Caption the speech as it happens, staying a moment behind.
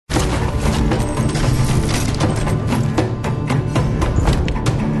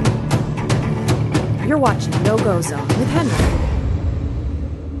You're watching No Go Zone with Henry.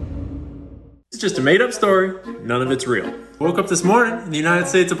 It's just a made-up story. None of it's real. Woke up this morning in the United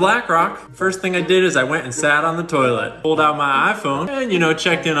States of BlackRock. First thing I did is I went and sat on the toilet, pulled out my iPhone, and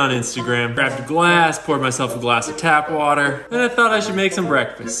checked in on Instagram. Grabbed a glass, poured myself a glass of tap water, and I thought I should make some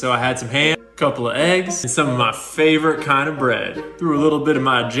breakfast. So I had some ham, a couple of eggs, and some of my favorite kind of bread. Threw a little bit of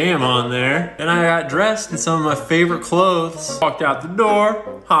my jam on there, and I got dressed in some of my favorite clothes. Walked out the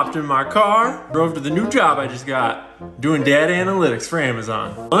door, hopped in my car, drove to the new job I just got, doing data analytics for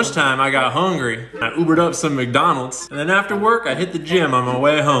Amazon. Lunchtime, I got hungry. I Ubered up some McDonald's, and then after work, I hit the gym on my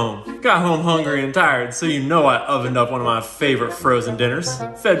way home. Got home hungry and tired, so I ovened up one of my favorite frozen dinners,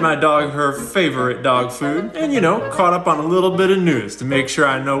 fed my dog her favorite dog food, and caught up on a little bit of news to make sure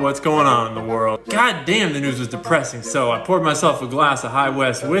I know what's going on in the world. God damn, the news was depressing, so I poured myself a glass of High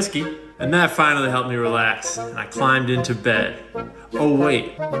West whiskey, and that finally helped me relax, and I climbed into bed. Oh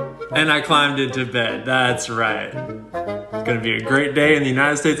wait, and I climbed into bed, that's right. It's gonna be a great day in the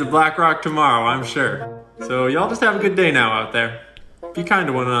United States of BlackRock tomorrow, I'm sure. So y'all just have a good day now out there. Be kind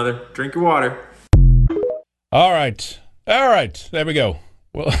to one another, drink your water. All right, there we go.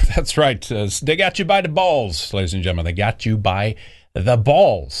 Well, that's right, they got you by the balls, ladies and gentlemen, they got you by the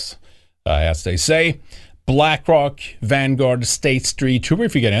balls, as they say. BlackRock, Vanguard, State Street. Who are we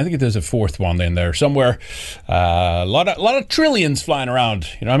forgetting? I think there's a fourth one in there somewhere. A lot of trillions flying around.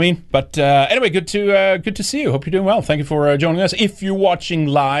 You know what I mean? But anyway, good to see you. Hope you're doing well. Thank you for joining us. If you're watching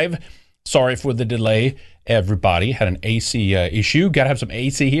live, sorry for the delay. Everybody had an AC issue. Got to have some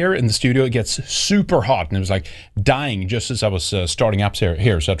AC here in the studio. It gets super hot, and it was like dying just as I was starting up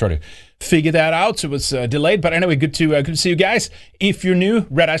here. So I tried to figure that out. So it was delayed. But anyway, good to see you guys. If you're new,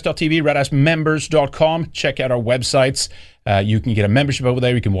 redice.tv, redicemembers.com. Check out our websites. You can get a membership over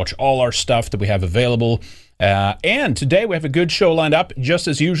there. You can watch all our stuff that we have available. And today we have a good show lined up. Just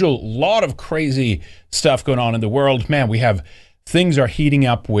as usual, a lot of crazy stuff going on in the world. Man, things are heating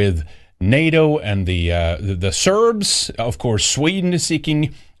up with NATO and the Serbs. Of course, Sweden is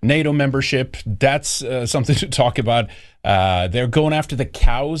seeking NATO membership. That's something to talk about. They're going after the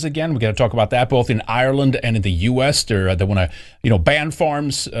cows again. We're going to talk about that both in Ireland and in the U.S. They want to ban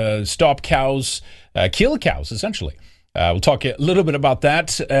farms, stop cows, kill cows, essentially. We'll talk a little bit about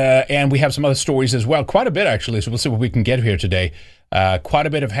that, and we have some other stories as well. Quite a bit, actually, so we'll see what we can get here today. Quite a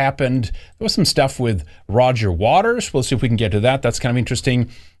bit have happened. There was some stuff with Roger Waters. We'll see if we can get to that. That's kind of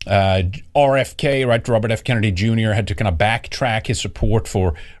interesting. RFK, right? Robert F. Kennedy Jr. had to kind of backtrack his support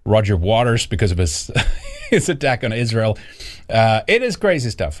for Roger Waters because of his attack on Israel. It is crazy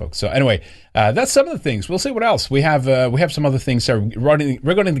stuff, folks. So anyway, that's some of the things. We'll see what else. We have some other things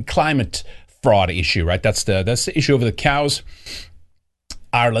regarding the climate fraud issue, right? That's the issue over the cows.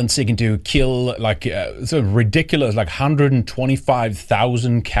 Ireland seeking to kill it's a ridiculous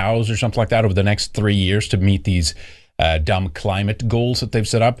 125,000 cows or something like that over the next 3 years to meet these dumb climate goals that they've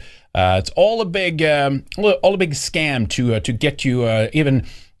set up. It's all a big scam to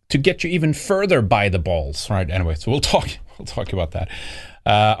get you even further by the balls, right? Anyway, so we'll talk about that.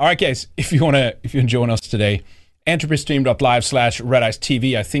 All right, guys, if you're enjoying us today,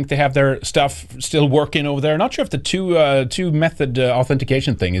 entropystream.live/RedIceTV. I think they have their stuff still working over there. Not sure if the two-method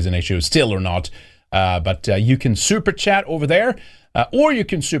authentication thing is an issue still or not, but you can super chat over there, or you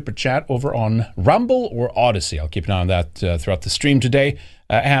can super chat over on Rumble or Odyssey. I'll keep an eye on that throughout the stream today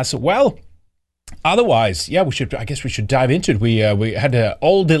as well. Otherwise, yeah, I guess we should dive into it. We had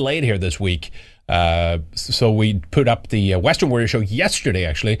all delayed here this week. So we put up the Western Warrior show yesterday,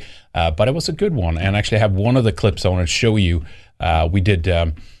 actually, but it was a good one. And actually, I have one of the clips I want to show you. We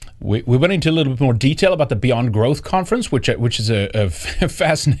went into a little bit more detail about the Beyond Growth Conference, which is a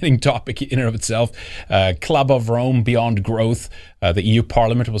fascinating topic in and of itself. Club of Rome, Beyond Growth, the EU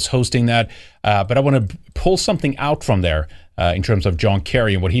Parliament was hosting that. But I want to pull something out from there in terms of John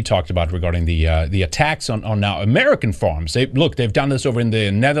Kerry and what he talked about regarding the attacks on now American farms. They've done this over in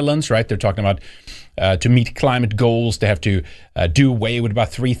the Netherlands, right? They're talking about to meet climate goals, they have to do away with about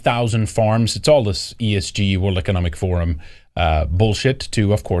 3,000 farms. It's all this ESG, World Economic Forum bullshit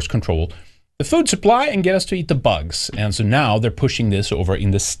to, of course, control the food supply and get us to eat the bugs. And so now they're pushing this over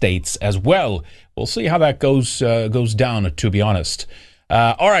in the States as well. We'll see how that goes down, to be honest.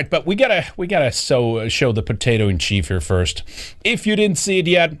 All right, but we gotta show the potato in chief here first. If you didn't see it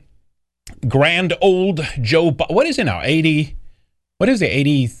yet, grand old Joe Biden. What is it now? 80? What is it?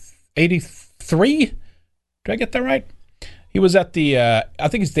 83? Did I get that right? He was at the I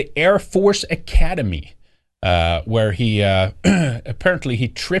think it's the Air Force Academy, where he apparently he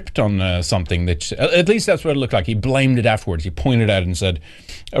tripped on something that, at least that's what it looked like. He blamed it afterwards. He pointed at it and said,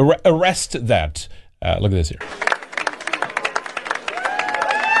 "Arrest that." Look at this here.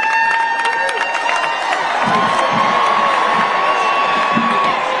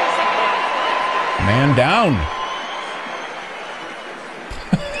 Man down.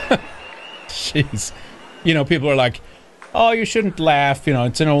 Jeez. You know, people are like, oh, you shouldn't laugh. You know,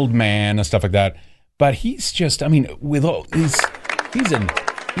 it's an old man and stuff like that. But he's just, I mean, with all, he's an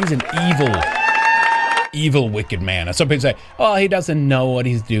evil, wicked man. And some people say, oh, he doesn't know what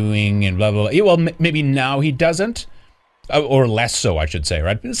he's doing and blah, blah, blah. Well, maybe now he doesn't. Or less so, I should say,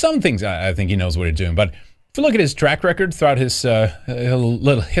 right? Some things I think he knows what he's doing. But if you look at his track record throughout his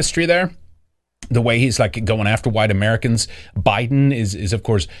little history there, the way he's like going after white Americans, Biden is of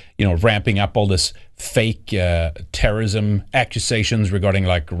course, you know, ramping up all this fake terrorism accusations regarding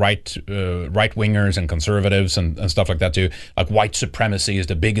like right wingers and conservatives and stuff like that too. Like white supremacy is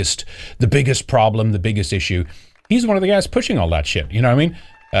the biggest problem, the biggest issue. He's one of the guys pushing all that shit. You know what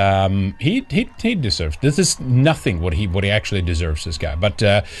I mean? He deserves. This is nothing what he actually deserves. This guy, but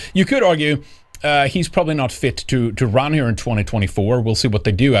you could argue. He's probably not fit to run here in 2024. We'll see what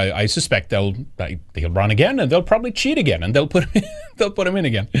they do. I suspect they'll run again, and they'll probably cheat again, and they'll put him in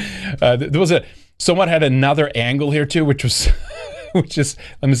again. There was someone had another angle here too, which is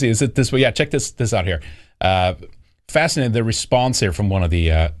let me see, is it this way? Yeah, check this out here. Fascinating, the response here from one of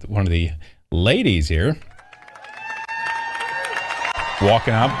the ladies here,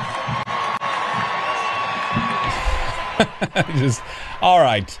 walking up. Just all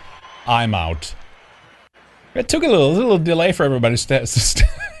right. I'm out. It took a little delay for everybody to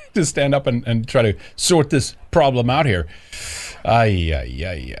stand up and try to sort this problem out here. Air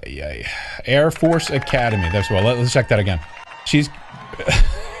Force Academy. That's well. Let's check that again.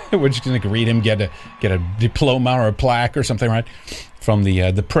 We're just gonna read him, get a diploma or a plaque or something, right? From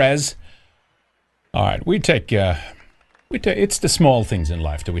the Prez. All right, we take it's the small things in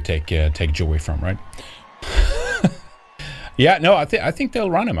life that we take joy from, right? Yeah, no, I think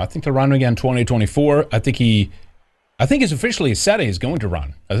they'll run him. I think they'll run him again 2024. I think he's officially said he's going to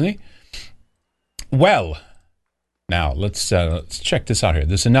run, hasn't he? Well, now let's check this out here.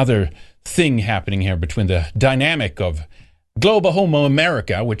 There's another thing happening here between the dynamic of global homo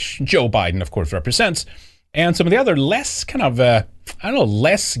America, which Joe Biden, of course, represents, and some of the other less kind of,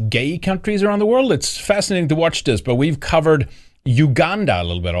 less gay countries around the world. It's fascinating to watch this, but we've covered Uganda a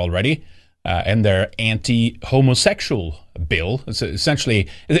little bit already. And their anti-homosexual bill. It's essentially,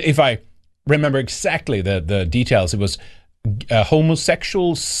 if I remember exactly the details, it was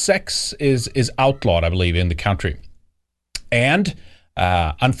homosexual sex is outlawed, I believe, in the country. And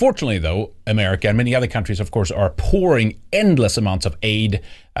unfortunately, though, America and many other countries, of course, are pouring endless amounts of aid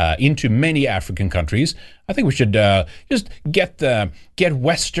into many African countries. I think we should just get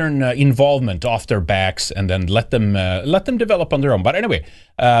Western involvement off their backs and then let them develop on their own. But anyway,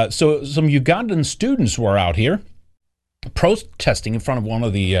 so some Ugandan students were out here protesting in front of one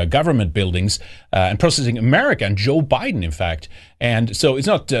of the government buildings and protesting America and Joe Biden, in fact. And so it's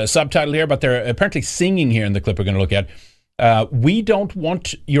not subtitled here, but they're apparently singing here in the clip we're going to look at. We don't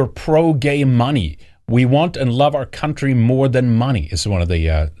want your pro-gay money. We want and love our country more than money is one of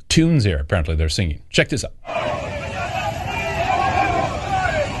the tunes here, apparently, they're singing. Check this out.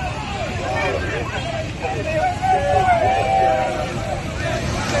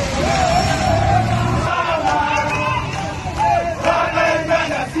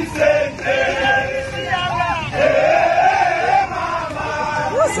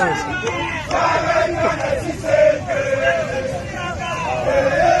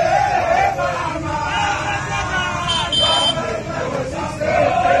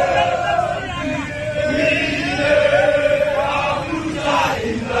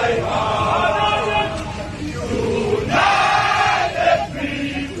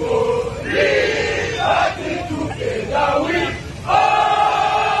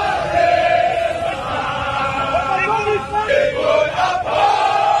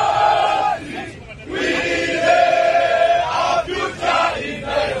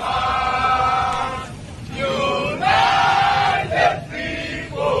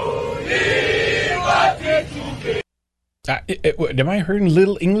 Am I hearing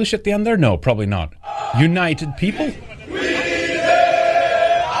little English at the end there? No, probably not. United people?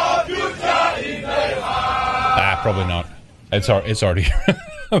 Probably not. It's already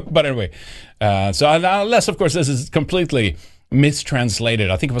but anyway, so unless, of course, this is completely mistranslated.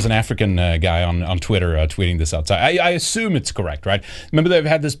 I think it was an African guy on Twitter tweeting this out. So I assume it's correct, right? Remember they've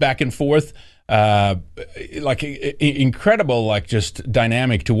had this back and forth, like incredible, like just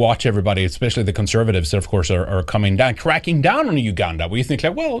dynamic to watch everybody, especially the conservatives that, of course, are cracking down on Uganda. Where you think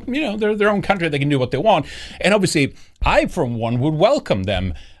like, well, you know, they're their own country, they can do what they want. And obviously, I, for one, would welcome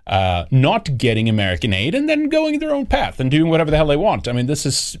them not getting American aid and then going their own path and doing whatever the hell they want. I mean, this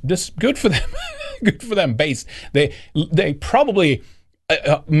is good for them. Good for them. They probably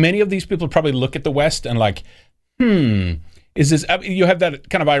many of these people probably look at the West and like, is this, you have that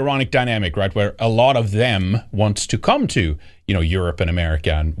kind of ironic dynamic, right, where a lot of them want to come to, Europe and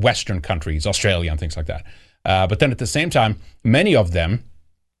America and Western countries, Australia and things like that. But then at the same time, many of them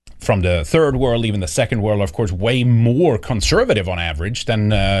from the third world, even the second world, are of course, way more conservative on average than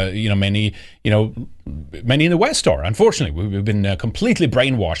many in the West are. Unfortunately, we've been completely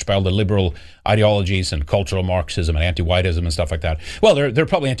brainwashed by all the liberal ideologies and cultural Marxism and anti-whiteism and stuff like that. Well, they're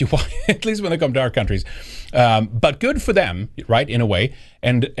probably anti-white, at least when they come to our countries. But good for them, right, in a way,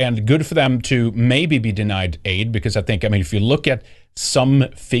 and good for them to maybe be denied aid, because I think, if you look at some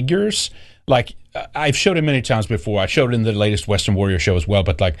figures, like I've showed it many times before. I showed it in the latest Western Warrior show as well.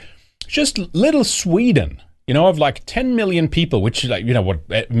 But like just little Sweden, of like 10 million people, which like, what,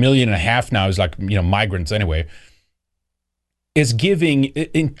 1.5 million now is like, migrants anyway, is giving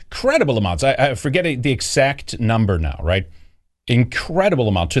incredible amounts. I forget the exact number now, right? Incredible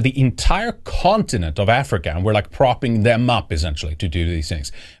amount to the entire continent of Africa, and we're like propping them up essentially to do these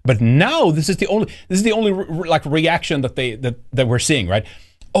things. But now this is the only like reaction that we're seeing, right?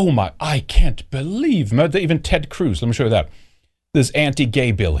 Oh my, I can't believe, even Ted Cruz, let me show you that. This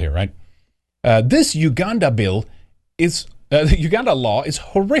anti-gay bill here, right? This Uganda bill is, the Uganda law is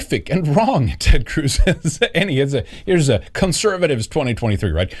horrific and wrong, Ted Cruz says. Here's a Conservatives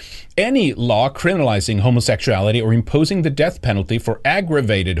 2023, right? Any law criminalizing homosexuality or imposing the death penalty for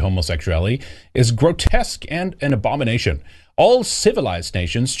aggravated homosexuality is grotesque and an abomination. All civilized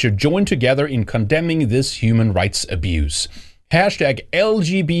nations should join together in condemning this human rights abuse. Hashtag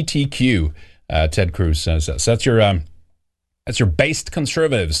LGBTQ, Ted Cruz says. So that's your based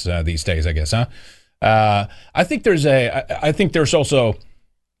conservatives these days, I guess, huh? I think there's also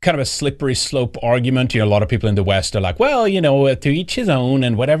kind of a slippery slope argument. A lot of people in the West are like, well, to each his own,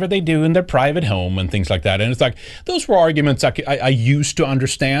 and whatever they do in their private home and things like that. And it's like, those were arguments I used to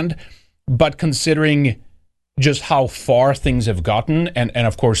understand, but considering just how far things have gotten, and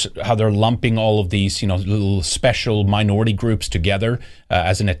of course how they're lumping all of these little special minority groups together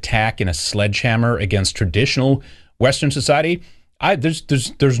as an attack and a sledgehammer against traditional Western society,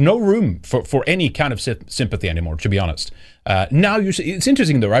 there's no room for any kind of sympathy anymore, to be honest. Now it's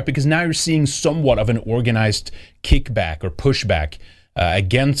interesting though, right? Because now you're seeing somewhat of an organized kickback or pushback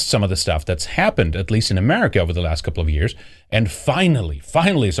against some of the stuff that's happened, at least in America, over the last couple of years. And finally,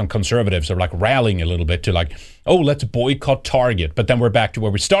 some conservatives are like rallying a little bit to like, oh, let's boycott Target. But then we're back to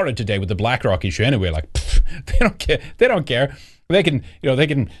where we started today with the BlackRock issue anyway. Like, they don't care. They don't care. They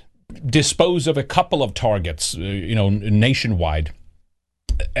can dispose of a couple of Targets, nationwide,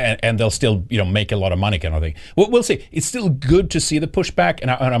 and they'll still, make a lot of money, kind of thing. We'll see. It's still good to see the pushback, and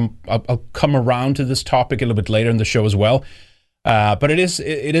I'll come around to this topic a little bit later in the show as well. But it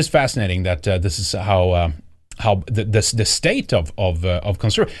is fascinating that this is how the state of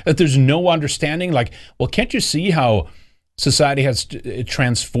conservative, that there's no understanding. Like, well, can't you see how society has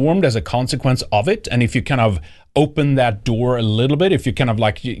transformed as a consequence of it? And if you kind of open that door a little bit, if you kind of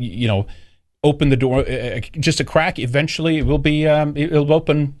like open the door just a crack, eventually it will be it'll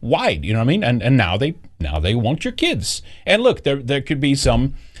open wide. You know what I mean? And now they want your kids. And look, there could be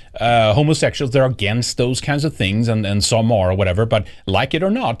some homosexuals that are against those kinds of things, and some are or whatever. But like it or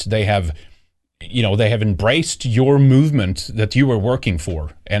not, they have embraced your movement that you were working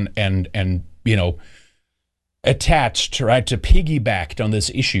for, and attached, right, to piggybacked on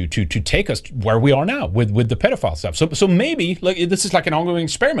this issue to take us where we are now with the pedophile stuff. So maybe this is like an ongoing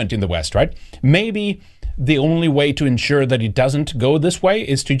experiment in the West, right? Maybe the only way to ensure that it doesn't go this way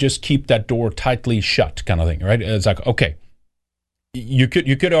is to just keep that door tightly shut, kind of thing, right? It's like, okay, you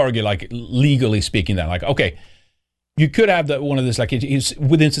could argue, like, legally speaking, that like, okay, you could have that one of this, like, it is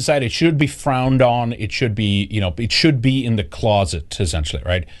within society, it should be frowned on, it should be, it should be in the closet, essentially,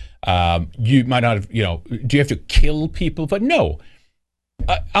 right? You might not have, do you have to kill people? But no,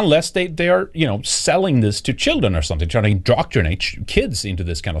 unless they are, selling this to children or something, trying to indoctrinate kids into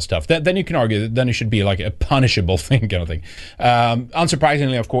this kind of stuff. Then you can argue that then it should be like a punishable thing, kind of thing.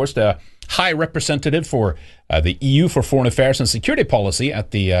 Unsurprisingly, of course, the High Representative for the EU for Foreign Affairs and Security Policy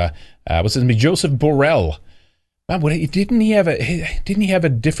at the what's his name, Joseph Borrell. Didn't he have a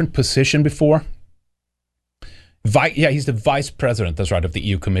different position before? He's the vice president, that's right, of the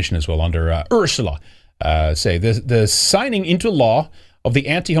EU Commission as well, under Ursula. The signing into law of the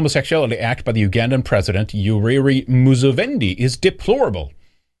Anti-Homosexuality Act by the Ugandan president, Yoweri Museveni, is deplorable.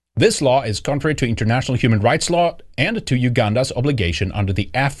 This law is contrary to international human rights law and to Uganda's obligation under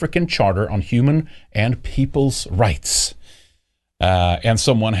the African Charter on Human and People's Rights. And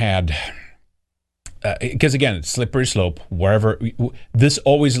someone had because again, it's slippery slope. Wherever this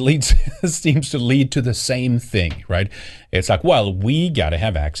always leads, seems to lead to the same thing, right? It's like, well, we got to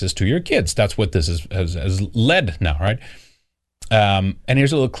have access to your kids. That's what this has led now, right? And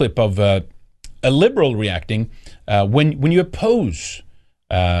here's a little clip of a liberal reacting when you oppose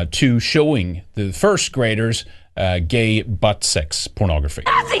to showing the first graders gay butt sex pornography.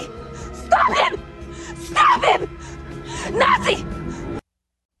 Nazi! Stop him! Stop him! Nazi!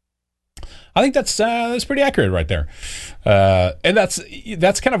 I think that's pretty accurate right there, and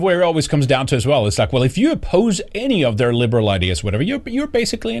that's kind of where it always comes down to as well. It's like, well, if you oppose any of their liberal ideas, whatever, you're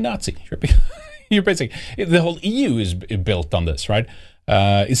basically a Nazi. You're basically, the whole EU is built on this, right?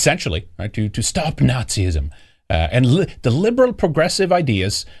 Essentially, right, to stop Nazism. And the liberal progressive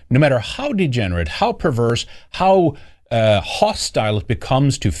ideas, no matter how degenerate, how perverse, how hostile it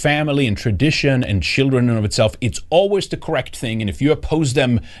becomes to family and tradition and children in of itself, it's always the correct thing. And if you oppose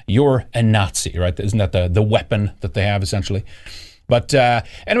them, you're a Nazi, right? Isn't that the weapon that they have essentially? But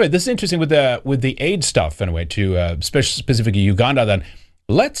anyway, this is interesting with the aid stuff. Anyway, to specifically Uganda. Then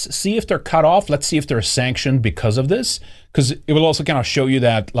let's see if they're cut off. Let's see if they're sanctioned because of this, because it will also kind of show you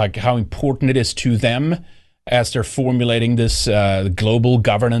that like how important it is to them as they're formulating this global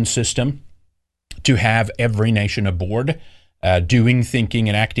governance system to have every nation aboard doing, thinking,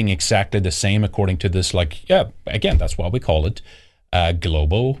 and acting exactly the same according to this, like, yeah, again, that's why we call it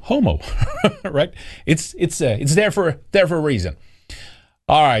global homo, right? It's there for a reason.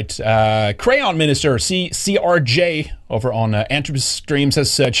 All right, Crayon Minister CRJ over on Antropus Stream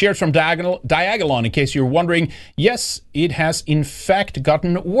says, cheers from Diagolon, in case you're wondering. Yes, it has in fact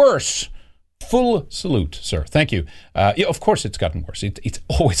gotten worse. Full salute, sir. Thank you. Yeah, of course it's gotten worse. It's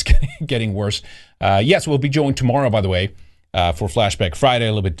always getting worse. Yes, we'll be joined tomorrow, by the way, for Flashback Friday. A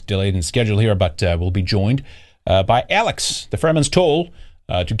little bit delayed in schedule here, but we'll be joined by Alex, the Fairman's Toll,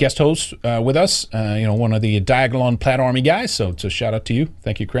 to guest host with us. One of the Diagolon Plaid Army guys. So shout out to you.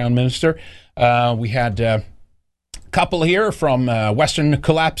 Thank you, Crown Minister. We had a couple here from Western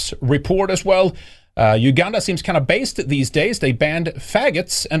Collapse Report as well. Uganda seems kind of based these days. They banned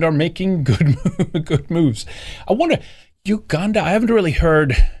faggots and are making good moves. I wonder, Uganda, I haven't really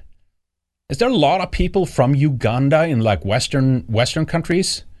heard. Is there a lot of people from Uganda in like Western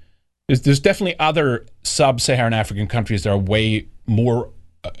countries? There's definitely other sub-Saharan African countries that are way more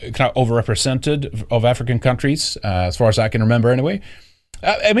kind of overrepresented of African countries, as far as I can remember anyway.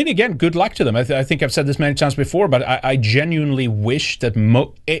 I mean, again, good luck to them. I think I've said this many times before, but I genuinely wish that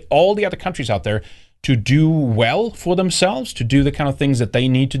all the other countries out there to do well for themselves, to do the kind of things that they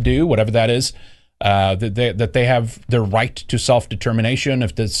need to do, whatever that is, that they have their right to self-determination,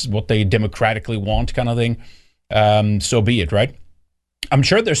 if that's what they democratically want kind of thing, so be it, right? I'm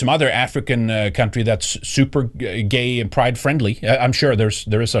sure there's some other African country that's super gay and pride-friendly. I'm sure there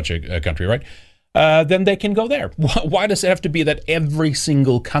is such a country, right? Then they can go there. Why does it have to be that every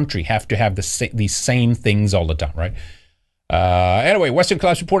single country have to have these same things all the time, right? Anyway, Western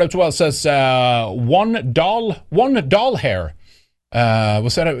Class Report as well says one doll hair.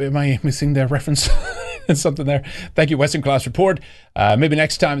 Was that? Am I missing the reference? Something there. Thank you, Western Class Report. Maybe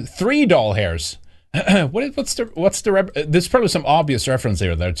next time 3 doll hairs. What's the? There's probably some obvious reference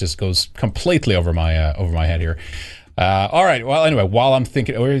here that just goes completely over my head here. All right. Well, anyway, while I'm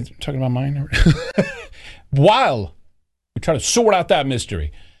thinking, are we talking about mine? While we try to sort out that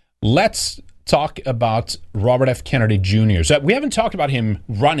mystery, let's talk about Robert F. Kennedy Jr. So we haven't talked about him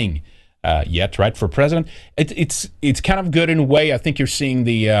running yet, right, for president. It's kind of good in a way. I think you're seeing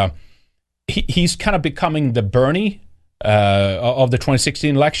he's kind of becoming the Bernie of the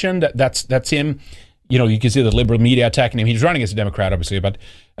 2016 election. That's him. You can see the liberal media attacking him. He's running as a Democrat, obviously, but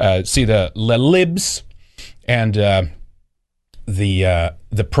see the libs and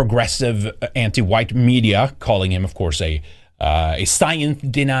the progressive anti-white media calling him, of course, a science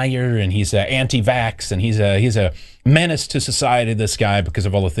denier, and he's anti-vax, and he's a menace to society, this guy, because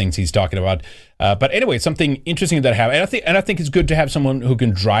of all the things he's talking about. But anyway, it's something interesting that happened, and I think it's good to have someone who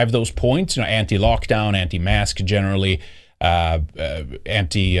can drive those points. Anti-lockdown, anti-mask, generally,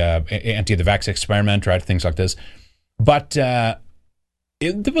 anti the vax experiment, right? Things like this. But there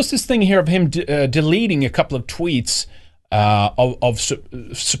was this thing here of him deleting a couple of tweets of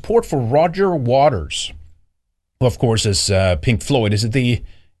support for Roger Waters, who, of course, is Pink Floyd. Is it the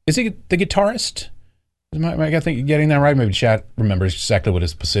guitarist? Am I getting that right? Maybe chat remembers exactly what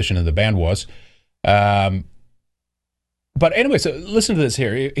his position in the band was. But anyway, so listen to this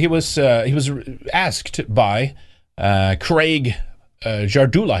here. He was asked by Craig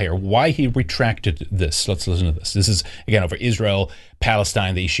Jardula here why he retracted this. Let's listen to this. This is, again, over Israel,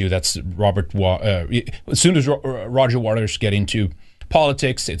 Palestine, the issue. That's as soon as Roger Waters get into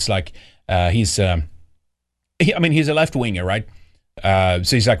politics, it's like he's I mean, he's a left-winger, right?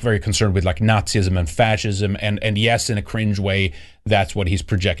 So he's like very concerned with like Nazism and fascism, and yes, in a cringe way, that's what he's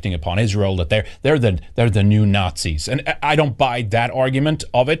projecting upon Israel, that they're the new Nazis. And I don't buy that argument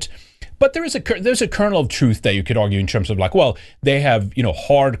of it. But there's a kernel of truth that you could argue in terms of like, well, they have,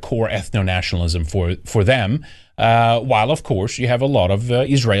 hardcore ethno-nationalism for them, while of course you have a lot of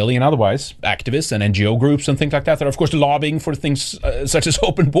Israeli and otherwise activists and NGO groups and things like that are of course lobbying for things such as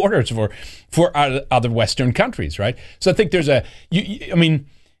open borders for other Western countries, right? So I think there's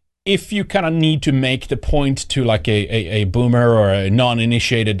if you kind of need to make the point to like a boomer or a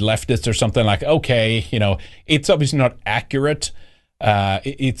non-initiated leftist or something like, okay, it's obviously not accurate.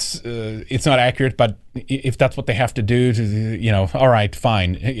 It's not accurate, but if that's what they have to do, all right,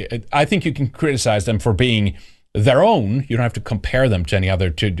 fine. I think you can criticize them for being their own. You don't have to compare them to any other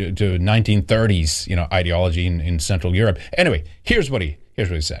to 1930s, ideology in Central Europe. Anyway, here's what he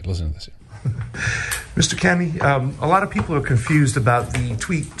said. Listen to this. Mr. Kenny, a lot of people are confused about the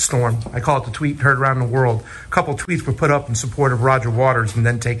tweet storm. I call it the tweet heard around the world. A couple tweets were put up in support of Roger Waters and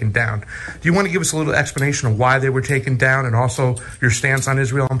then taken down. Do you want to give us a little explanation of why they were taken down and also your stance on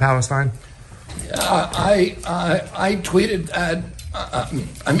Israel and Palestine? I tweeted that.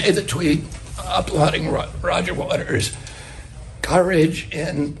 I made the tweet applauding Roger Waters' courage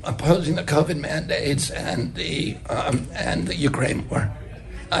in opposing the COVID mandates and the Ukraine war.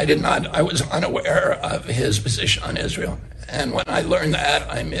 I was unaware of his position on Israel. And when I learned that,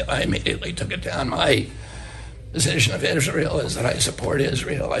 I immediately took it down. My position of Israel is that I support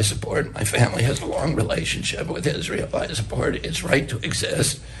Israel. My family has a long relationship with Israel. I support its right to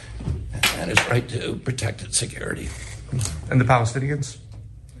exist and its right to protect its security. And the Palestinians?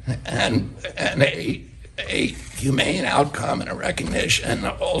 And a humane outcome and a recognition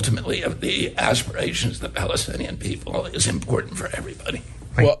ultimately of the aspirations of the Palestinian people is important for everybody.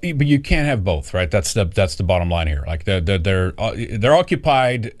 Well, but you can't have both, right? That's the bottom line here. Like they're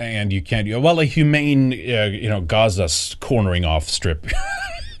occupied, and you can't. Well, a humane, Gaza's cornering off strip.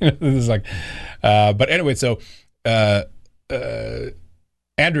 This is like, but anyway. So,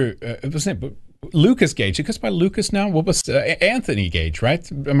 Andrew, what's his name? Lucas Gage. It goes by Lucas now. What was Anthony Gage?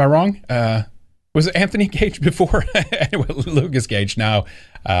 Right? Am I wrong? Was it Anthony Gage before? Anyway, Lucas Gage now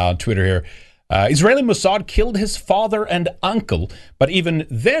on Twitter here. Israeli Mossad killed his father and uncle, but even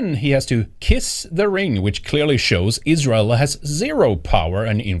then he has to kiss the ring, which clearly shows Israel has zero power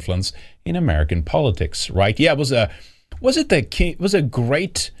and influence in American politics, right? Yeah, it was a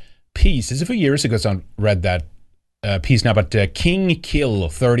great piece. It's a few years ago, so I read that piece now, but King Kill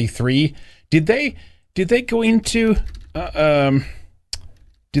 33. Did they go into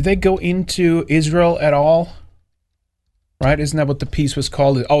Israel at all? Right? Isn't that what the piece was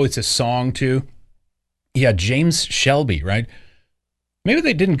called? Oh, it's a song too. Yeah, James Shelby, right? Maybe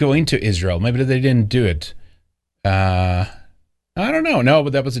they didn't go into Israel. Maybe they didn't do it. I don't know. No,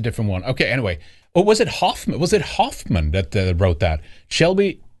 but that was a different one. Okay, anyway. Oh, was it Hoffman? Was it Hoffman that wrote that?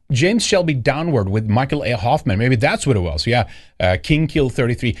 James Shelby Downward with Michael A. Hoffman. Maybe that's what it was. Yeah, King Kill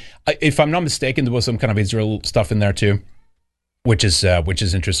 33. If I'm not mistaken, there was some kind of Israel stuff in there too, which is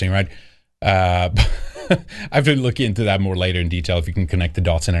interesting, right? I have to look into that more later in detail if you can connect the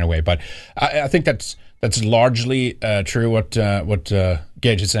dots in any way. But I think that's largely true what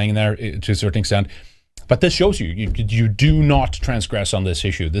Gage is saying there to a certain extent. But this shows you do not transgress on this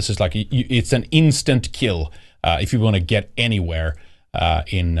issue. This is like it's an instant kill if you want to get anywhere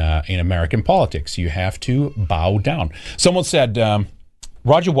in American politics. You have to bow down. Someone said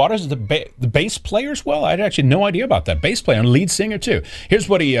Roger Waters is the bass player as well. I had actually no idea about that. Bass player and lead singer too. Here's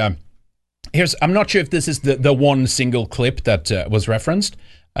what he. I'm not sure if this is the one single clip that was referenced,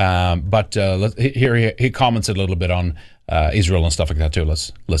 but here he comments a little bit on Israel and stuff like that too.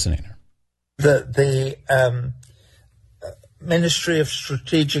 Let's listen in here. The Ministry of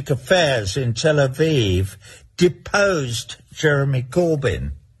Strategic Affairs in Tel Aviv deposed Jeremy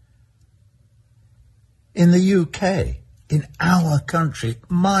Corbyn. In the UK, in our country,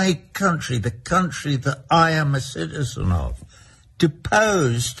 my country, the country that I am a citizen of,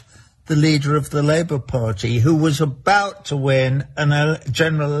 deposed the leader of the Labour Party, who was about to win a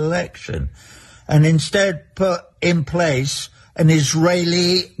general election, and instead put in place an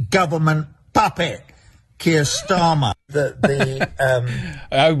Israeli government puppet, Keir Starmer.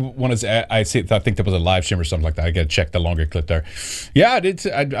 I want to say, I think there was a live stream or something like that. I got to check the longer clip there. Yeah,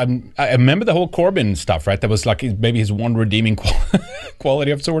 I remember the whole Corbyn stuff, right? That was like maybe his one redeeming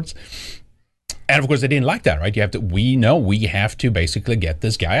quality of sorts. And of course, they didn't like that, right? We have to basically get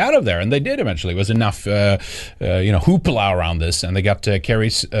this guy out of there, and they did eventually. It was enough, hoopla around this, and they got Kerry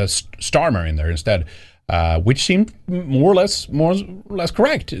Starmer in there instead. which seemed more or less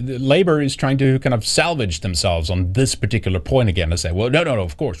correct. Labor is trying to kind of salvage themselves on this particular point again and say, well, no,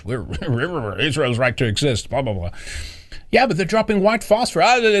 of course, Israel's right to exist, blah, blah, blah. Yeah, but they're dropping white phosphor.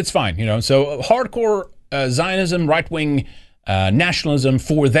 It's fine, So hardcore Zionism, right-wing nationalism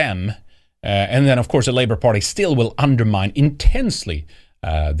for them. And then, of course, the Labour Party still will undermine intensely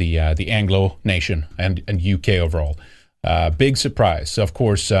the Anglo nation and UK overall. Big surprise. So, of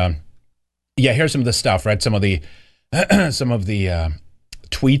course, here's some of the stuff, right? Some of the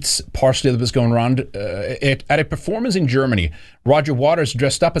tweets partially that was going around. At a performance in Germany, Roger Waters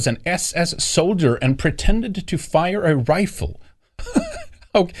dressed up as an SS soldier and pretended to fire a rifle.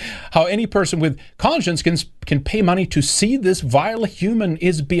 How any person with conscience can pay money to see this vile human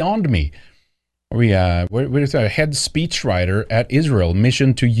is beyond me. We're a head speechwriter at Israel,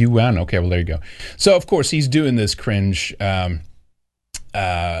 mission to UN. Okay, well, there you go. So, of course, he's doing this cringe. Well,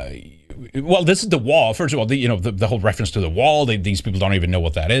 this is the wall. First of all, the whole reference to the wall. These people don't even know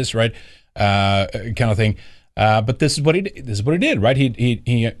what that is, right? Kind of thing. But this is what he did, right?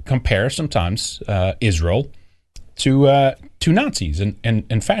 He compares sometimes Israel to Nazis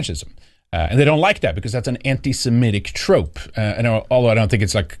and fascism. And they don't like that because that's an anti-Semitic trope. Although I don't think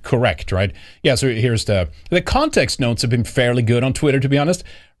it's correct, right? Yeah, so here's the context notes have been fairly good on Twitter, to be honest.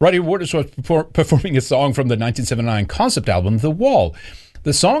 Roger Waters was performing a song from the 1979 concept album, The Wall.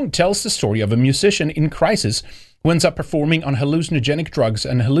 The song tells the story of a musician in crisis who ends up performing on hallucinogenic drugs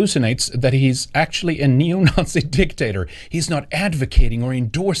and hallucinates that he's actually a neo-Nazi dictator. He's not advocating or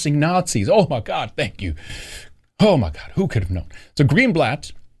endorsing Nazis. Oh my God, thank you. Oh my God, who could have known? So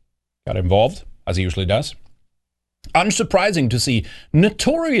Greenblatt got involved, as he usually does. Unsurprising to see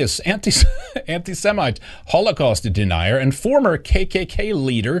notorious anti-Semite Holocaust denier and former KKK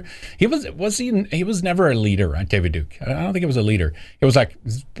leader. He was never a leader, right, David Duke? I don't think he was a leader. It was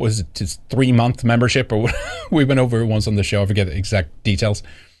it his 3-month membership or what? We went over it once on the show. I forget the exact details.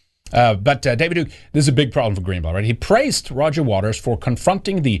 But David Duke, this is a big problem for Greenblatt, right? He praised Roger Waters for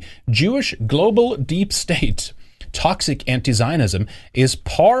confronting the Jewish global deep state. Toxic anti-Zionism is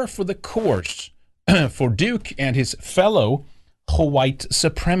par for the course for Duke and his fellow white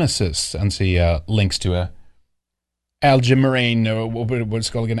supremacists. And see links to a Algemeine, what's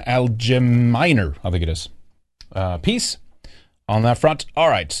it called again? Algeminer, I think it is. Piece on that front. All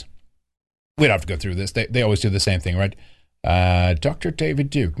right. We don't have to go through this. They always do the same thing, right? Dr. David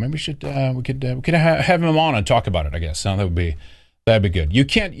Duke. Maybe we could have him on and talk about it, I guess. That'd be good. You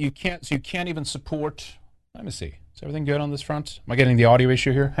can't even support. Let me see. Is everything good on this front? Am I getting the audio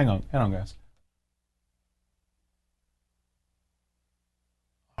issue here? Hang on, guys.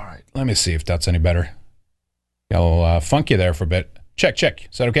 All right, let me see if that's any better. Got a little funky there for a bit. Check.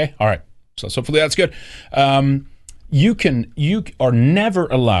 Is that okay? All right. So hopefully that's good. You are never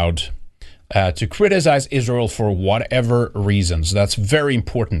allowed to criticize Israel for whatever reasons. That's very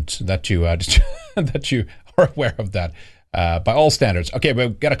important that you that you are aware of that by all standards. Okay,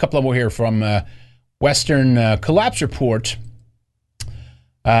 we've got a couple more here from Western Collapse Report.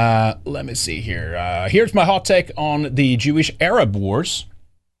 Let me see here. Here's my hot take on the Jewish-Arab wars.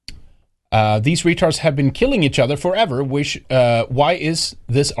 These retards have been killing each other forever. Why is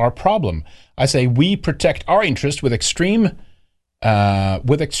this our problem? I say we protect our interest with extreme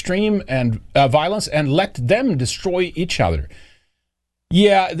and violence and let them destroy each other.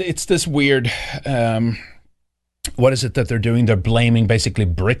 Yeah, it's this weird. What is it that they're doing? They're blaming basically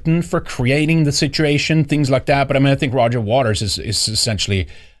Britain for creating the situation, things like that. But I mean, I think Roger Waters is essentially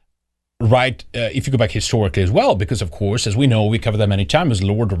right, if you go back historically as well, because of course, as we know, we covered that many times,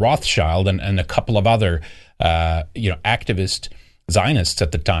 Lord Rothschild and a couple of other, activist Zionists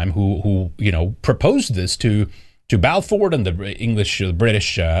at the time who proposed this to Balfour and the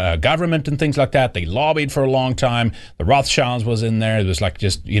British government and things like that. They lobbied for a long time. The Rothschilds was in there. It was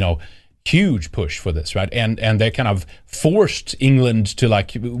huge push for this, right? And they kind of forced England to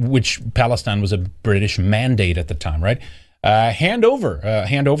which Palestine was a British mandate at the time, right? Hand over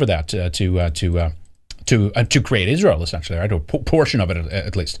that to create Israel, essentially, right? Or portion of it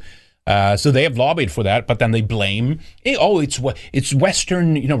at least. So they have lobbied for that, but then they blame, it's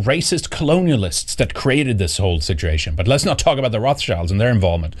Western, racist colonialists that created this whole situation. But let's not talk about the Rothschilds and their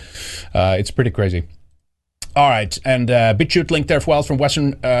involvement. It's pretty crazy. All right, and BitChute link there as well from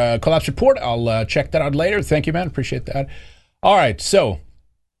Western Collapse Report. I'll check that out later. Thank you, man. Appreciate that. All right, so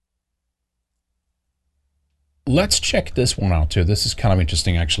let's check this one out, too. This is kind of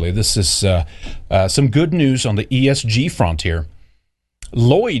interesting, actually. This is some good news on the ESG front here.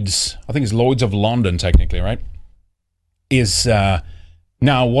 Lloyd's, I think it's Lloyd's of London, technically, right, is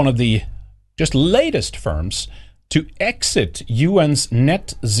now one of the just latest firms to exit UN's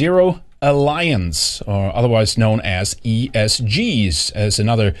net zero Alliance, or otherwise known as ESGs, as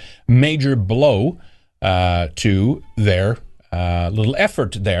another major blow to their little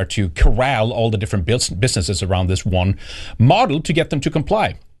effort there to corral all the different businesses around this one model to get them to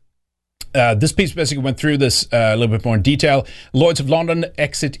comply. This piece basically went through this a little bit more in detail. Lloyd's of London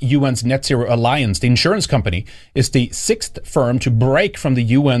exit UN's Net Zero Alliance. The insurance company is the sixth firm to break from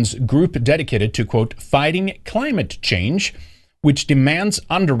the UN's group dedicated to, quote, fighting climate change, which demands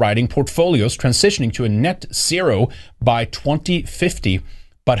underwriting portfolios transitioning to a net zero by 2050,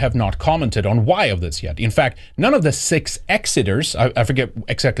 but have not commented on why of this yet. In fact, none of the six exiters, I forget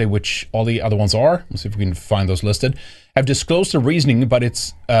exactly which all the other ones are, let's see if we can find those listed, have disclosed the reasoning, but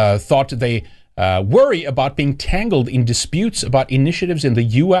it's thought they worry about being tangled in disputes about initiatives in the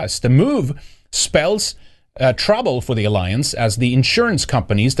U.S. The move spells trouble for the alliance, as the insurance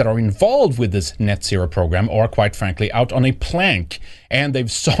companies that are involved with this net zero program are, quite frankly, out on a plank, and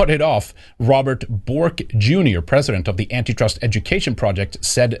they've sawed it off. Robert Bork Jr., president of the Antitrust Education Project,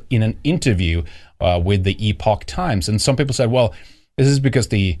 said in an interview with the Epoch Times. And some people said, well, this is because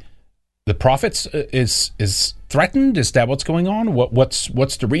the profits is threatened. Is that what's going on? What's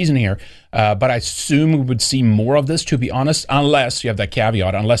the reason here? But I assume we would see more of this, to be honest, unless you have that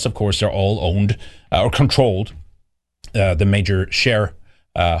caveat, unless, of course, they're all owned or controlled, the major share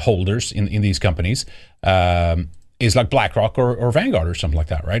holders in these companies is like BlackRock or Vanguard or something like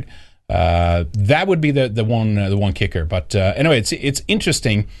that, right? That would be the one kicker. But anyway, it's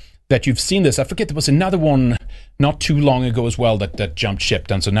interesting that you've seen this. I forget, there was another one not too long ago as well that jumped ship,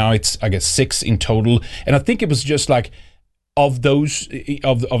 and so now it's, I guess, 6 in total. And I think it was just like of those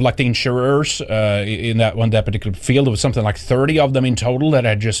of like the insurers in that particular field, there was something like 30 of them in total that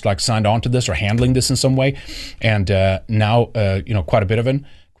had just like signed on to this or handling this in some way. And now quite a bit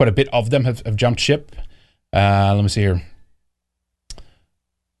of them have jumped ship. Let me see here.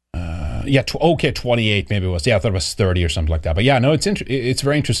 28 maybe it was. Yeah, I thought it was 30 or something like that. But yeah, no, it's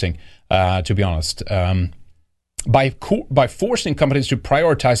very interesting, to be honest. By forcing companies to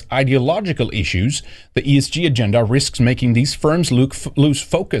prioritize ideological issues, the ESG agenda risks making these firms lose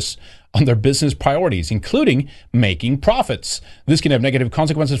focus on their business priorities, including making profits. This can have negative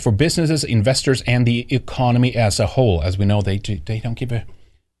consequences for businesses, investors, and the economy as a whole. As we know, they don't give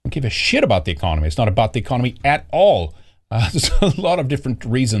a shit about the economy. It's not about the economy at all. There's a lot of different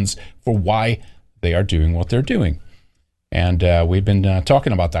reasons for why they are doing what they're doing. And we've been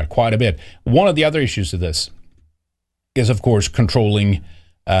talking about that quite a bit. One of the other issues of this is, of course, controlling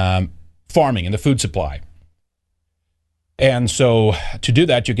farming and the food supply. And so to do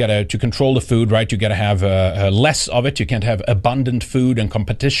that, to control the food, right? You got to have less of it. You can't have abundant food and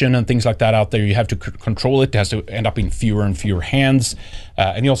competition and things like that out there. You have to control it. It has to end up in fewer and fewer hands.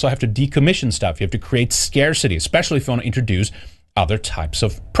 And you also have to decommission stuff. You have to create scarcity, especially if you want to introduce other types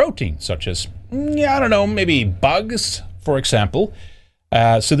of protein, such as, maybe bugs, for example.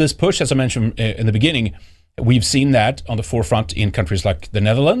 So this push, as I mentioned in the beginning, we've seen that on the forefront in countries like the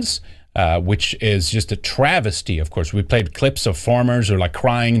Netherlands, which is just a travesty. Of course, we played clips of farmers who are like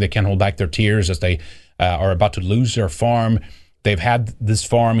crying. They can't hold back their tears as they are about to lose their farm. They've had this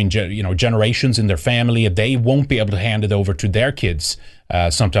farm in generations in their family. They won't be able to hand it over to their kids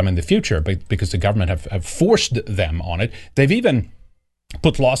sometime in the future, but because the government have forced them on it. They've even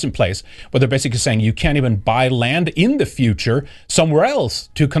put laws in place where they're basically saying you can't even buy land in the future somewhere else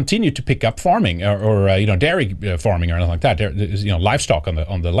to continue to pick up farming or dairy farming or anything like that. Livestock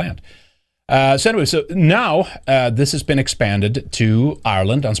on the land. So now this has been expanded to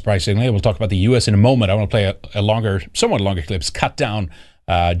Ireland, unsurprisingly. We'll talk about the U.S. in a moment. I want to play a somewhat longer clip. Cut down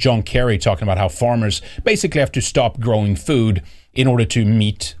John Kerry talking about how farmers basically have to stop growing food in order to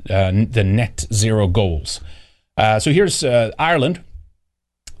meet the net zero goals. So here's Ireland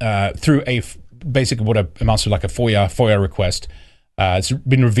through basically what amounts to like a FOIA request. It's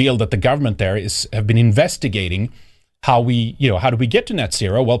been revealed that the government there have been investigating how do we get to net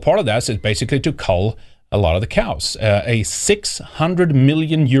zero? Well, part of that is basically to cull a lot of the cows. A 600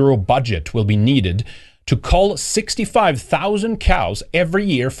 million euro budget will be needed to cull 65,000 cows every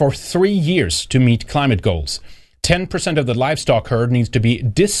year for 3 years to meet climate goals. 10% of the livestock herd needs to be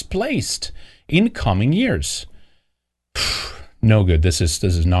displaced in coming years. No good. This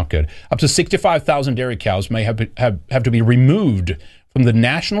is not good. Up to 65,000 dairy cows may have to be removed from the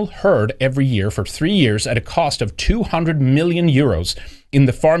national herd every year for 3 years at a cost of 200 million euros if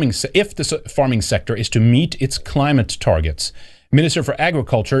the farming sector is to meet its climate targets. Minister for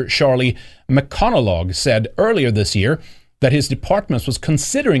Agriculture Charlie McConalogue said earlier this year that his department was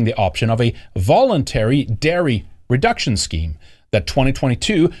considering the option of a voluntary dairy reduction scheme, that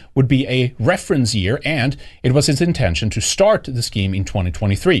 2022 would be a reference year, and it was his intention to start the scheme in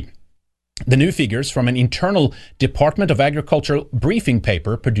 2023. The new figures from an internal Department of Agriculture briefing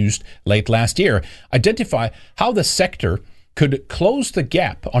paper produced late last year identify how the sector could close the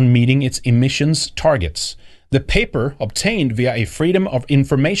gap on meeting its emissions targets. The paper, obtained via a Freedom of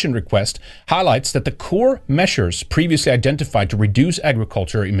Information request, highlights that the core measures previously identified to reduce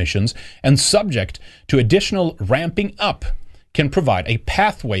agriculture emissions and subject to additional ramping up can provide a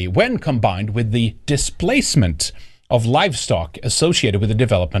pathway when combined with the displacement of livestock associated with the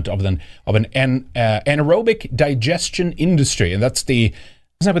development of an anaerobic digestion industry. And that's isn't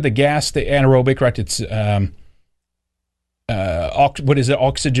that with the gas, the anaerobic, right? It's what is it?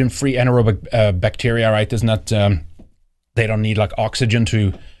 Oxygen-free anaerobic bacteria, right? Isn't that they don't need like oxygen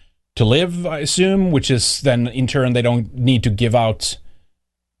to live, I assume, which is then in turn they don't need to give out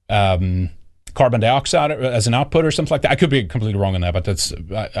carbon dioxide as an output or something like that. I could be completely wrong on that, but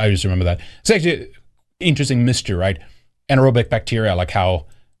I just remember that. It's actually an interesting mystery, right? Anaerobic bacteria, like how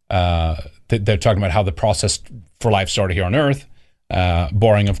they're talking about how the process for life started here on Earth.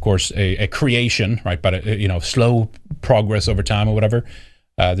 Barring, of course, a creation, right? But slow progress over time or whatever.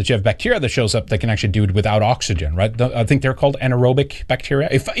 That you have bacteria that shows up that can actually do it without oxygen, right? I think they're called anaerobic bacteria,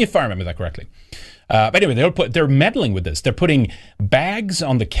 if I remember that correctly. But anyway, they're meddling with this. They're putting bags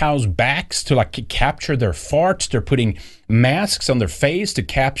on the cows' backs to like capture their farts. They're putting masks on their face to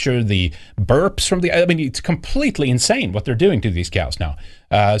capture the burps from the. I mean, it's completely insane what they're doing to these cows now.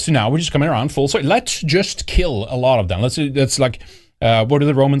 So now we're just coming around full circle. Let's just kill a lot of them. Let's like. What do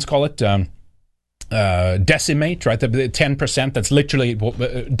the Romans call it? Decimate, right? The 10%. That's literally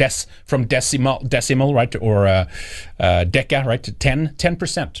from decimal, right? Or deca, right?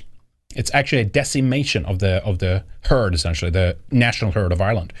 10%. It's actually a decimation of the herd, essentially, the national herd of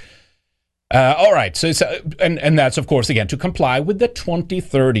Ireland. All right. So it's, and that's, of course, again, to comply with the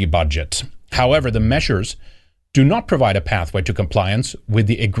 2030 budget. However, the measures do not provide a pathway to compliance with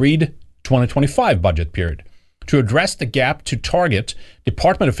the agreed 2025 budget period. To address the gap to target,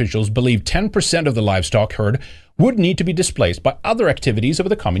 department officials believe 10% of the livestock herd would need to be displaced by other activities over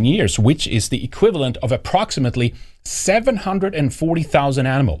the coming years, which is the equivalent of approximately 740,000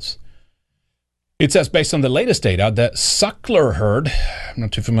 animals. It says, based on the latest data, the suckler herd, I'm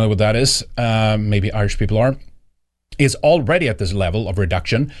not too familiar with what that is, maybe Irish people are, is already at this level of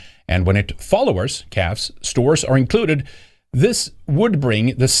reduction, and when followers, calves, stores are included, this would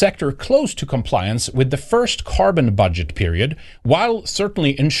bring the sector close to compliance with the first carbon budget period, while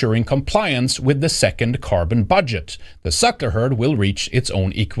certainly ensuring compliance with the second carbon budget. The suckler herd will reach its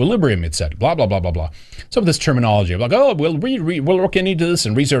own equilibrium, it said. Blah, blah, blah, blah, blah. Some of this terminology of like, oh, we'll look into this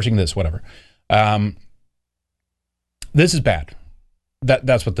and researching this, whatever. This is bad.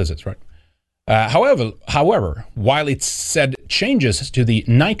 That's what this is, right? However, while it said changes to the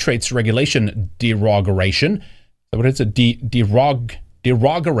nitrates regulation derogation, what is it?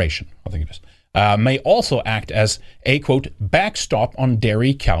 Derogation, I think it is, may also act as a, quote, backstop on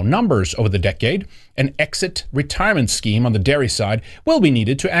dairy cow numbers over the decade. An exit retirement scheme on the dairy side will be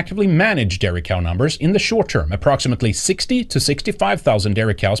needed to actively manage dairy cow numbers in the short term. Approximately 60 to 65,000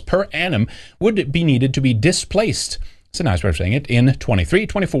 dairy cows per annum would be needed to be displaced. It's a nice way of saying it, in 23,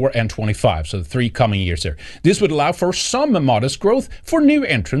 24, and 25, so the 3 coming years here. This would allow for some modest growth for new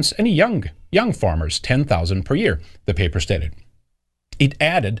entrants and young farmers, 10,000 per year, the paper stated. It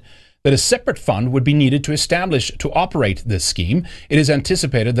added that a separate fund would be needed to establish to operate this scheme. It is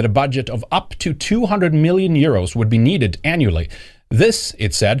anticipated that a budget of up to 200 million euros would be needed annually. This,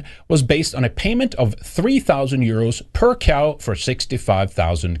 it said, was based on a payment of 3,000 euros per cow for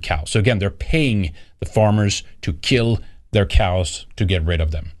 65,000 cows. So again, they're paying the farmers to kill their cows to get rid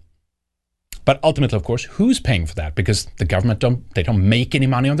of them. But ultimately, of course, who's paying for that? Because the government don't make any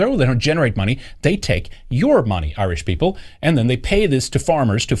money on their own. They don't generate money. They take your money, Irish people, and then they pay this to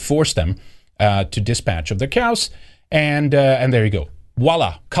farmers to force them to dispatch of their cows. And there you go.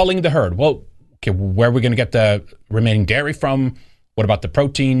 Voila, culling the herd. Well, okay, where are we going to get the remaining dairy from? What about the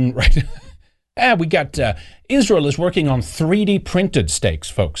protein, right? We got Israel is working on 3D printed steaks,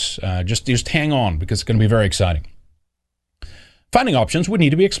 folks. Just hang on, because it's going to be very exciting. Funding options would need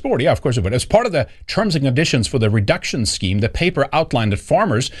to be explored. Yeah, of course it would. As part of the terms and conditions for the reduction scheme, the paper outlined that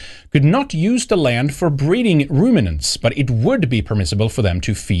farmers could not use the land for breeding ruminants, but it would be permissible for them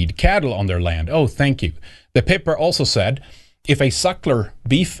to feed cattle on their land. Oh, thank you. The paper also said if a suckler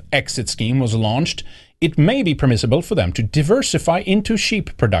beef exit scheme was launched, it may be permissible for them to diversify into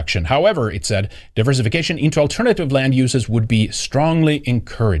sheep production. However, it said diversification into alternative land uses would be strongly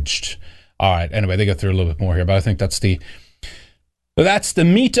encouraged. All right, anyway, they go through a little bit more here, but I think that's the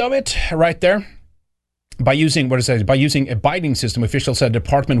meat of it right there. By using a biting system, officials said the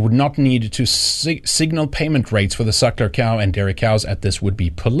department would not need to signal payment rates for the suckler cow and dairy cows, as this would be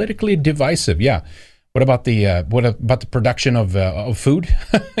politically divisive. Yeah. What about the production of food?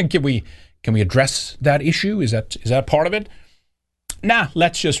 Can we address that issue? Is that part of it? Nah,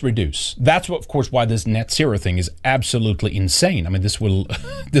 let's just reduce. That's what, of course, why this net zero thing is absolutely insane. I mean, this will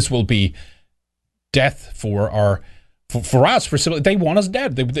be death for us. They want us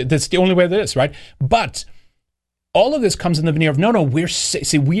dead. That's the only way it is, right? But all of this comes in the veneer of no. We're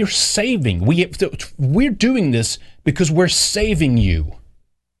saving. We're doing this because we're saving you,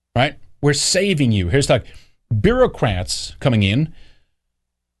 right? We're saving you. Here's like bureaucrats coming in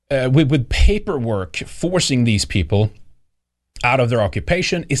with paperwork, forcing these people out of their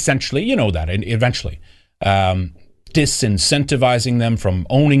occupation. Essentially, you know that. And eventually, disincentivizing them from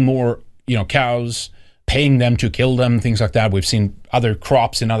owning more, cows, paying them to kill them, things like that. We've seen other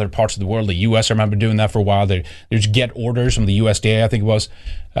crops in other parts of the world. The U.S., I remember doing that for a while. They just get orders from the USDA, I think it was.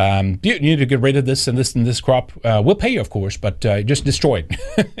 You need to get rid of this and this crop. We'll pay you, of course, but just destroy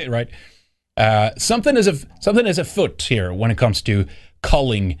it, right? Something is afoot here when it comes to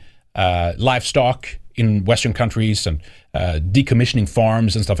culling livestock in Western countries and decommissioning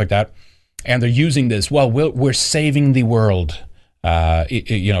farms and stuff like that. And they're using this. Well, we're saving the world.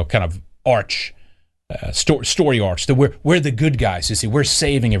 Kind of arch. Story arch. We're the good guys, you see. We're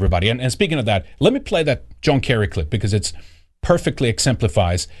saving everybody. And speaking of that, let me play that John Kerry clip because it perfectly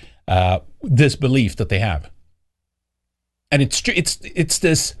exemplifies this belief that they have. And it's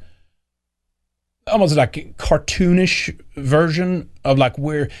this almost like cartoonish version of like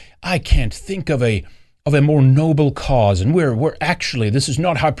where I can't think of a more noble cause, and we're actually, this is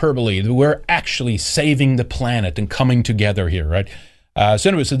not hyperbole, we're actually saving the planet and coming together here, right?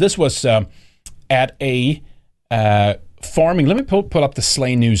 So this was at a farming. Let me pull up the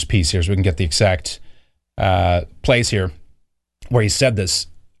Slay News piece here so we can get the exact place here where he said this.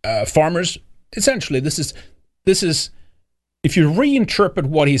 Farmers, essentially, this is if you reinterpret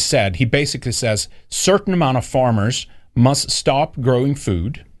what he said, he basically says certain amount of farmers must stop growing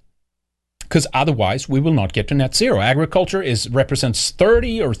food because otherwise we will not get to net zero. Agriculture represents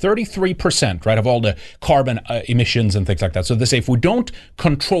 30 or 33%, right, of all the carbon emissions and things like that. So they say if we don't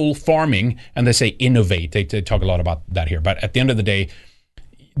control farming, and they say innovate, they talk a lot about that here. But at the end of the day,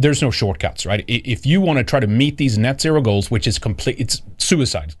 there's no shortcuts, right? If you want to try to meet these net zero goals, which is it's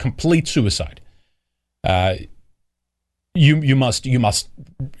suicide, complete suicide. You must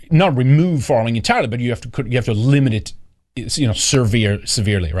not remove farming entirely, but you have to limit it,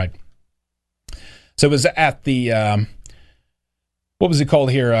 severely, right? So it was at the what was it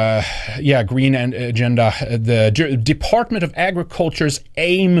called here? Green Agenda, the Department of Agriculture's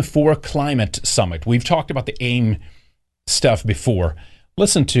Aim for Climate Summit. We've talked about the AIM stuff before.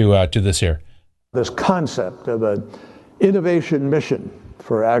 Listen to this here. This concept of an innovation mission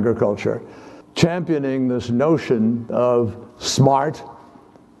for agriculture, championing this notion of smart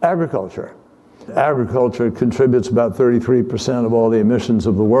agriculture. Agriculture contributes about 33% of all the emissions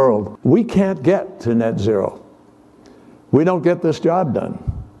of the world. We can't get to net zero. We don't get this job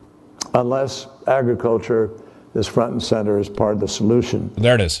done unless agriculture is front and center as part of the solution.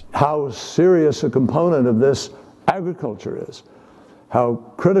 There it is. How serious a component of this agriculture is. How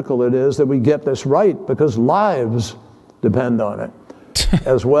critical it is that we get this right, because lives depend on it,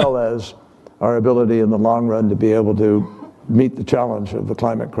 as well as our ability in the long run to be able to meet the challenge of the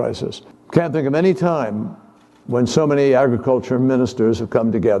climate crisis. Can't think of any time when so many agriculture ministers have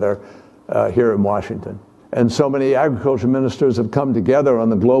come together here in Washington. And so many agriculture ministers have come together on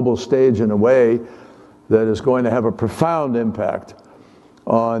the global stage in a way that is going to have a profound impact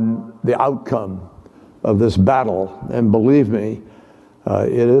on the outcome of this battle. And believe me,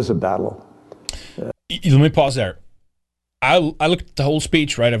 it is a battle. Let me pause there. I looked at the whole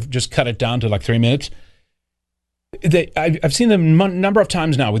speech, right? I've just cut it down to like 3 minutes. I've seen them a number of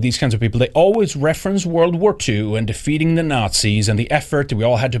times now with these kinds of people. They always reference World War II and defeating the Nazis and the effort that we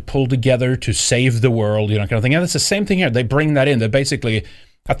all had to pull together to save the world, kind of thing. And it's the same thing here. They bring that in. They basically,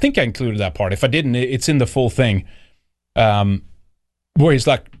 I think I included that part. If I didn't, it's in the full thing, where he's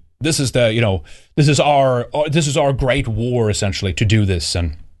like, "This is this is our great war, essentially, to do this."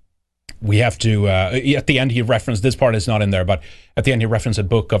 And we have to, at the end he referenced, this part is not in there, but at the end he referenced a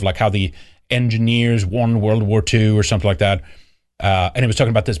book of like how the engineers won World War II or something like that. And he was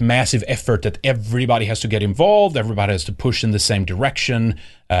talking about this massive effort that everybody has to get involved, everybody has to push in the same direction,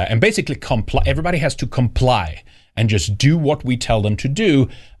 and basically everybody has to comply and just do what we tell them to do,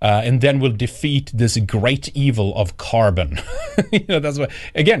 and then we'll defeat this great evil of carbon. That's what,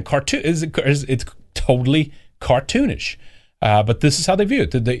 again, it's totally cartoonish. But this is how they view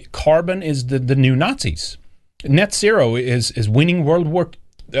it. The carbon is the new Nazis. Net zero is winning World War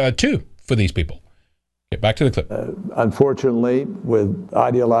II for these people. Get back to the clip. Unfortunately, with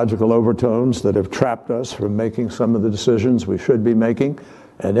ideological overtones that have trapped us from making some of the decisions we should be making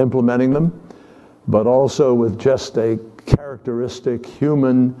and implementing them, but also with just a characteristic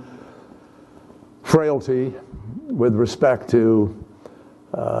human frailty with respect to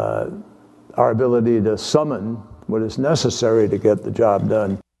our ability to summon what is necessary to get the job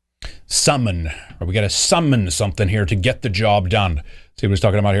done. Summon. Or we got to summon something here to get the job done. See what he's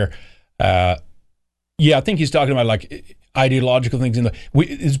talking about here? Yeah, I think he's talking about like ideological things.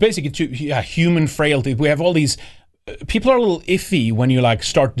 It's basically human frailty. We have all these... people are a little iffy when you like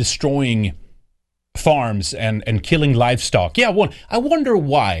start destroying farms and killing livestock. Yeah, I wonder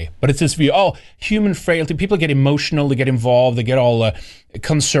why. But it's this view, human frailty. People get emotional, they get involved, they get all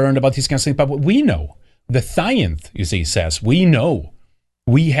concerned about these kinds of things. But what we know, the science, you see, says, we know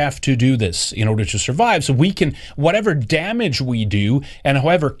we have to do this in order to survive. So we can, whatever damage we do, and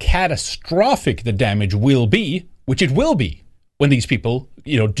however catastrophic the damage will be, which it will be, when these people,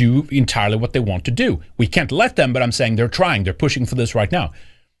 do entirely what they want to do. We can't let them, but I'm saying they're trying. They're pushing for this right now.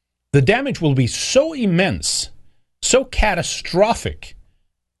 The damage will be so immense, so catastrophic.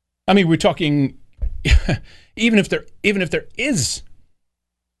 I mean, we're talking even if there is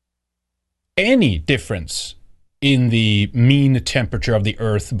any difference in the mean temperature of the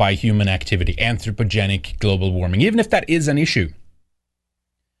Earth by human activity, anthropogenic global warming, even if that is an issue,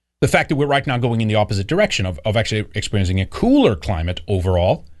 the fact that we're right now going in the opposite direction of actually experiencing a cooler climate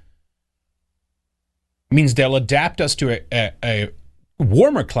overall means they'll adapt us to a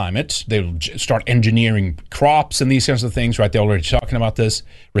warmer climate. They'll start engineering crops and these kinds of things, right? They're already talking about this.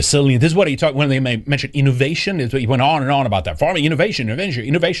 Resilient. This is what he talked when they mentioned innovation. He went on and on about that. Farming, innovation.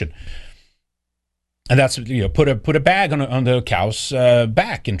 And that's, put a bag on the cow's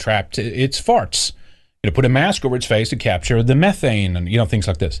back and trapped its farts. Put a mask over its face to capture the methane and, things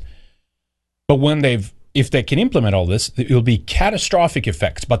like this. But if they can implement all this, it will be catastrophic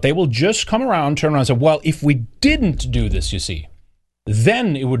effects. But they will just turn around and say, well, if we didn't do this, you see,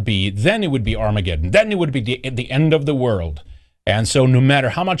 then it would be Armageddon. Then it would be the end of the world. And so no matter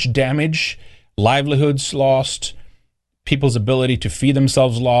how much damage, livelihoods lost, people's ability to feed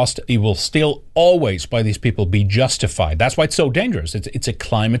themselves lost, it will still always, by these people, be justified. That's why it's so dangerous. It's a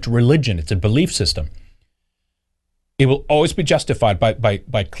climate religion. It's a belief system. It will always be justified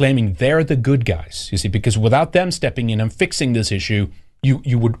by claiming they're the good guys, you see, because without them stepping in and fixing this issue,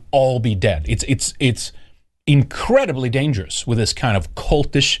 you would all be dead. It's incredibly dangerous with this kind of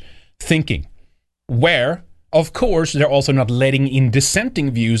cultish thinking, where, of course, they're also not letting in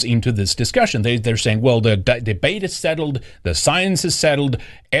dissenting views into this discussion. They're saying, well, the debate is settled, the science is settled,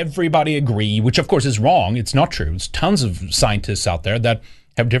 everybody agree, which of course is wrong. It's not true. There's tons of scientists out there that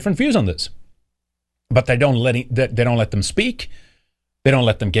have different views on this. But they don't let them speak. They don't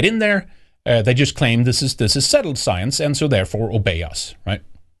let them get in there. They just claim this is settled science, and so therefore obey us, right?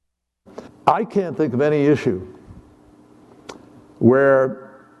 I can't think of any issue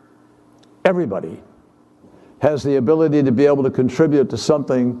where everybody has the ability to be able to contribute to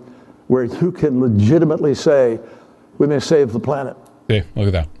something where you can legitimately say, we may save the planet. Yeah, look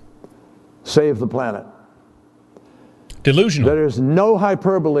at that. Save the planet. Delusional. There is no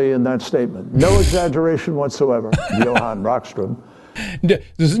hyperbole in that statement. No exaggeration whatsoever, Johan Rockström.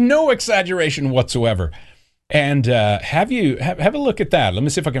 There's no exaggeration whatsoever. And have a look at that. Let me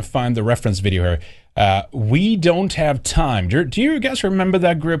see if I can find the reference video here. We Don't Have Time. Do you guys remember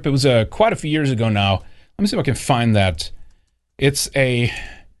that group? It was quite a few years ago now. Let me see if I can find that. I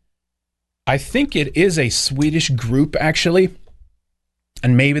think it is a Swedish group, actually.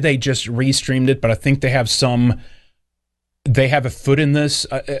 And maybe they just restreamed it, but I think they have a foot in this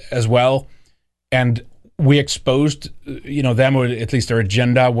as well. And we exposed, them, or at least their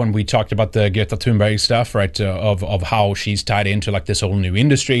agenda, when we talked about the Greta Thunberg stuff, right, of how she's tied into like this whole new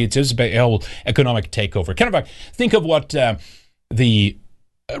industry. It's just a whole economic takeover. Kind of like, think of what the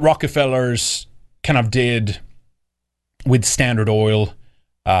Rockefellers kind of did with Standard Oil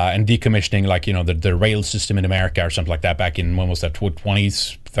and decommissioning, like, the rail system in America or something like that back in, when was that,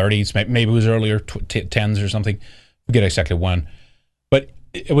 20s, 30s, maybe it was earlier, 10s or something. I forget exactly when. But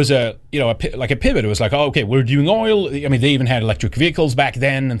it was like a pivot. It was like, okay, we're doing oil. I mean, they even had electric vehicles back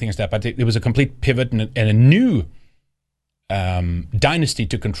then and things like that, but it was a complete pivot and a new dynasty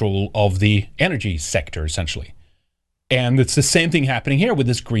to control of the energy sector, essentially. And it's the same thing happening here with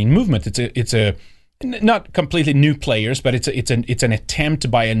this green movement. It's a not completely new players, but it's an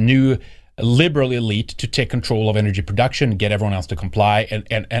attempt by a new liberal elite to take control of energy production, get everyone else to comply,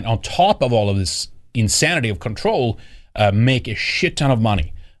 and on top of all of this insanity of control, make a shit ton of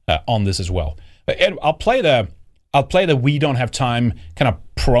money on this as well. Ed, I'll play the "We Don't Have Time" kind of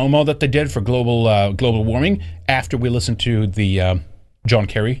promo that they did for global warming after we listen to the John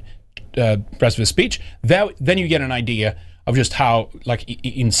Kerry rest of his speech. Then you get an idea of just how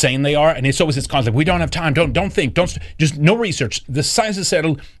insane they are, and it's always this concept: we don't have time. Don't think. Just no research. The science is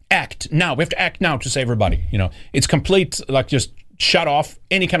settled. Act now. We have to act now to save everybody. It's complete. Just shut off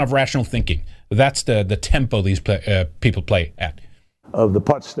any kind of rational thinking. That's the tempo these people play at. Of the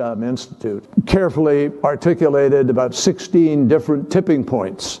Potsdam Institute, carefully articulated about 16 different tipping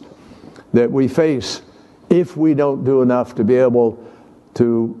points that we face if we don't do enough to be able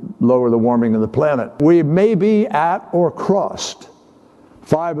to lower the warming of the planet. We may be at or crossed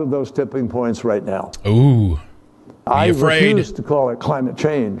 5 of those tipping points right now. Ooh. I refuse to call it climate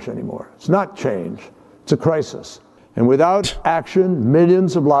change anymore. It's not change. It's a crisis. And without action,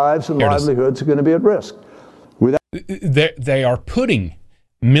 millions of lives and livelihoods are going to be at risk. They are putting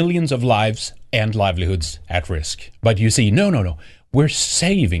millions of lives and livelihoods at risk. But you see, no. We're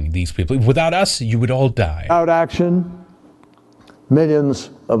saving these people. Without us, you would all die. Without action, millions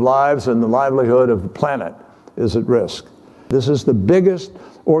of lives and the livelihood of the planet is at risk. This is the biggest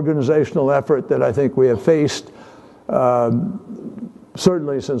organizational effort that I think we have faced,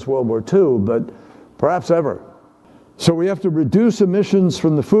 certainly since World War II, but perhaps ever. So we have to reduce emissions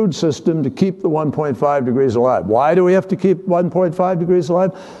from the food system to keep the 1.5 degrees alive. Why do we have to keep 1.5 degrees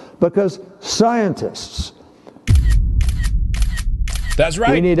alive? Because scientists. That's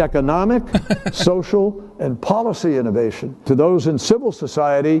right. We need economic, social, and policy innovation. To those in civil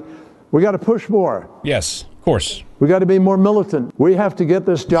society, we got to push more. Yes, of course. We got to be more militant. We have to get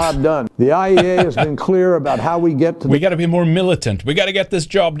this job done. The IEA has been clear about how we get to We got to be more militant. We got to get this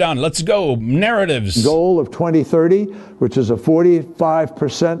job done. Let's go. Narratives. Goal of 2030, which is a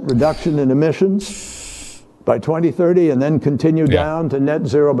 45% reduction in emissions by 2030, and then continue down to net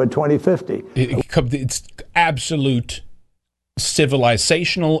zero by 2050. It's absolute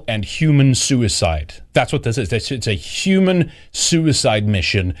civilizational and human suicide. That's what this is. It's a human suicide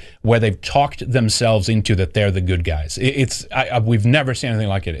mission where they've talked themselves into that they're the good guys. We've never seen anything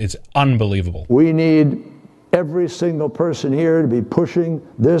like it. It's unbelievable. We need every single person here to be pushing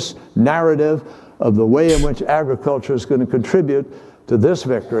this narrative of the way in which agriculture is going to contribute to this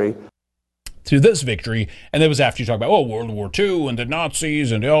victory. And that was after you talk about World War II and the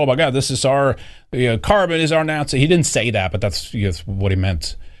Nazis and oh my God, this is our carbon is our Nazi. He didn't say that, but that's what he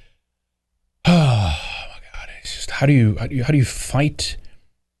meant. Oh my God, it's just how do you fight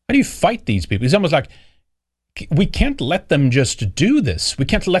these people? It's almost like we can't let them just do this. We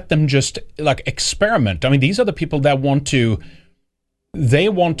can't let them just experiment. I mean, these are the people that want to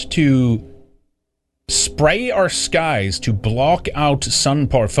spray our skies to block out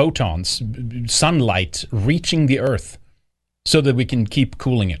photons, sunlight reaching the earth so that we can keep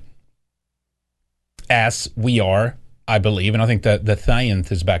cooling it. As we are, I believe, and I think that the science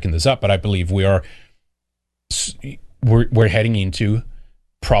is backing this up, but I believe we're heading into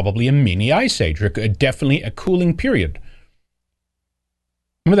probably a mini ice age, definitely a cooling period.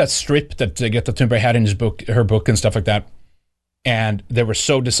 Remember that strip that Greta Thunberg had in her book and stuff like that? And they were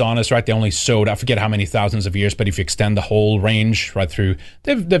so dishonest, right? They only sowed, I forget how many thousands of years, but if you extend the whole range right through,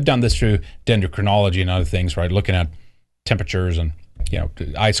 they've done this through dendrochronology and other things, right? Looking at temperatures and,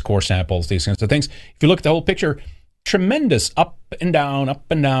 ice core samples, these kinds of things. If you look at the whole picture, tremendous up and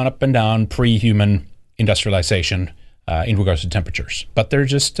down pre-human industrialization in regards to temperatures. But they're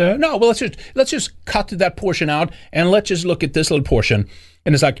just, let's just cut that portion out and let's just look at this little portion.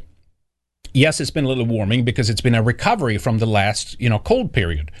 And it's like, yes, it's been a little warming because it's been a recovery from the last, cold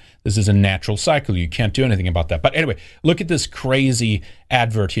period. This is a natural cycle. You can't do anything about that. But anyway, look at this crazy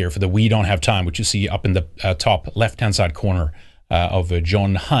advert here for the We Don't Have Time, which you see up in the top left-hand side corner of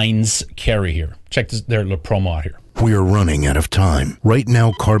John Heinz Kerry here. Check their little promo out here. We are running out of time. Right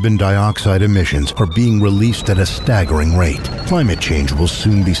now, carbon dioxide emissions are being released at a staggering rate. Climate change will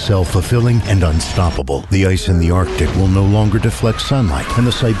soon be self-fulfilling and unstoppable. The ice in the Arctic will no longer deflect sunlight, and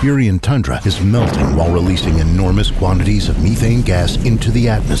the Siberian tundra is melting while releasing enormous quantities of methane gas into the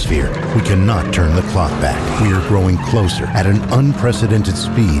atmosphere. We cannot turn the clock back. We are growing closer at an unprecedented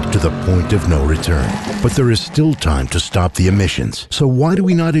speed to the point of no return. But there is still time to stop the emissions. So why do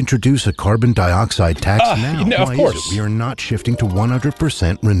we not introduce a carbon dioxide tax now? Of course. course. We are not shifting to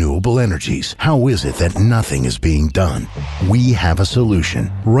 100% renewable energies? How is it that nothing is being done? We have a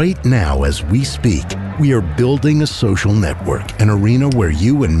solution. Right now, as we speak, we are building a social network, an arena where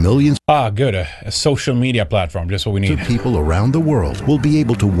you and millions Good. A social media platform, just what we need. of people around the world will be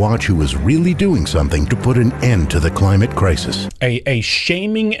able to watch who is really doing something to put an end to the climate crisis. A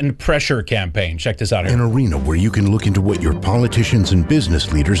shaming and pressure campaign. Check this out here. An arena where you can look into what your politicians and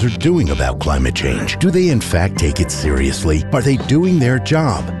business leaders are doing about climate change. Do they in fact take it seriously? Are they doing their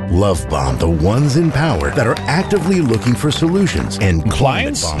job? Love bomb the ones in power that are actively looking for solutions, and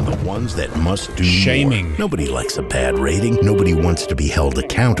Clients? climate bomb the ones that must do Shaming. more. Nobody likes a bad rating. Nobody wants to be held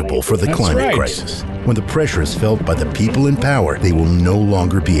accountable for the That's climate right. crisis. When the pressure is felt by the people in power, they will no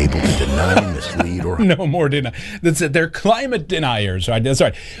longer be able to deny, mislead, or No more deny. They're climate deniers, right? That's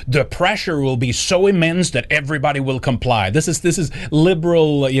right. The pressure will be so immense that everybody will comply. This is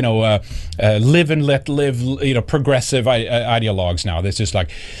liberal, live and let live, progressive ideologues now. This is like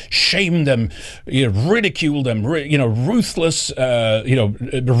shame them, ridicule them, ruthless,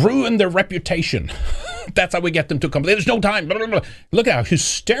 ruin their reputation. That's how we get them to come. There's no time. Blah, blah, blah. Look at how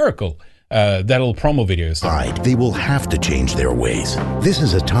hysterical that little promo video is. They will have to change their ways. This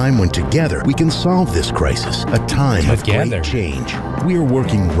is a time when together we can solve this crisis. A time of great change. We are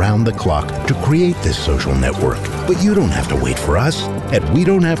working round the clock to create this social network. But you don't have to wait for us. At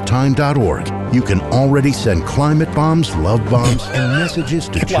WeDon'tHaveTime.org, you can already send climate bombs, love bombs, and messages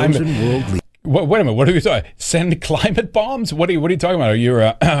to chosen world leaders. Wait a minute. What are you talking? Send climate bombs? What are you talking about? Are you?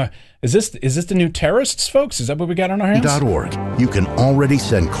 Is this the new terrorists, folks? Is that what we got on our hands? .org. You can already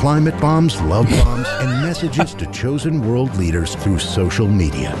send climate bombs, love bombs, and messages to chosen world leaders through social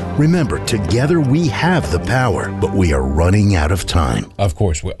media. Remember, together we have the power, but we are running out of time. Of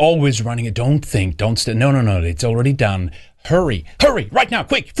course, we're always running it. Don't think. Don't stay. No. It's already done. Hurry, right now,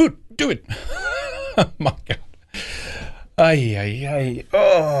 quick, food, do it. Oh my God.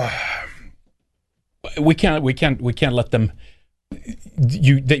 Oh. We can't let them.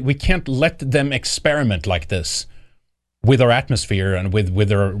 We can't let them experiment like this with our atmosphere and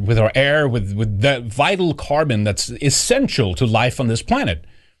with our air, with the vital carbon that's essential to life on this planet.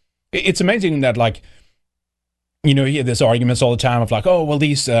 It's amazing that, you hear these arguments all the time of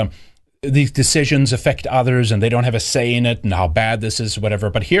these decisions affect others and they don't have a say in it and how bad this is,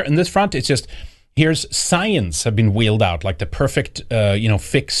 whatever. But here in this front, it's just. Here's science have been wheeled out like the perfect,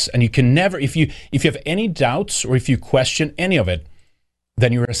 fix. And you can never, if you have any doubts or if you question any of it,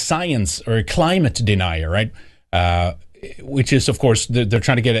 then you're a science or a climate denier, right? Which is, of course, they're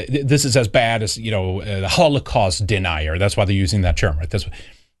trying to get it. This is as bad as, the Holocaust denier. That's why they're using that term, right? That's what,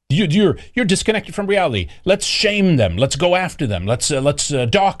 you're disconnected from reality. Let's shame them. Let's go after them. Let's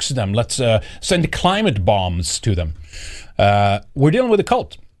dox them. Let's send climate bombs to them. We're dealing with a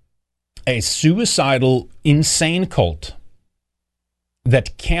cult. A suicidal, insane cult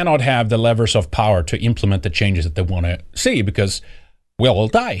that cannot have the levers of power to implement the changes that they want to see because we'll all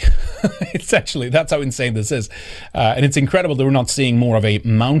die. That's how insane this is. And it's incredible that we're not seeing more of a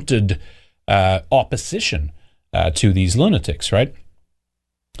mounted opposition to these lunatics, right?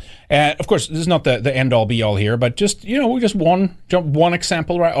 And of course, this is not the end-all be-all here, but just, one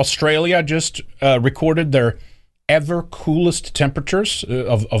example, right? Australia just recorded their ever coolest temperatures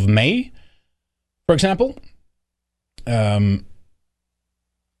of May, for example. It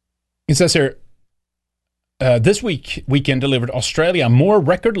says here, this weekend delivered Australia more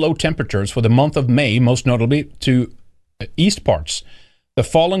record low temperatures for the month of May, most notably to east parts. The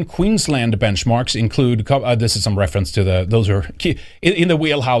fallen Queensland benchmarks include, this is some reference to those who are in the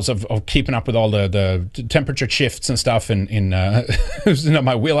wheelhouse of keeping up with all the temperature shifts and stuff in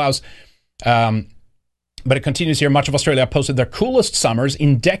my wheelhouse. But it continues here. Much of Australia posted their coolest summers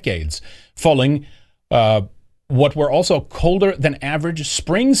in decades, following what were also colder than average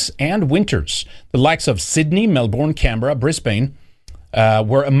springs and winters. The likes of Sydney, Melbourne, Canberra, Brisbane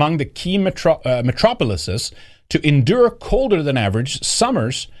were among the key metropolises to endure colder than average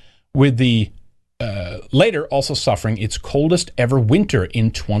summers, with the later also suffering its coldest ever winter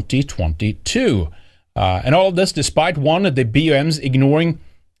in 2022. And all of this despite, one, the BUM's ignoring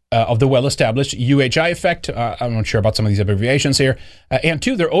of the well-established UHI effect. I'm not sure about some of these abbreviations here. And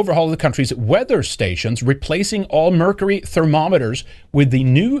two, their overhaul of the country's weather stations, replacing all mercury thermometers with the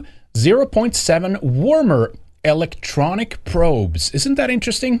new 0.7 warmer electronic probes. Isn't that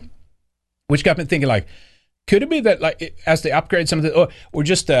interesting? Which got me thinking, could it be that, as they upgrade some of the, or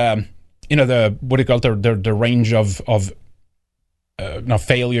just, the what do you call it, the range of not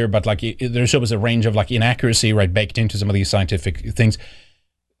failure, but there's always a range of inaccuracy, right, baked into some of these scientific things.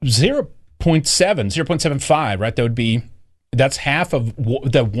 0.7, 0.75, right? That would be That's half of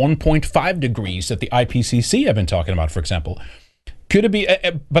the 1.5 degrees that the IPCC have been talking about, for example. Could it be?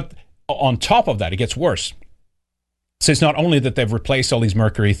 But on top of that, it gets worse. So it's not only that they've replaced all these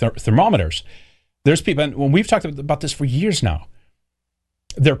mercury thermometers. There's people, and when we've talked about this for years now,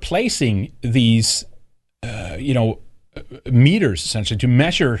 they're placing these, meters essentially to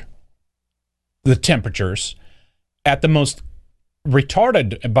measure the temperatures at the most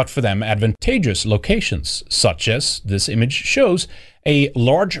retarded, but for them advantageous locations, such as this image shows a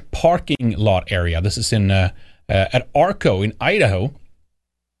large parking lot area. This is in at Arco in Idaho,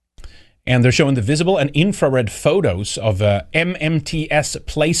 and they're showing the visible and infrared photos of MMTS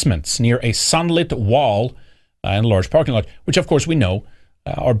placements near a sunlit wall in a large parking lot, which of course we know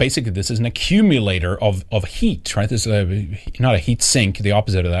are basically, this is an accumulator of heat, right? This is not a heat sink, the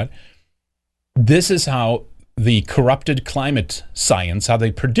opposite of that. This is how the corrupted climate science, how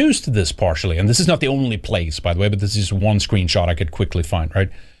they produced this partially. And this is not the only place, by the way, but this is one screenshot I could quickly find, right?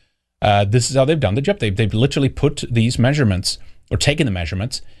 This is how they've done the job. They've literally put these measurements, or taken the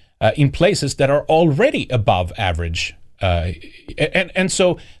measurements, in places that are already above average. And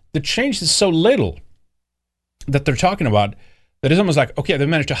so the change is so little that they're talking about that it's almost like, okay, they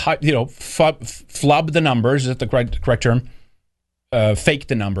managed to flub the numbers, is that the correct term? Fake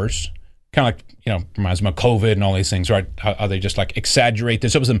the numbers. Kind of like, reminds me of COVID and all these things, right? How they just like exaggerate.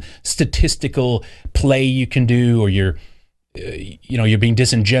 There's always some statistical play you can do, or you're being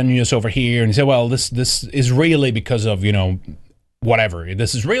disingenuous over here, and you say, well, this is really because of, whatever.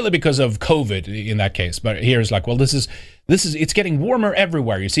 This is really because of COVID in that case. But here it's like, well, this is it's getting warmer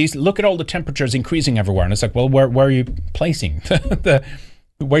everywhere. You see, look at all the temperatures increasing everywhere. And it's like, well, where are you placing? Where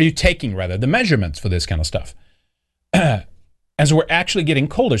are you taking, rather, the measurements for this kind of stuff? And so we're actually getting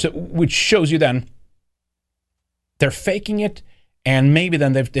colder, which shows you then they're faking it, and maybe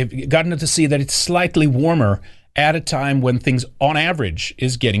then they've gotten it to see that it's slightly warmer at a time when things, on average,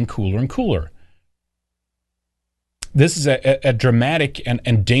 is getting cooler and cooler. This is a dramatic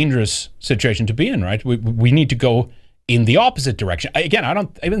and dangerous situation to be in, right? We need to go in the opposite direction. Again, I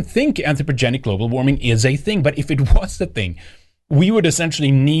don't even think anthropogenic global warming is a thing, but if it was a thing, we would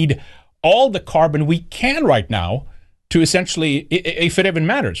essentially need all the carbon we can right now to essentially, if it even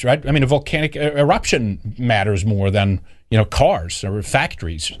matters, right? I mean, a volcanic eruption matters more than, cars or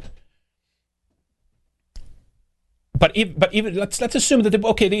factories. But even let's assume that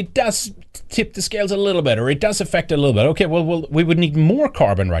it does tip the scales a little bit, or it does affect it a little bit. Okay, well, we would need more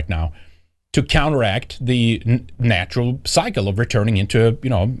carbon right now to counteract the natural cycle of returning into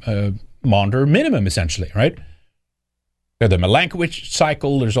a Maunder minimum, essentially, right? The Milankovitch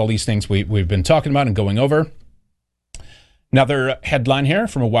cycle. There's all these things we've been talking about and going over. Another headline here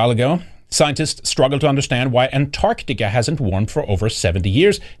from a while ago. Scientists struggle to understand why Antarctica hasn't warmed for over 70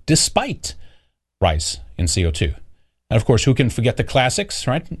 years, despite rise in CO2. And of course, who can forget the classics,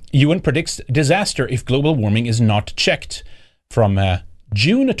 right? UN predicts disaster if global warming is not checked. From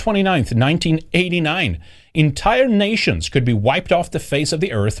June 29th, 1989, entire nations could be wiped off the face of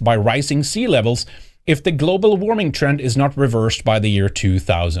the earth by rising sea levels if the global warming trend is not reversed by the year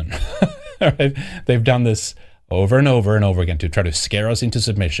 2000. Right? They've done this over and over and over again to try to scare us into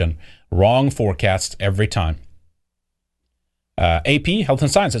submission. Wrong forecasts every time. AP, Health and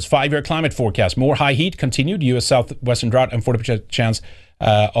Science, says 5-year climate forecast. More high heat continued. U.S. southwestern drought and 40% chance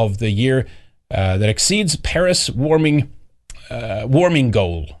of the year that exceeds Paris warming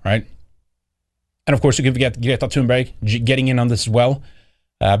goal, right? And of course, you can forget Greta Thunberg getting in on this as well.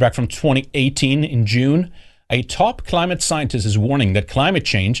 Back from 2018 in June. A top climate scientist is warning that climate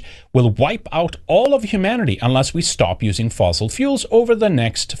change will wipe out all of humanity unless we stop using fossil fuels over the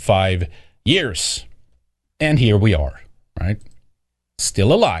next 5 years. And here we are, right?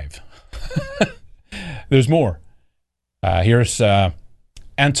 Still alive. There's more. Here's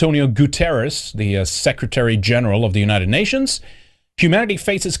Antonio Guterres, the Secretary General of the United Nations. Humanity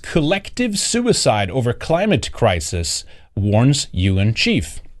faces collective suicide over climate crisis, warns UN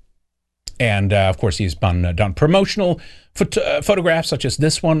chief. And, of course, he's done promotional photographs such as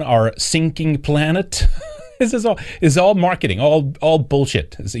this one, our sinking planet. This is all marketing, all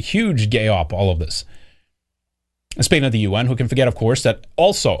bullshit. It's a huge gay op, all of this. And speaking of the UN, who can forget, of course, that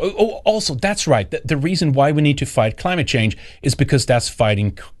also, that's right. The reason why we need to fight climate change is because that's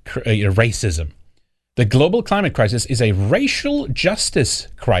fighting racism. The global climate crisis is a racial justice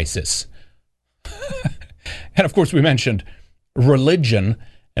crisis. And, of course, we mentioned religion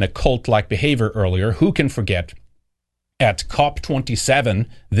and a cult-like behavior earlier. Who can forget at COP27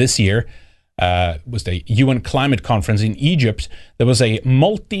 this year, was the UN climate conference in Egypt, there was a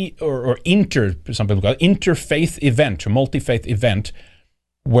some people call it interfaith event, or multi-faith event,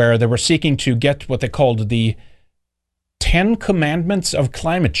 where they were seeking to get what they called the 10 Commandments of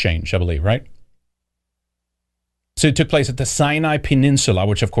Climate Change, I believe, right? So it took place at the Sinai Peninsula,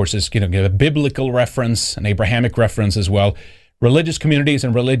 which of course is a biblical reference, an Abrahamic reference as well. Religious communities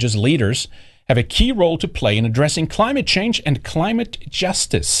and religious leaders have a key role to play in addressing climate change and climate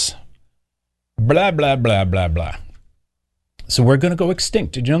justice. Blah, blah, blah, blah, blah. So we're going to go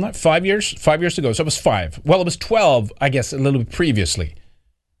extinct. Did you know that? 5 years? 5 years ago. So it was 5. Well, it was 12, I guess, a little bit previously.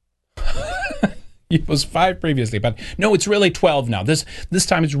 It was 5 previously, but no, it's really 12 now. This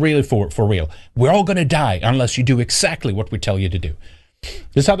time it's really for real. We're all going to die unless you do exactly what we tell you to do.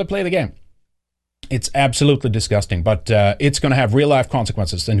 This is how they play the game. It's absolutely disgusting, but it's going to have real-life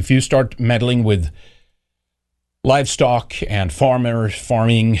consequences. And if you start meddling with livestock and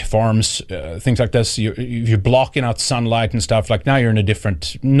farming, farms, things like this, you're blocking out sunlight and stuff. Like now you're in a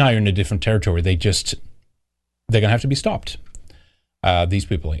different territory. They're going to have to be stopped. These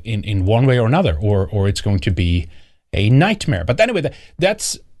people in one way or another, or it's going to be a nightmare. But anyway,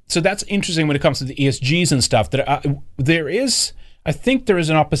 that's interesting when it comes to the ESGs and stuff. That I think there is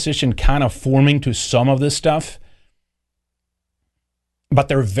an opposition kind of forming to some of this stuff, but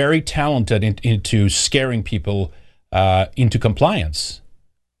they're very talented into scaring people into compliance.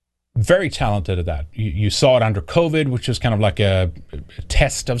 Very talented at that. You saw it under COVID, which was kind of like a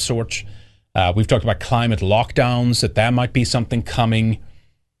test of sorts. We've talked about climate lockdowns, that might be something coming.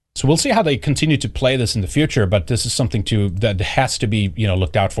 So we'll see how they continue to play this in the future, but this is something that has to be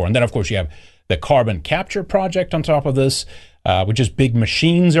looked out for. And then, of course, you have the carbon capture project on top of this, which is big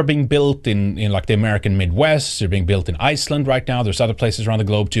machines are being built in like the American Midwest. They're being built in Iceland right now. There's other places around the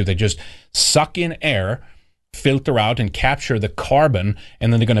globe, too. They just suck in air, filter out, and capture the carbon,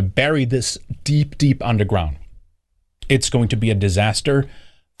 and then they're going to bury this deep, deep underground. It's going to be a disaster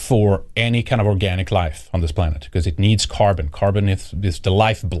for any kind of organic life on this planet because it needs carbon. Carbon is the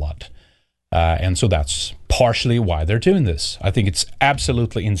lifeblood. And so that's partially why they're doing this. I think it's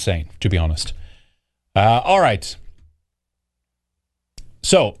absolutely insane, to be honest. All right.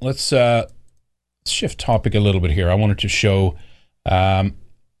 So let's shift topic a little bit here. I wanted to show...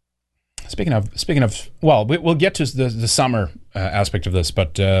 Speaking of, well, we'll get to the summer aspect of this,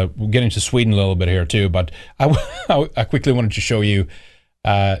 but we'll get into Sweden a little bit here too. But I quickly wanted to show you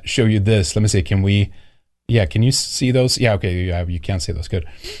this. Let me see. Can you see those? Yeah, okay. You can see those. Good.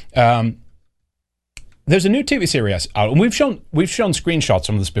 There's a new TV series out, and we've shown screenshots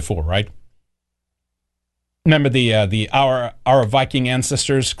of this before, right? Remember the our Viking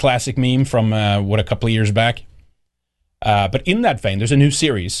ancestors classic meme from a couple of years back? But in that vein, there's a new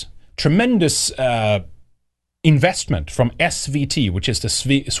series. Tremendous investment from SVT, which is the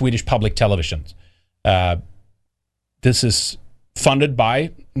Swedish public television. This is funded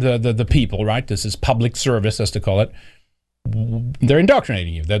by the people, right? This is public service, as they call it. They're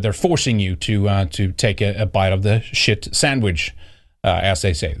indoctrinating you. They're forcing you to take a bite of the shit sandwich, as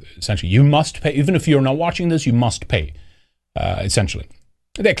they say. Essentially, you must pay. Even if you're not watching this, you must pay, essentially.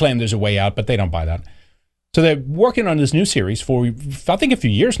 They claim there's a way out, but they don't buy that. So they're working on this new series for, I think, a few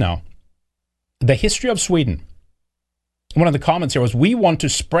years now. The history of Sweden. One of the comments here was, we want to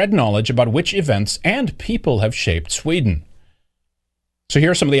spread knowledge about which events and people have shaped Sweden. So here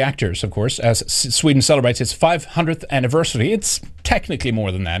are some of the actors, of course, as Sweden celebrates its 500th anniversary. It's technically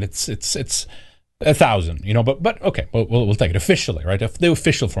more than that. It's 1,000, but okay, we'll take it officially, right? The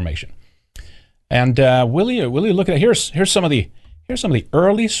official formation. And will you look at it? Here's some of the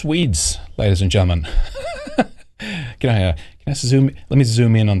early Swedes, ladies and gentlemen. Can I zoom? Let me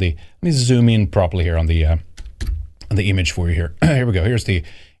zoom in properly here on the image for you here. Here we go. Here's the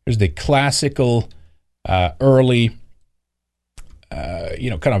classical early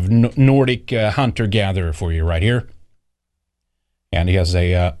kind of Nordic hunter-gatherer for you right here. And he has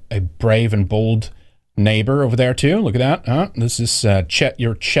a brave and bold neighbor over there too. Look at that. This is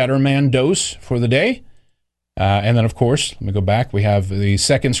your Chatterman dose for the day. And then, of course, let me go back. We have the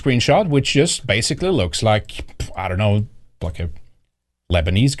second screenshot, which just basically looks like, I don't know, like a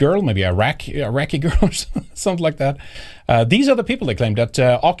Lebanese girl, maybe Iraqi girl or something like that. These are the people they claim that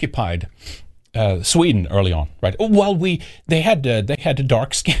occupied Sweden early on, right? Well, they had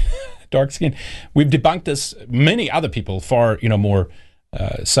dark skin. Dark skin. We've debunked this. Many other people, far more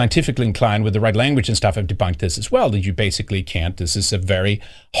scientifically inclined with the right language and stuff, have debunked this as well. That you basically can't. This is a very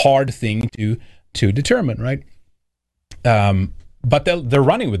hard thing to determine, right? But they're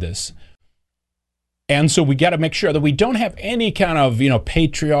running with this, and so we got to make sure that we don't have any kind of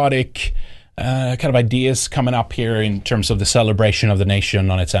patriotic kind of ideas coming up here in terms of the celebration of the nation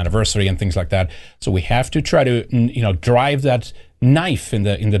on its anniversary and things like that. So we have to try to, drive that knife in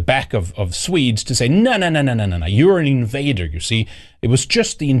the back of Swedes to say, no, you're an invader, you see. It was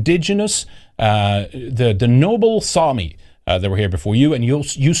just the indigenous, the noble Sami that were here before you, and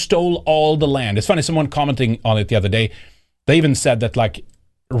you stole all the land. It's funny, someone commenting on it the other day, they even said that, like,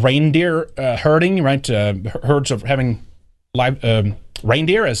 reindeer herding, right, herds of having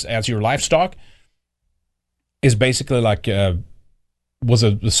reindeer as your livestock is basically like was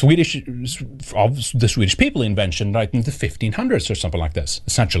the Swedish people invention, right, in the 1500s or something like this,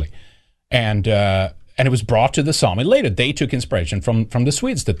 essentially, and it was brought to the Sami later. They took inspiration from the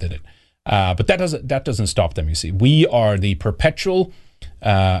Swedes that did it, but that doesn't stop them. You see, we are the perpetual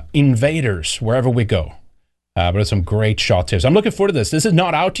invaders wherever we go. But there's some great shot tips. I'm looking forward to this. This is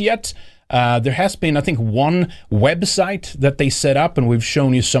not out yet. There has been, I think, one website that they set up, and we've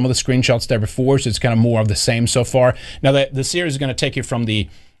shown you some of the screenshots there before, so it's kind of more of the same so far. Now, the series is going to take you from the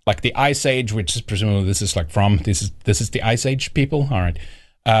Ice Age, which is presumably this is the Ice Age people. All right.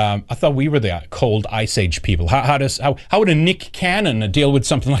 I thought we were the cold Ice Age people. How would a Nick Cannon deal with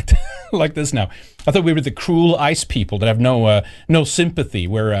something like this now? I thought we were the cruel ice people that have no sympathy.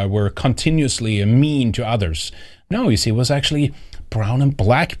 We're continuously mean to others. No, you see, it was actually brown and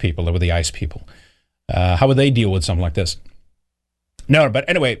black people that were the ice people. How would they deal with something like this? No, but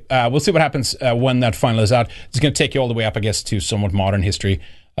anyway, we'll see what happens when that final is out. It's going to take you all the way up, I guess, to somewhat modern history.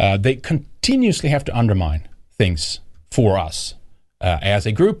 They continuously have to undermine things for us. As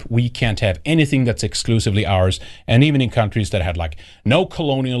a group, we can't have anything that's exclusively ours. And even in countries that had like no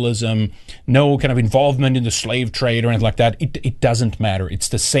colonialism, no kind of involvement in the slave trade or anything like that, it doesn't matter. It's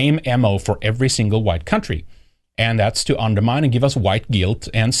the same MO for every single white country. And that's to undermine and give us white guilt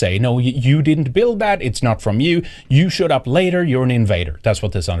and say, no, you didn't build that. It's not from you. You showed up later. You're an invader. That's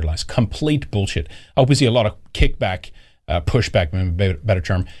what this underlies. Complete bullshit. I hope we see a lot of kickback, pushback, maybe a better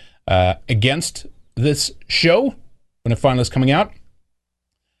term, against this show when it finally is coming out.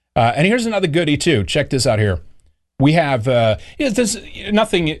 And here's another goodie, too. Check this out here. We have there's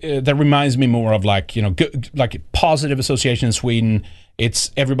nothing that reminds me more of like positive association in Sweden.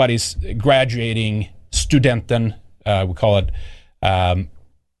 It's everybody's graduating, studenten, we call it.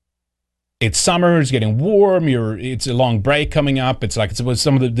 It's summer. It's getting warm. It's a long break coming up. It's like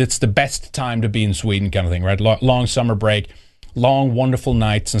it's the best time to be in Sweden, kind of thing, right? Long summer break, long wonderful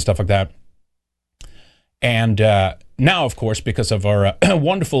nights and stuff like that. And now, of course, because of our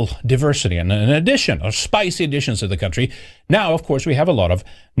wonderful diversity and an addition, or spicy additions to the country, now, of course, we have a lot of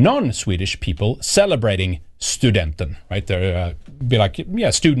non-Swedish people celebrating studenten, right? They're be like,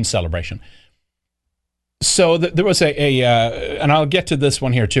 student celebration. So there was and I'll get to this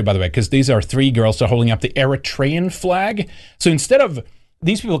one here too, by the way, because these are three girls that are holding up the Eritrean flag. So instead of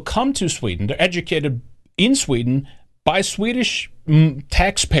these people come to Sweden, they're educated in Sweden by Swedish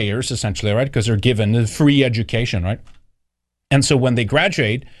taxpayers, essentially, right? Because they're given a free education, right? And so when they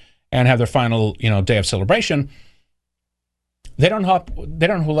graduate and have their final, day of celebration, they don't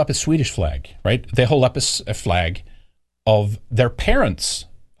hold up a Swedish flag, right? They hold up a flag of their parents'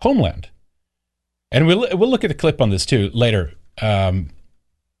 homeland. And we'll look at the clip on this too later, because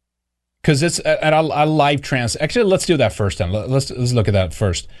it's and I'll live translate. Actually, let's do that first. Then let's look at that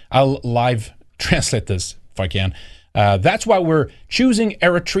first. I'll live translate this if I can. That's why we're choosing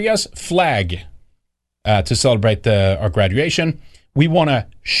Eritrea's flag to celebrate our graduation. We want to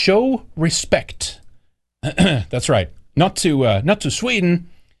show respect. That's right. Not to Sweden.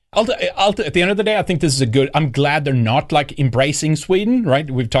 At the end of the day, I think this is I'm glad they're not like embracing Sweden, right?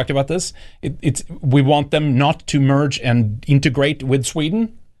 We've talked about this. We want them not to merge and integrate with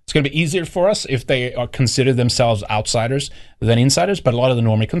Sweden. It's going to be easier for us if they consider themselves outsiders than insiders. But a lot of the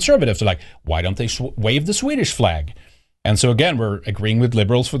normie conservatives are like, why don't they wave the Swedish flag? And so again, we're agreeing with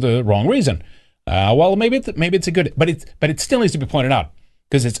liberals for the wrong reason. Well, maybe it's a good, but it still needs to be pointed out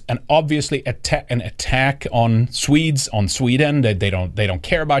because it's obviously an attack on Swedes, on Sweden. They don't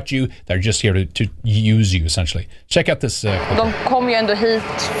care about you. They're just here to use you essentially. Check out this. De kom ju ändå hit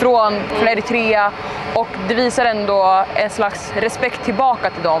från Eritrea och det visar ändå en slags respekt tillbaka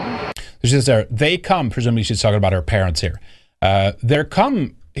till dem. They come, presumably she's talking about her parents here. They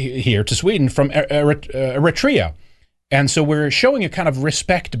come here to Sweden from Eritrea. And so we're showing a kind of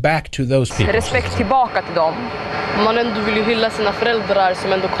respect back to those people. Respekt tillbaka till dem. Man ändå vill ju hylla sina föräldrar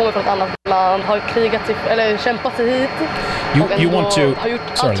som ändå kommer från ett annat land, har krigat sig, eller kämpat sig hit. You want to,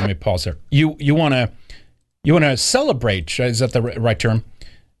 sorry, let me pause there. You want to celebrate, is that the right term?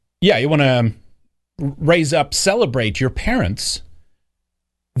 Yeah, you want to raise up, celebrate your parents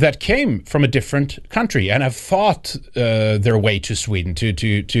that came from a different country and have fought their way to Sweden to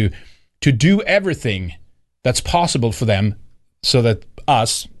to do everything that's possible for them so that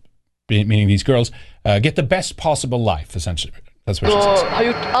us, meaning these girls, get the best possible life, essentially. That's what she says. Har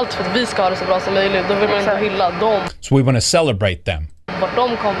gjort allt för att vi ska ha det så bra som möjligt. Då vill man inte hylla dem. So we want to celebrate them. Vart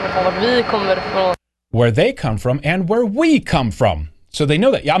de kommer ifrån, vart vi kommer ifrån. Where they come from and where we come from. So they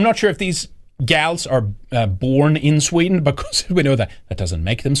know that. Yeah, I'm not sure if these gals are born in Sweden, because we know that doesn't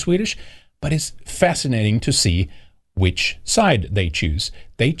make them Swedish. But it's fascinating to see which side they choose.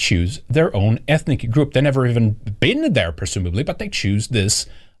 They choose their own ethnic group. They've never even been there, presumably, but they choose this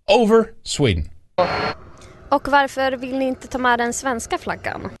over Sweden. Och varför vill ni inte ta med den svenska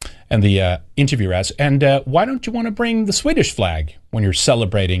flaggan? And the interviewer asks, and why don't you want to bring the Swedish flag when you're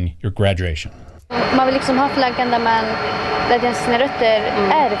celebrating your graduation? Man vill liksom ha flaggan där sina rötter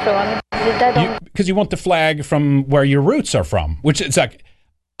är ifrån. Because you want the flag from where your roots are from, which it's like,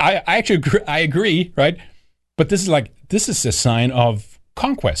 I actually agree, right? But this is a sign of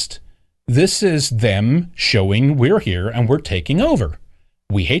conquest. This is them showing we're here and we're taking over.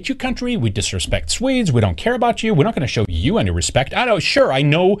 We hate you, country. We disrespect Swedes. We don't care about you. We're not going to show you any respect. I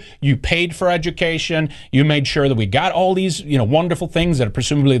know you paid for education. You made sure that we got all these, wonderful things that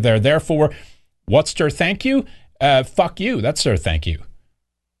presumably they're there for. What's their thank you? Fuck you. That's their thank you.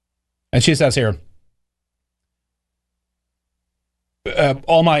 And she says here,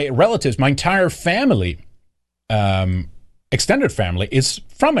 all my relatives, my entire family, extended family, is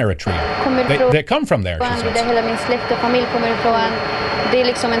from Eritrea. They come from there, she says. Hela min släkt och familj kommer ifrån. Det är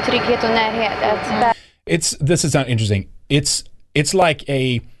liksom en trygghet och närhet. This is not interesting. It's like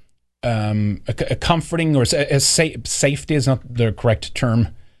a comforting, or a safety is not the correct term.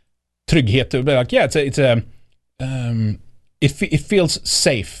 Trygghet, like, yeah, it feels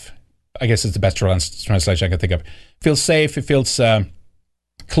safe. I guess it's the best translation I can think of. It feels safe. It feels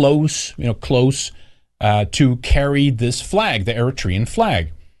close. Close to carry this flag, the Eritrean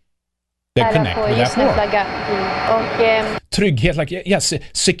flag. They connect with that more. Trygghet, like, yes,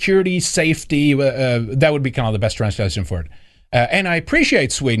 security, safety. That would be kind of the best translation for it. And I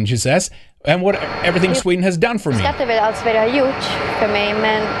appreciate Sweden, she says, and everything Sweden has done for me.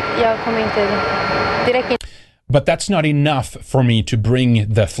 But that's not enough for me to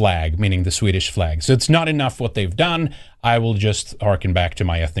bring the flag, meaning the Swedish flag. So it's not enough what they've done. I will just harken back to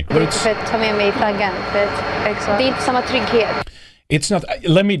my ethnic roots. It's not.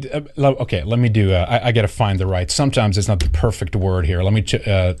 Let me do. I got to find the right. Sometimes it's not the perfect word here. Let me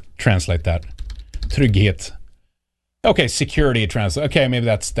translate that. Trygghet. Okay, security. Translate. Okay, maybe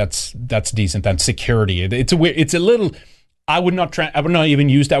that's decent. Then security. It's a weird. It's a little. I would not even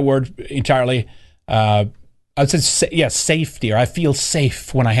use that word entirely. I would say, safety, or I feel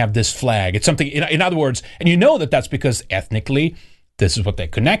safe when I have this flag. It's something. In other words, and that's because ethnically, this is what they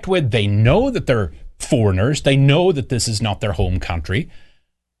connect with. They know that they're foreigners. They know that this is not their home country.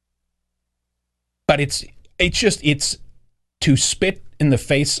 But it's to spit in the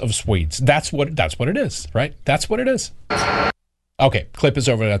face of Swedes. That's what it is, right? That's what it is. Okay, clip is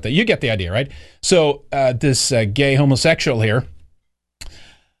over that. You get the idea, right? So this gay homosexual here,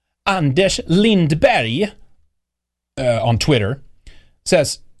 Anders Lindberg, on Twitter,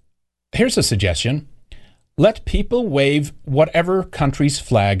 says, here's a suggestion. Let people wave whatever country's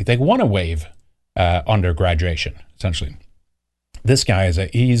flag they want to wave under graduation, essentially. This guy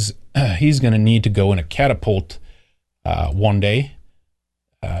he's going to need to go in a catapult one day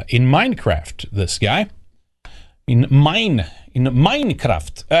in Minecraft, this guy. In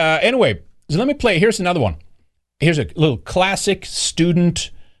Minecraft. Anyway, so let me play. Here's another one. Here's a little classic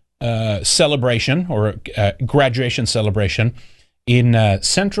student celebration, or graduation celebration in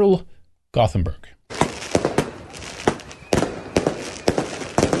central Gothenburg.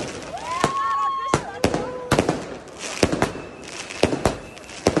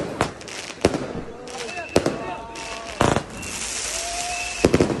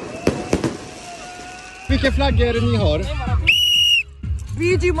 Vilka flaggor är det ni har?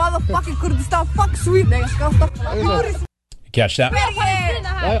 BG motherfucking Kurdistan, fuck Sweden. Catch that?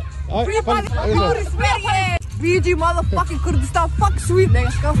 BG motherfucking Kurdistan, fuck Sweden.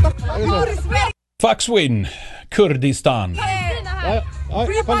 Fuck Sweden, Kurdistan.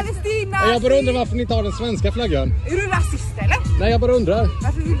 Free Palestina. Jag bara undrar varför ni tar den svenska flaggan. Är du rasist eller? Nej, jag bara undrar.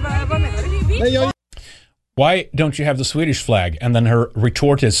 Vad menar du? Why don't you have the Swedish flag? And then her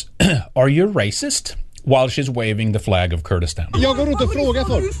retort is, are you racist? While she's waving the flag of Kurdistan. Jag går runt och frågar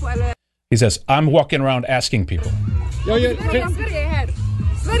folk. He says, I'm walking around asking people. Sverige är här.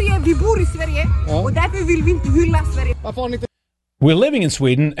 Sverige, vi bor i Sverige. Och därför vill vi inte hylla Sverige. Varför har ni inte... We're living in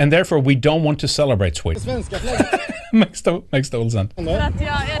Sweden and therefore we don't want to celebrate Sweden. Svenska flaggan. makes total sense. För att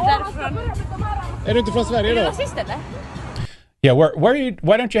jag är därifrån. Är du inte från Sverige då? Är du rasist eller? Yeah,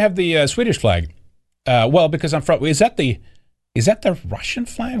 why don't you have the Swedish flag? Well, because I'm from. Is that the Russian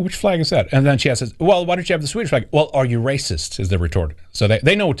flag? Which flag is that? And then she says, well, why don't you have the Swedish flag? Well, are you racist? Is the retort. So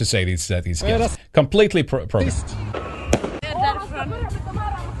they know what to say, these guys. Completely programmed.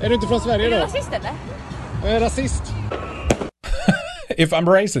 Är du inte från Sverige då? Är du rasist eller? Jag är rasist. If I'm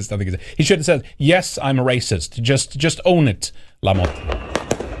racist, I think he should have said, yes, I'm a racist. Just own it, Lamotte.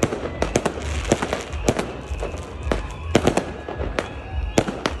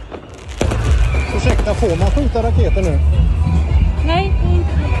 Ursäkta, får man skjuta raketer nu? Nej.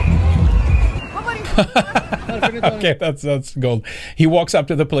 Okay, that's gold. He walks up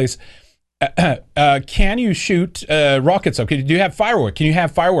to the police. Can you shoot rockets? Okay, do you have fireworks? Can you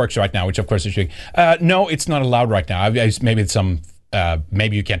have fireworks right now? Which, of course, is shooting. No, it's not allowed right now. Maybe it's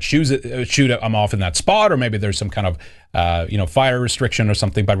maybe you can't shoot them off in that spot, or maybe there's some kind of fire restriction or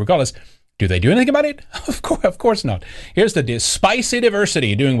something. But regardless, do they do anything about it? Of course not. Here's the spicy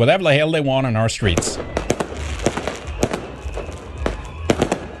diversity doing whatever the hell they want on our streets.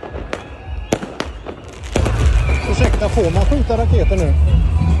 Ursäkta, får man skjuta raketer nu?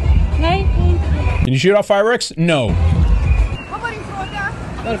 Nej. Can you shoot off fireworks? No. Vad var din fråga?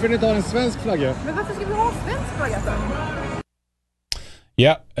 Varför ni inte har en svensk flagga? Men varför ska vi ha en svensk flagga då?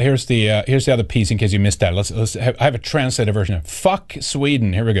 Yeah, here's the other piece in case you missed that. I have a translated version. Fuck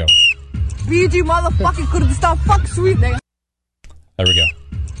Sweden. Here we go. BG motherfucking Kurdistan, fuck Sweden. There we go.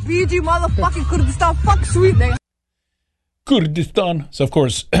 BG motherfucking Kurdistan, fuck Sweden. Kurdistan. So, of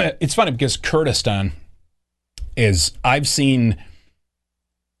course, it's funny because Kurdistan is, I've seen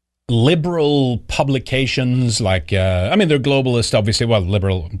liberal publications like, they're globalist, obviously. Well,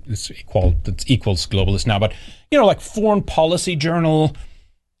 liberal equals globalist now, but, like Foreign Policy Journal,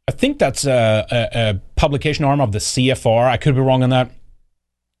 I think that's a publication arm of the CFR. I could be wrong on that.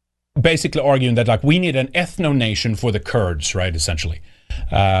 Basically arguing that, like, we need an ethno-nation for the Kurds, right, essentially.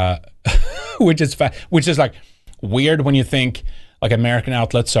 Which is like weird when you think, like, American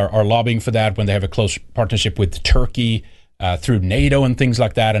outlets are lobbying for that when they have a close partnership with Turkey through NATO and things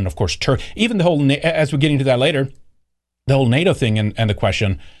like that. And, of course, even the whole, as we get into that later, the whole NATO thing and the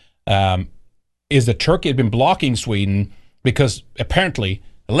question is that Turkey had been blocking Sweden because apparently,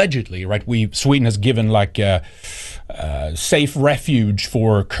 allegedly, right, Sweden has given like safe refuge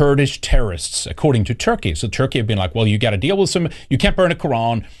for Kurdish terrorists, according to Turkey. So Turkey have been like, well, you got to deal with you can't burn a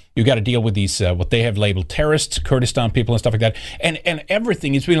Quran. You got to deal with these, what they have labeled terrorists, Kurdistan people and stuff like that. And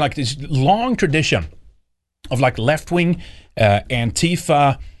everything, it's been like this long tradition of like left-wing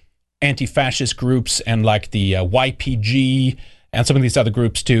Antifa, anti-fascist groups, and like the YPG and some of these other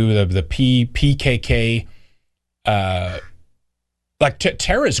groups too, the PKK, like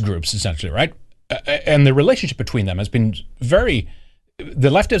terrorist groups, essentially, right? And the relationship between them has been the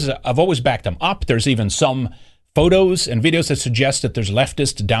leftists have always backed them up. There's even some photos and videos that suggest that there's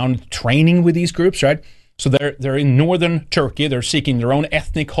leftists down training with these groups, right? So they're in northern Turkey. They're seeking their own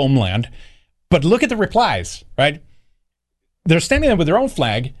ethnic homeland. But look at the replies, right? They're standing there with their own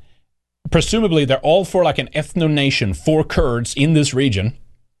flag. Presumably, they're all for like an ethno-nation for Kurds in this region,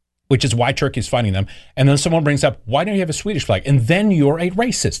 which is why Turkey is fighting them. And then someone brings up, why don't you have a Swedish flag? And then you're a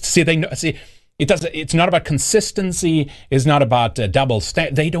racist. See, it's not about consistency. It's not about double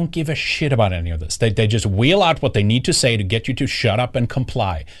standard. They don't give a shit about any of this. They just wheel out what they need to say to get you to shut up and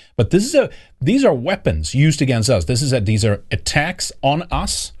comply. But these are weapons used against us. These are attacks on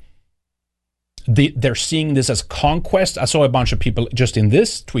us. They're seeing this as conquest. I saw a bunch of people just in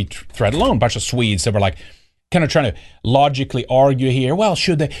this tweet thread alone, a bunch of Swedes that were like, kind of trying to logically argue here. Well,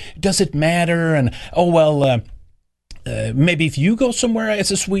 does it matter? And, maybe if you go somewhere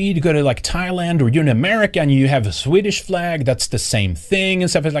as a Swede, you go to like Thailand, or you're in America and you have a Swedish flag, that's the same thing and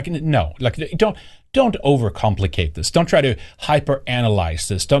stuff. It's like, no, like don't overcomplicate this. Don't try to hyper-analyze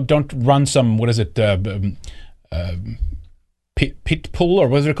this. Don't run some, what is it, pit pull, or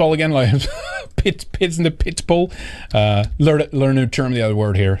what is it called again? Like pits in the pit pull. Learn a new term the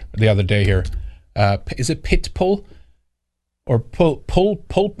other day here. Is it pit pull or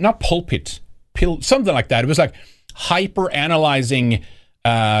pull? Not pulpit, something like that. It was like hyper analyzing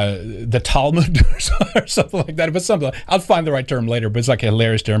the Talmud or something like that. It was something. I'll find the right term later, but it's like a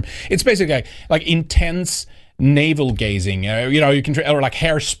hilarious term. It's basically like intense navel gazing. You can or like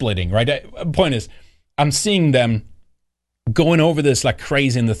hair splitting. Right. Point is, I'm seeing them going over this like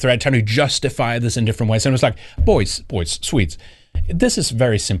crazy in the thread, trying to justify this in different ways. And it was like, boys, Swedes, this is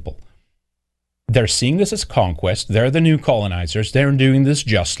very simple. They're seeing this as conquest. They're the new colonizers. They're doing this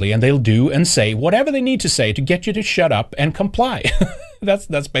justly, and they'll do and say whatever they need to say to get you to shut up and comply.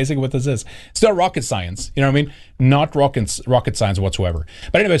 That's basically what this is. It's not rocket science. You know what I mean? Not rocket science whatsoever.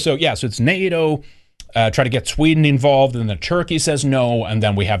 But anyway, so it's NATO. try to get Sweden involved, and then Turkey says no, and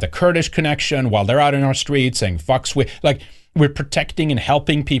then we have the Kurdish connection while they're out in our streets saying fuck Sweden. Like, we're protecting and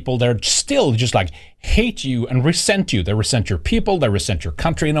helping people. They're still just like hate you and resent you. They resent your people, they resent your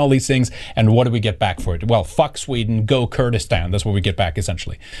country and all these things. And what do we get back for it? Well, fuck Sweden, go Kurdistan. That's what we get back,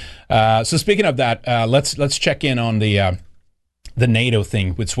 essentially. So speaking of that, let's check in on the NATO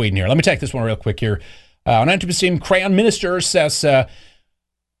thing with Sweden here. Let me take this one real quick here. An anti-Muslim Crayon minister says,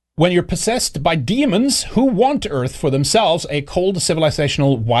 when you're possessed by demons who want Earth for themselves, a cold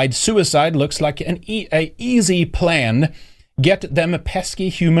civilizational-wide suicide looks like an easy plan. Get them a pesky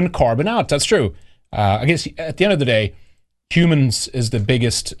human carbon out. That's true. I guess at the end of the day, humans is the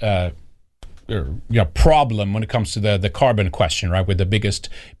biggest problem when it comes to the carbon question, right? We're the biggest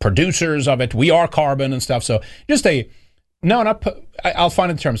producers of it. We are carbon and stuff. So just I'll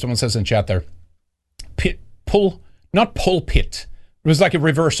find the term. Someone says in chat there. Not pulpit. It was like a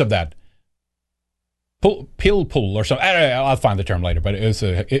reverse of that. Pill pull or something. I'll find the term later, but it was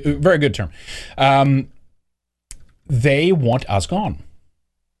a very good term. They want us gone.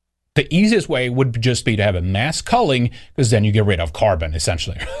 The easiest way would just be to have a mass culling, because then you get rid of carbon,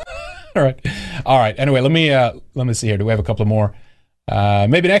 essentially. All right. Anyway, let me see here. Do we have a couple more?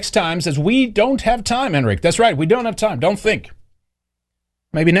 Maybe next time. Says we don't have time, Henrik. That's right. We don't have time. Don't think.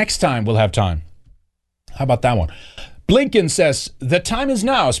 Maybe next time we'll have time. How about that one? Blinken says the time is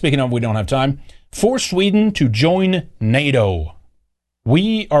now. Speaking of, we don't have time for Sweden to join NATO.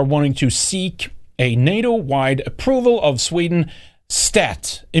 We are wanting to seek a NATO-wide approval of Sweden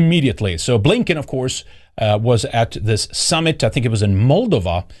stat immediately. So Blinken, of course, was at this summit. I think it was in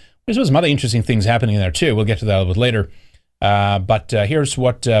Moldova. There's some other interesting things happening there, too. We'll get to that a little bit later. But here's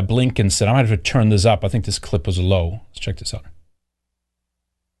what Blinken said. I might have to turn this up. I think this clip was low. Let's check this out.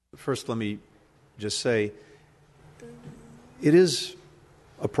 First, let me just say it is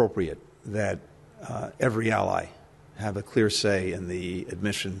appropriate that every ally have a clear say in the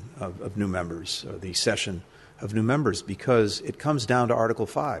admission of new members, or the session of new members, because it comes down to Article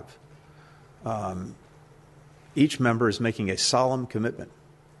 5. Each member is making a solemn commitment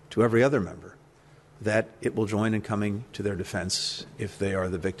to every other member that it will join in coming to their defense if they are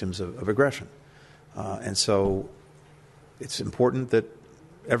the victims of aggression. And so it's important that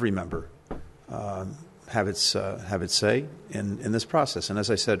every member have its say in this process. And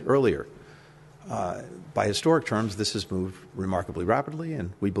as I said earlier, by historic terms, this has moved remarkably rapidly,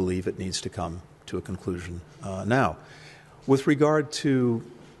 and we believe it needs to come to a conclusion now. With regard to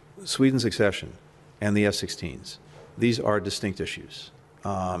Sweden's accession and the F-16s, these are distinct issues.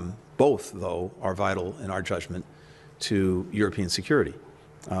 Both, though, are vital in our judgment to European security.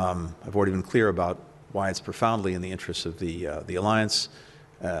 I've already been clear about why it's profoundly in the interests of the alliance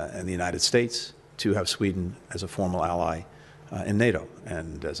and the United States to have Sweden as a formal ally in NATO.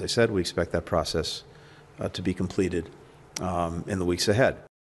 And as I said, we expect that process to be completed in the weeks ahead.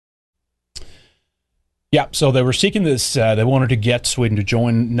 Yeah, so they were seeking this. They wanted to get Sweden to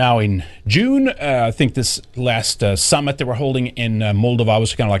join now in June. I think this last summit they were holding in Moldova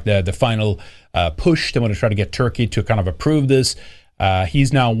was kind of like the final push. They want to try to get Turkey to kind of approve this.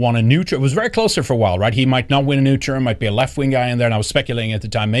 He's now won a new term. It was very close there for a while, right? He might not win a new term, might be a left-wing guy in there. And I was speculating at the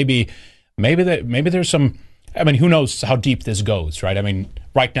time, maybe there's some, I mean, who knows how deep this goes, right? I mean,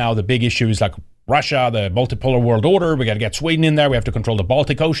 right now the big issue is like Russia, the multipolar world order. We got to get Sweden in there. We have to control the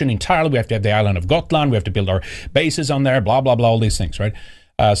Baltic Ocean entirely. We have to have the island of Gotland. We have to build our bases on there, blah, blah, blah, all these things, right?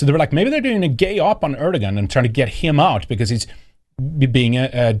 So they were like, maybe they're doing a gay op on Erdogan and trying to get him out because he's being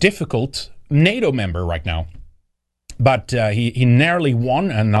a difficult NATO member right now. But he narrowly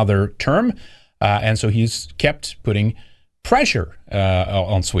won another term, and so he's kept putting pressure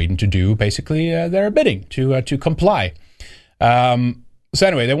on Sweden to do basically their bidding, to comply. So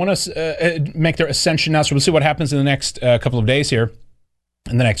anyway, they want to make their ascension now, so we'll see what happens in the next couple of days here,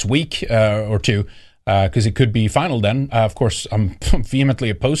 in the next week or two, because it could be final then. Of course, I'm vehemently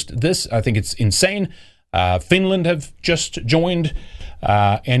opposed to this. I think it's insane. Finland have just joined,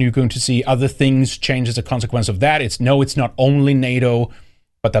 and you're going to see other things change as a consequence of that. It's not only NATO,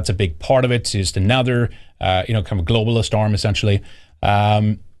 but that's a big part of it. It's just another, kind of globalist arm, essentially.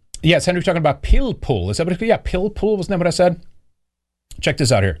 Yes, Henry, talking about pill pull. Is that what it is? Yeah, pill pull, wasn't that what I said? Check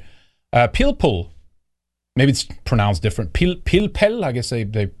this out here. Pill pull, maybe it's pronounced different. Pilpel, I guess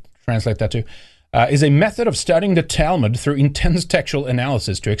they translate that too, is a method of studying the Talmud through intense textual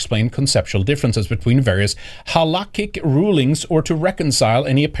analysis to explain conceptual differences between various halakhic rulings or to reconcile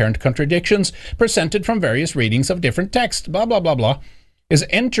any apparent contradictions presented from various readings of different texts. Blah, blah, blah, blah. Is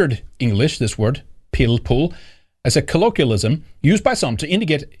entered English, this word, pill pull, as a colloquialism used by some to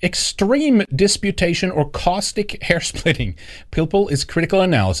indicate extreme disputation or caustic hair-splitting. Pilpul is critical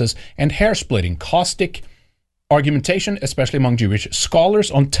analysis and hair-splitting, caustic argumentation, especially among Jewish scholars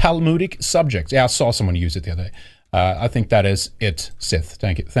on Talmudic subjects. Yeah, I saw someone use it the other day. I think that is it, Sith.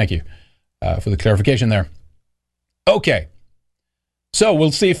 Thank you for the clarification there. Okay, so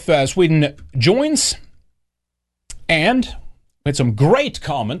we'll see if Sweden joins. And we had some great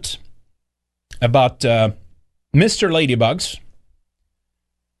comment about Mr. Ladybugs,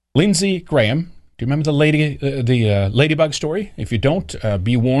 Lindsey Graham. Do you remember the ladybug story? If you don't,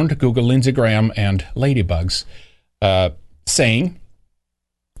 be warned. Google Lindsey Graham and ladybugs, saying,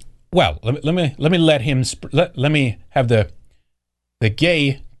 "Well, let me have the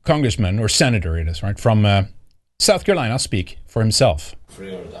gay congressman or senator, it is right, from South Carolina speak for himself."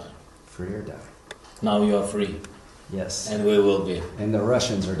 Free or die. Free or die. Now you are free. Yes. And we will be. And the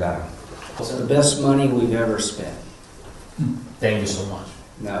Russians are dying. It's the best money we've ever spent. Thank you so much.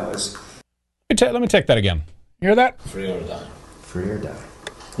 No, it's... Let me take that again. You hear that? Free or die. Free or die.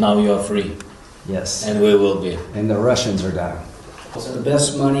 Now you are free. Yes. And we will be. And the Russians are dying. It's the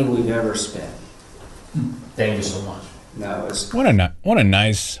best money we've ever spent. Thank you so much. No, it's... What a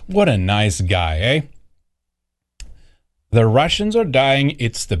nice guy, eh? The Russians are dying.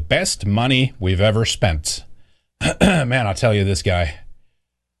 It's the best money we've ever spent. Man, I'll tell you, this guy.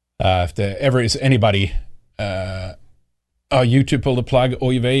 If there ever is anybody, YouTube pulled the plug.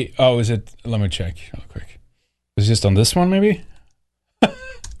 Oh, is it? Let me check real quick. Is it just on this one, maybe?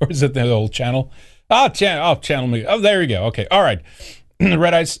 Or is it the old channel? Channel me. Oh, there you go. Okay, all right.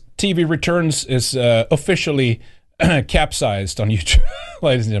 Red Eyes TV Returns is officially capsized on YouTube,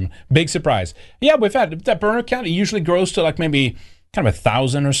 ladies and gentlemen. Big surprise. Yeah, we've had that burner account. It usually grows to like maybe kind of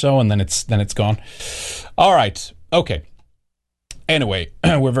 1,000 or so, and then it's gone. All right. Okay. Anyway,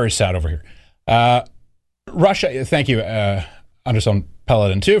 we're very sad over here. Russia, thank you, Anderson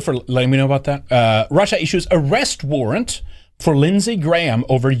Paladin, too, for letting me know about that. Russia issues arrest warrant for Lindsey Graham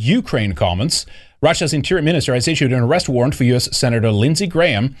over Ukraine comments. Russia's interior minister has issued an arrest warrant for U.S. Senator Lindsey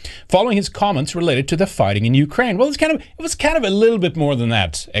Graham following his comments related to the fighting in Ukraine. Well, it was kind of a little bit more than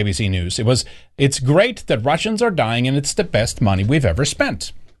that, ABC News. It's great that Russians are dying, and it's the best money we've ever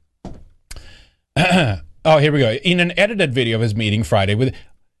spent. Oh, here we go. In an edited video of his meeting Friday with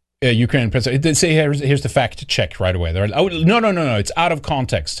Ukrainian president, they say here's the fact check right away. They're like, oh, no, it's out of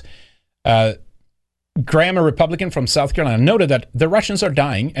context. Graham, a Republican from South Carolina, noted that the Russians are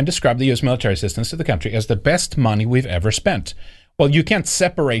dying and described the U.S. military assistance to the country as the best money we've ever spent. Well, you can't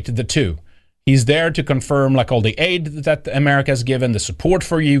separate the two. He's there to confirm like all the aid that America has given, the support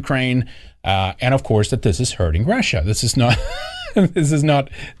for Ukraine, and of course that this is hurting Russia. This is not.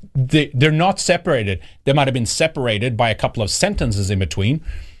 They're not separated. They might have been separated by a couple of sentences in between,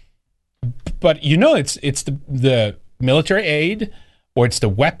 but it's the military aid, or it's the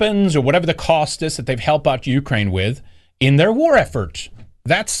weapons, or whatever the cost is that they've helped out Ukraine with in their war effort.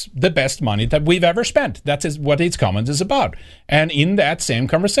 That's the best money that we've ever spent. That's what his comments is about. And in that same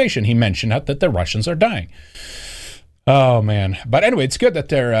conversation, he mentioned that the Russians are dying. Oh, man. But anyway, it's good that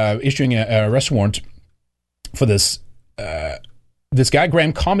they're issuing a arrest warrant for this. This guy,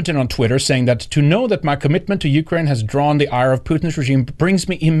 Graham, commented on Twitter saying that to know that my commitment to Ukraine has drawn the ire of Putin's regime brings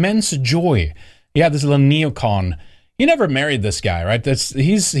me immense joy. Yeah, this little neocon. He never married this guy, right?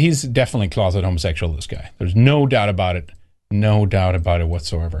 He's definitely closet homosexual, this guy. There's no doubt about it. No doubt about it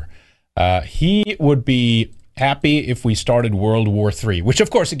whatsoever. He would be happy if we started World War III, which, of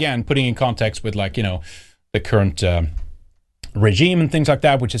course, again, putting in context with, like, the current regime and things like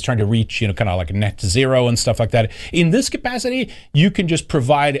that, which is trying to reach, kind of like net zero and stuff like that. In this capacity, you can just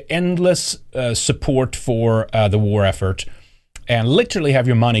provide endless support for the war effort and literally have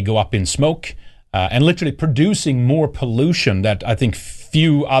your money go up in smoke and literally producing more pollution that I think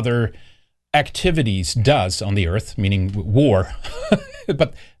few other activities does on the earth, meaning war.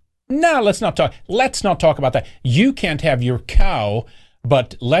 But no, let's not talk about that. You can't have your cow,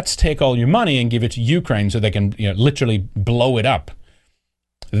 but let's take all your money and give it to Ukraine so they can literally blow it up.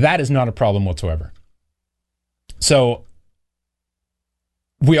 That is not a problem whatsoever. So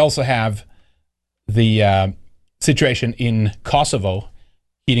we also have the situation in Kosovo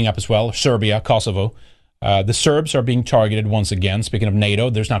heating up as well. Serbia, Kosovo. The Serbs are being targeted once again. Speaking of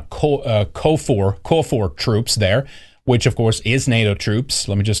NATO, there's now KFOR troops there, which of course is NATO troops.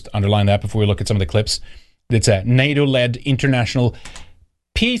 Let me just underline that before we look at some of the clips. It's a NATO-led international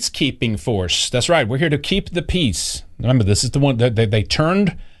peacekeeping force. That's right. We're here to keep the peace. Remember, this is the one that they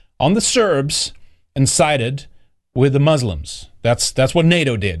turned on the Serbs and sided with the Muslims. That's what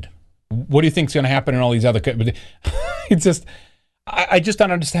NATO did. What do you think is going to happen in all these other? It's just, I just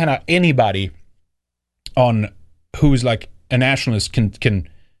don't understand how anybody on who's like a nationalist can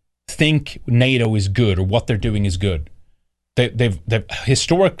think NATO is good or what they're doing is good. They've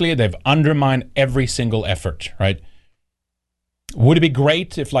historically they've undermined every single effort, right? Would it be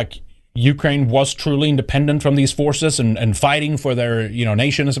great if like Ukraine was truly independent from these forces and fighting for their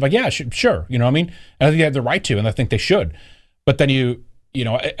nation and stuff like? Yeah, sure. You know what I mean? And I think they have the right to, and I think they should. But then you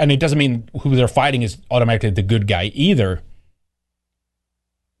know, and it doesn't mean who they're fighting is automatically the good guy either.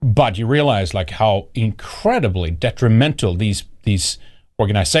 But you realize like how incredibly detrimental these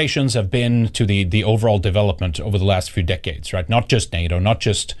organizations have been to the overall development over the last few decades, right? Not just NATO, not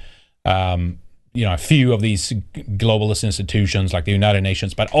just a few of these globalist institutions like the United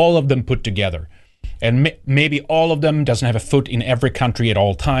Nations, but all of them put together. And maybe all of them doesn't have a foot in every country at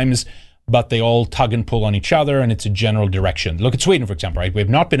all times, but they all tug and pull on each other, and it's a general direction. Look at Sweden, for example, right? We've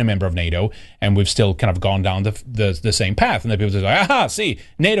not been a member of NATO, and we've still kind of gone down the same path. And then people say, aha, see,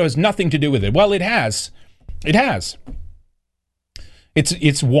 NATO has nothing to do with it. Well, it has. It has.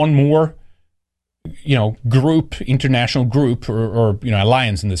 It's one more, international group, or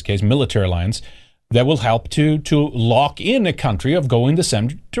alliance in this case, military alliance, that will help to lock in a country of going the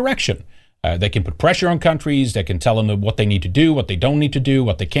same direction. They can put pressure on countries. They can tell them what they need to do, what they don't need to do,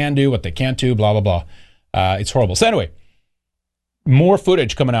 what they can do, what they can't do, blah, blah, blah. It's horrible. So anyway, more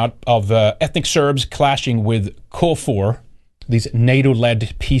footage coming out of ethnic Serbs clashing with KFOR, these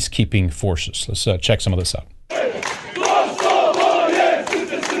NATO-led peacekeeping forces. Let's check some of this out.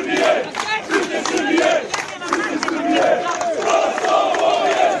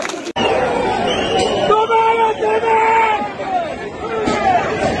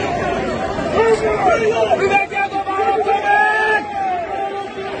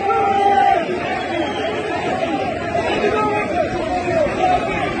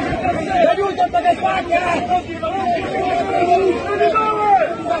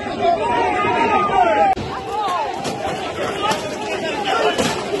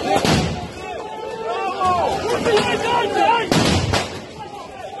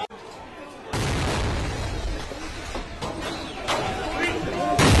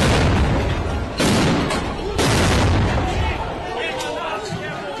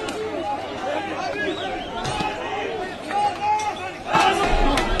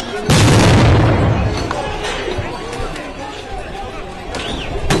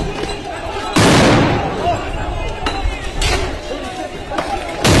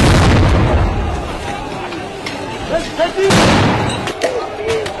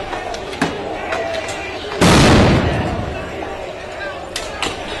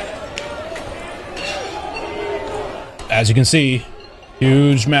 As you can see,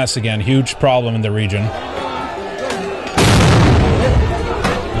 huge mess again, huge problem in the region.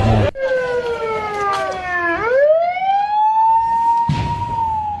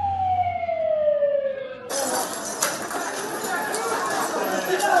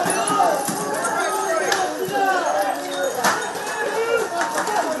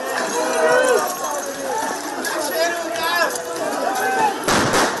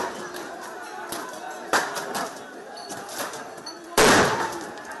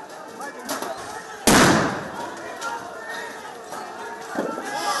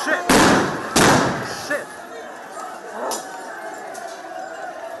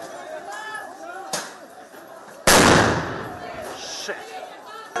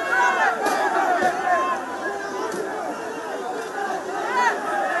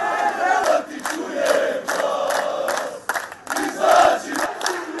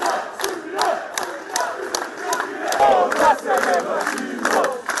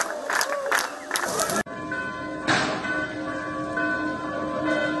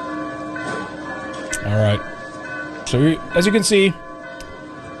 All right. So as you can see,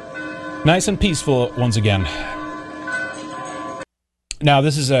 nice and peaceful once again. Now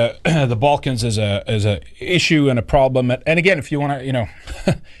this is the Balkans is a issue and a problem. And again, if you want to,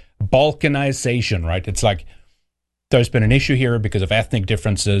 Balkanization, right? It's like there's been an issue here because of ethnic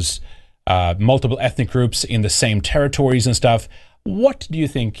differences, multiple ethnic groups in the same territories and stuff. What do you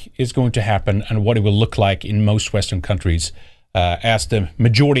think is going to happen and what it will look like in most Western countries as the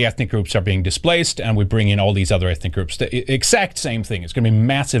majority ethnic groups are being displaced and we bring in all these other ethnic groups? The exact same thing. It's going to be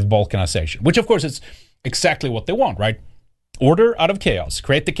massive Balkanization, which of course is exactly what they want, right? Order out of chaos.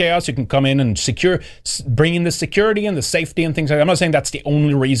 Create the chaos. You can come in and bring in the security and the safety and things like that. I'm not saying that's the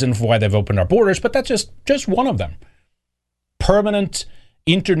only reason for why they've opened our borders, but that's just one of them. Permanent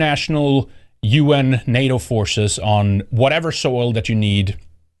international UN NATO forces on whatever soil that you need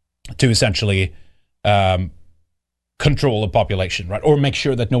to essentially control the population, right? Or make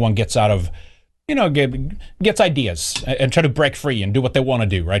sure that no one gets out of, gets ideas and try to break free and do what they want to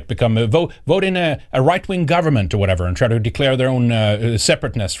do, right? Become vote in a right-wing government or whatever, and try to declare their own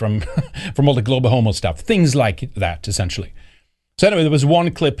separateness from from all the global homo stuff. Things like that, essentially. So anyway, there was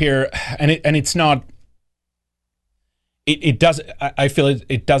one clip here, and it's not. It does. I feel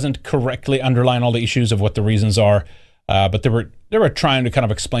it doesn't correctly underline all the issues of what the reasons are, but they were trying to kind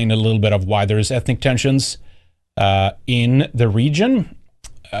of explain a little bit of why there is ethnic tensions in the region.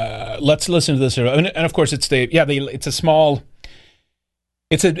 Let's listen to this, and of course it's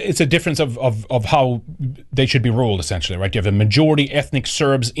a difference of how they should be ruled, essentially, right? You have a majority ethnic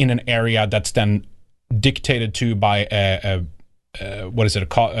Serbs in an area that's then dictated to by a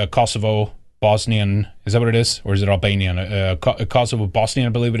Kosovo Bosnian, is that what it is, or is it Albanian? A Kosovo Bosnian, I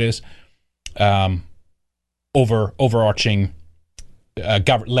believe it is. Overarching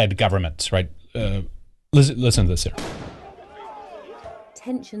led governments, right? Listen to this here.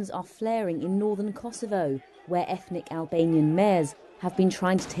 Tensions are flaring in northern Kosovo, where ethnic Albanian mayors have been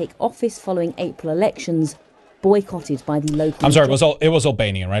trying to take office following April elections, boycotted by the local... I'm sorry, it was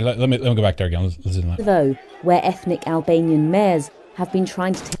Albanian, right? Let me go back there again. Listen to that. Kosovo, where ethnic Albanian mayors have been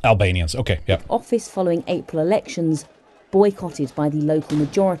trying to take... Albanians, okay, yeah. ...office following April elections, boycotted by the local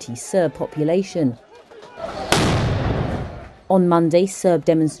majority Serb population. On Monday, Serb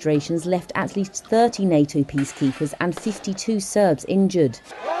demonstrations left at least 30 NATO peacekeepers and 52 Serbs injured.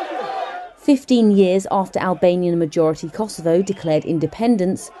 15 years after Albanian majority Kosovo declared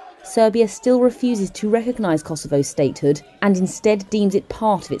independence, Serbia still refuses to recognise Kosovo's statehood and instead deems it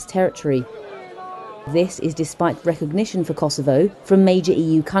part of its territory. This is despite recognition for Kosovo from major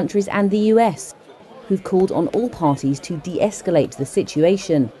EU countries and the US, who've called on all parties to de-escalate the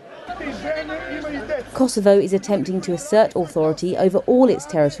situation. Kosovo is attempting to assert authority over all its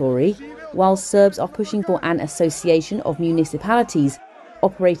territory, while Serbs are pushing for an association of municipalities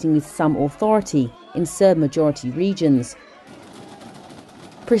operating with some authority in Serb-majority regions.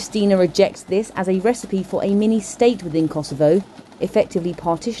 Pristina rejects this as a recipe for a mini-state within Kosovo, effectively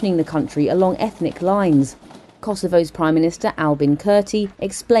partitioning the country along ethnic lines. Kosovo's Prime Minister Albin Kurti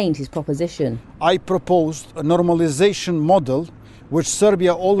explained his proposition. I proposed a normalization model which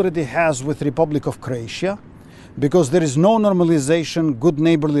Serbia already has with the Republic of Croatia, because there is no normalization, good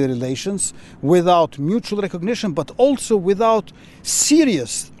neighborly relations, without mutual recognition, but also without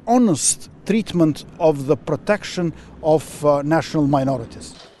serious, honest treatment of the protection of national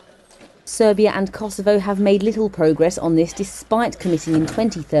minorities. Serbia and Kosovo have made little progress on this despite committing in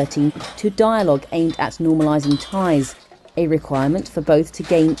 2013 to dialogue aimed at normalising ties, a requirement for both to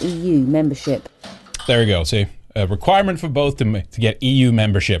gain EU membership. There you go, see? A requirement for both to get EU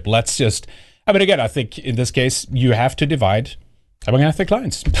membership. Let's just... I mean, again, I think in this case, you have to divide among ethnic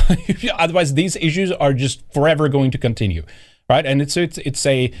lines. Otherwise, these issues are just forever going to continue, right? And it's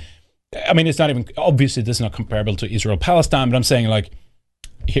a... I mean, it's not even... Obviously, this is not comparable to Israel-Palestine, but I'm saying, like,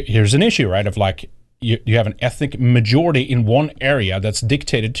 here's an issue, right? Of, like, you have an ethnic majority in one area that's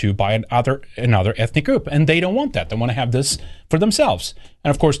dictated to by another ethnic group, and they don't want that. They want to have this for themselves. And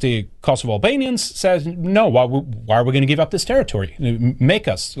of course, the Kosovo Albanians says, no, why are we going to give up this territory? Make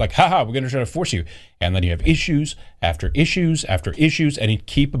us, like, haha, we're going to try to force you. And then you have issues after issues after issues, and it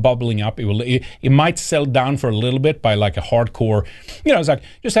keep bubbling up. It might settle down for a little bit by like a hardcore, it's like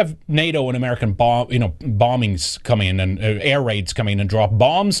just have NATO and American bombings come in and air raids come in and drop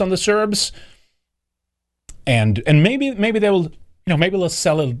bombs on the Serbs. And maybe they will, maybe they'll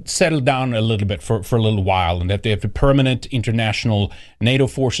settle down a little bit for a little while, and that they have the permanent international NATO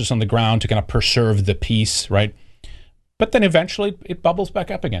forces on the ground to kind of preserve the peace, right? But then eventually it bubbles back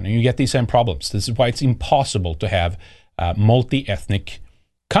up again, and you get these same problems. This is why it's impossible to have multi-ethnic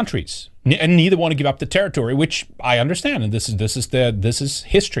countries, and neither want to give up the territory, which I understand. And this is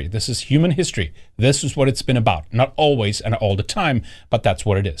history. This is human history. This is what it's been about. Not always and all the time, but that's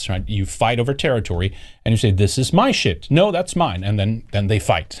what it is, right? You fight over territory, and you say, "This is my shit." No, that's mine, and then they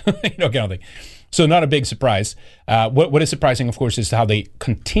fight, kind of thing. So not a big surprise. What is surprising, of course, is how they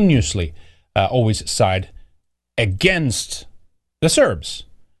continuously always side against the Serbs,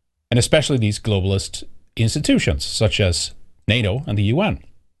 and especially these globalist institutions such as NATO and the UN.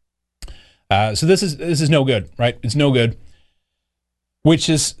 So this is no good, right? It's no good. Which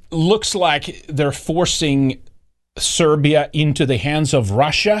looks like they're forcing Serbia into the hands of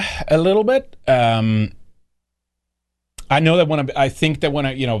Russia a little bit. I know that I think that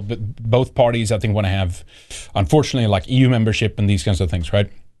both parties, I think, want to have, unfortunately, like EU membership and these kinds of things,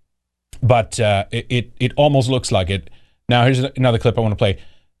 right? But it almost looks like it. Now, here's another clip I want to play,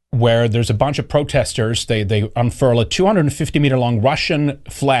 where there's a bunch of protesters. They unfurl a 250-meter-long Russian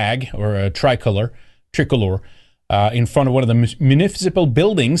flag, or a tricolor, in front of one of the municipal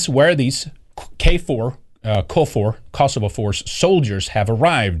buildings where these KFOR, Kosovo Force soldiers have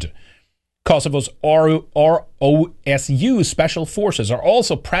arrived. Kosovo's ROSU special forces are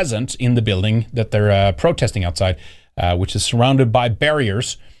also present in the building that they're protesting outside, which is surrounded by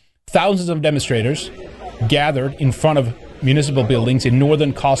barriers. Thousands of demonstrators gathered in front of municipal buildings in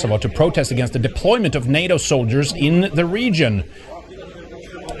northern Kosovo to protest against the deployment of NATO soldiers in the region.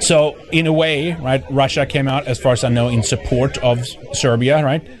 So, in a way, right, Russia came out, as far as I know, in support of Serbia,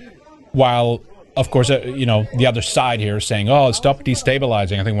 right? While, of course, the other side here is saying, oh, stop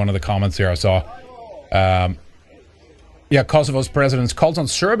destabilizing. I think one of the comments here I saw. Kosovo's president calls on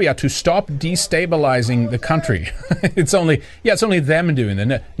Serbia to stop destabilizing the country. It's only them doing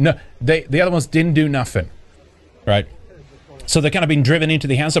it. No, the other ones didn't do nothing, right? So they're kind of being driven into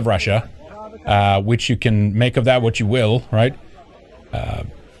the hands of Russia, which you can make of that what you will, right?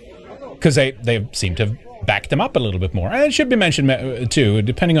 Because they seem to have backed them up a little bit more. And it should be mentioned, too,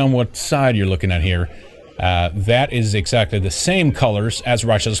 depending on what side you're looking at here, that is exactly the same colors as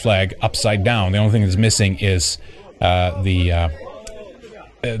Russia's flag, upside down. The only thing that's missing is the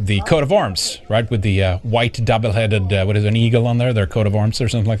coat of arms, right, with the white double-headed, an eagle on there, their coat of arms or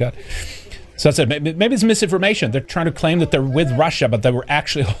something like that. So that's it. Maybe it's misinformation. They're trying to claim that they're with Russia, but they were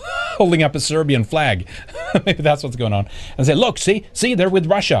actually holding up a Serbian flag. Maybe that's what's going on. And say, look, see, they're with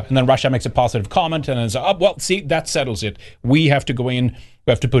Russia. And then Russia makes a positive comment, and then say, oh, well, see, that settles it. We have to go in.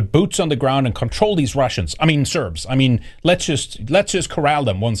 We have to put boots on the ground and control these Serbs. Let's just corral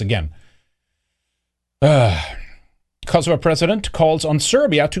them once again. Kosovo president calls on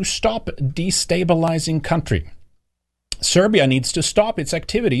Serbia to stop destabilizing country. Serbia needs to stop its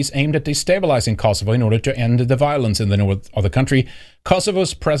activities aimed at destabilizing Kosovo in order to end the violence in the north of the country,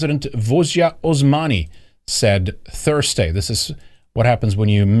 Kosovo's President Vosja Osmani said Thursday. This is what happens when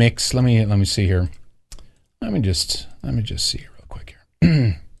you mix. Let me see here. Let me just see real quick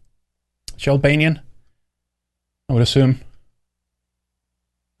here. Is she Albanian? I would assume.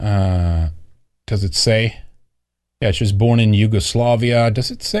 Does it say? Yeah, she was born in Yugoslavia. Does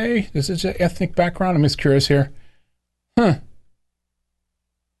it say? Does it say ethnic background? I'm just curious here. All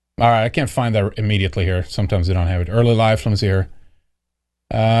right, I can't find that immediately here. Sometimes they don't have it. Early life, let me see here.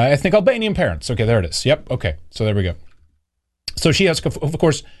 Ethnic Albanian parents. Okay, there it is. Yep, okay. So there we go. So she has, of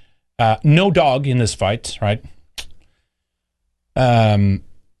course, no dog in this fight, right?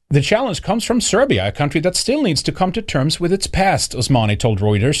 The challenge comes from Serbia, a country that still needs to come to terms with its past, Osmani told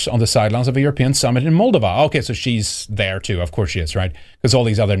Reuters on the sidelines of a European summit in Moldova. Okay, so she's there too. Of course she is, right? Because all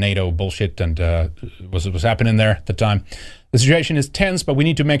these other NATO bullshit and was happening there at the time. The situation is tense, but we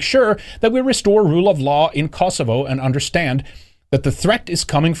need to make sure that we restore rule of law in Kosovo and understand that the threat is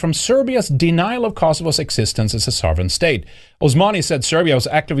coming from Serbia's denial of Kosovo's existence as a sovereign state. Osmani said Serbia was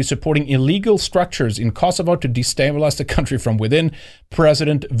actively supporting illegal structures in Kosovo to destabilize the country from within.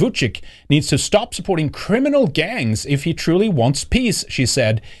 President Vučić needs to stop supporting criminal gangs if he truly wants peace, she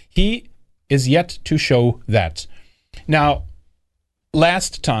said. He is yet to show that. Now,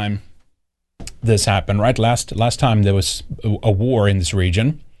 last time this happened, right? Last time there was a war in this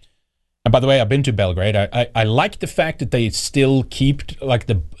region. And by the way, I've been to Belgrade. I like the fact that they still keep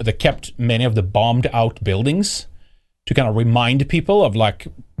they kept many of the bombed out buildings to kind of remind people of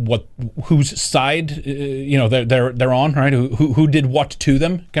whose side they're on, right? Who did what to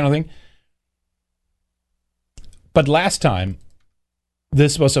them, kind of thing. But last time,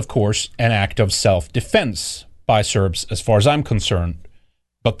 this was of course an act of self-defense by Serbs, as far as I'm concerned.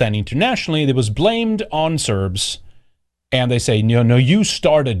 But then internationally, it was blamed on Serbs. And they say, no, you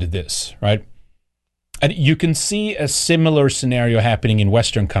started this, right? And you can see a similar scenario happening in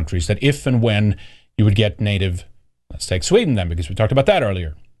Western countries, that if and when you would get native, let's take Sweden then, because we talked about that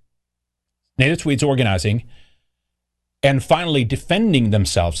earlier. Native Swedes organizing and finally defending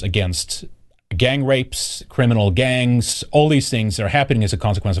themselves against gang rapes, criminal gangs, all these things that are happening as a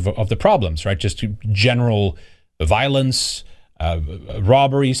consequence of the problems, right? Just general violence,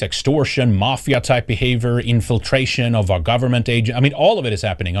 robberies, extortion, mafia-type behavior, infiltration of our government agent. All of it is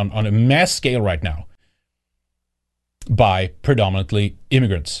happening on a mass scale right now by predominantly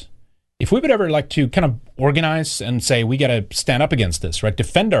immigrants. If we would ever like to kind of organize and say we got to stand up against this, right,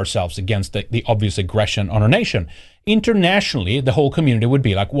 defend ourselves against the obvious aggression on our nation, internationally, the whole community would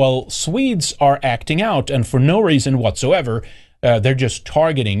be like, well, Swedes are acting out, and for no reason whatsoever, they're just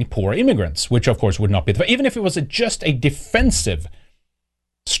targeting poor immigrants, which of course would not be. Even if it was just a defensive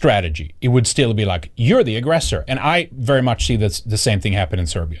strategy, it would still be like, you're the aggressor. And I very much see the same thing happen in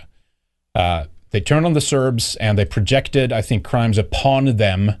Serbia. They turned on the Serbs and they projected, I think, crimes upon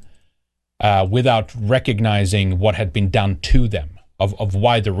them without recognizing what had been done to them, of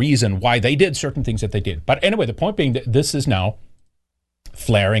why the reason why they did certain things that they did. But anyway, the point being that this is now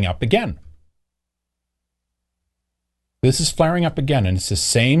flaring up again. This is flaring up again, and it's the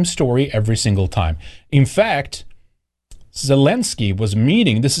same story every single time. In fact, Zelensky was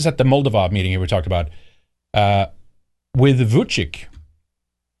meeting, this is at the Moldova meeting we talked about, with Vučić.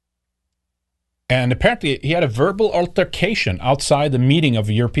 And apparently he had a verbal altercation outside the meeting of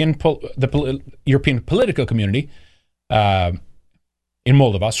the European political community in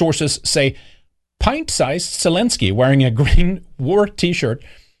Moldova. Sources say pint-sized Zelensky, wearing a green war t-shirt,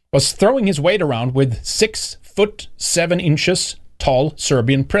 was throwing his weight around with 6'7" tall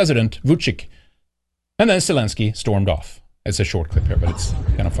Serbian President Vučić. And then Zelensky stormed off. It's a short clip here, but it's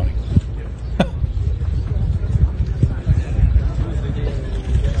kind of funny.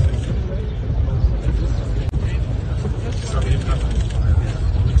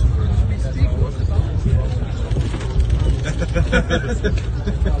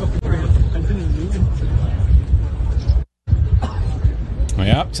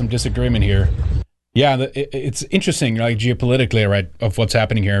 Yeah, some disagreement here. Yeah, it's interesting, like geopolitically, right, of what's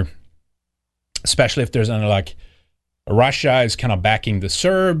happening here, especially if there's like Russia is kind of backing the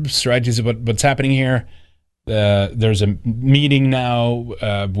Serbs, right? This is what's happening here. There's a meeting now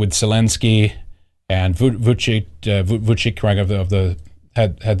with Zelensky and Vučić, right, of the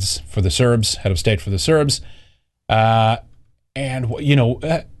heads for the Serbs, head of state for the Serbs, and you know,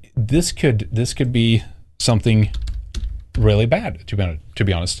 this could be something really bad, to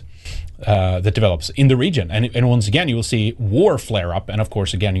be honest, that develops in the region, and once again you will see war flare up, and of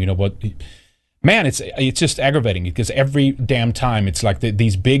course again, you know what, man, it's just aggravating because every damn time it's like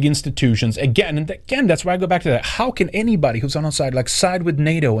these big institutions again, that's why I go back to that. How can anybody who's on our side like side with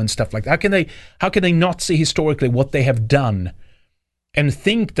NATO and stuff like that? How can they not see historically what they have done and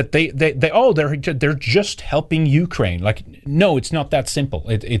think that they're just helping Ukraine? Like, no, it's not that simple.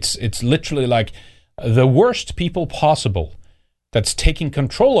 It's literally like the worst people possible that's taking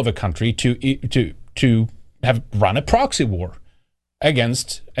control of a country to have run a proxy war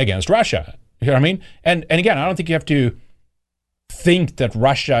against Russia. You know what I mean? And again, I don't think you have to think that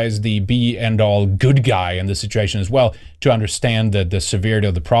Russia is the be and all good guy in the situation as well to understand the severity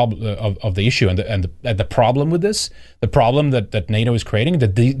of the problem of the issue and the problem with this, the problem that NATO is creating, the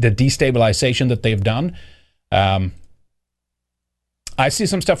destabilization that they've done. I see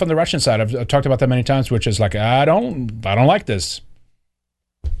some stuff on the Russian side. I've talked about that many times, which is like, I don't like this.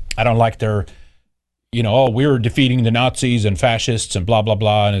 I don't like their, you know, we're defeating the Nazis and fascists and blah, blah,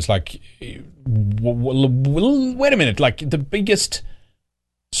 blah. And it's like, wait a minute. Like, the biggest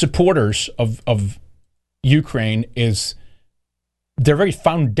supporters of Ukraine is, their very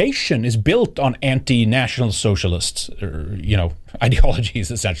foundation is built on anti-national socialists, or, you know, ideologies,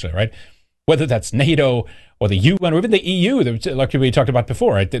 essentially, right? Whether that's NATO or the UN or even the EU, like we talked about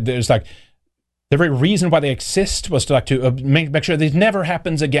before, right? There's like, the very reason why they exist was to like to make sure this never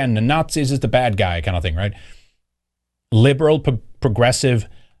happens again. The Nazis is the bad guy kind of thing, right? Liberal, progressive,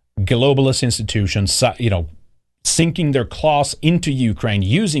 globalist institutions, you know, sinking their claws into Ukraine,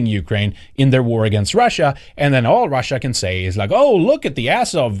 using Ukraine in their war against Russia, and then all Russia can say is like, oh, look at the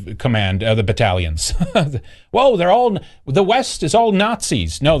Azov command, the battalions. Whoa, the West is all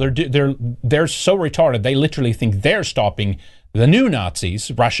Nazis. No, they're so retarded. They literally think they're stopping the new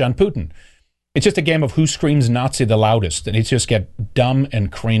Nazis, Russia and Putin. It's just a game of who screams Nazi the loudest, and it just get dumb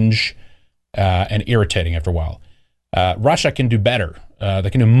and cringe and irritating after a while. Russia can do better.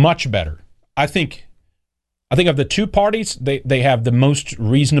 They can do much better. I think of the two parties, they have the most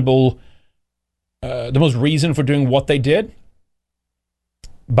reasonable, the most reason for doing what they did.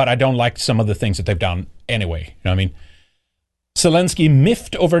 But I don't like some of the things that they've done anyway. You know what I mean? Zelensky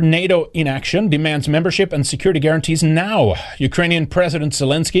miffed over NATO inaction, demands membership and security guarantees now. Ukrainian President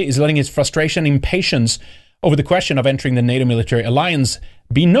Zelensky is letting his frustration and impatience over the question of entering the NATO military alliance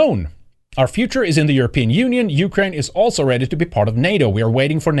be known. Our future is in the European Union. Ukraine is also ready to be part of NATO. We are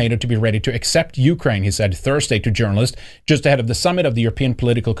waiting for NATO to be ready to accept Ukraine, he said Thursday to journalists just ahead of the summit of the European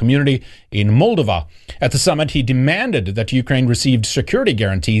political community in Moldova. At the summit, he demanded that Ukraine received security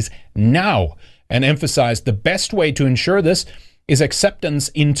guarantees now and emphasized the best way to ensure this is acceptance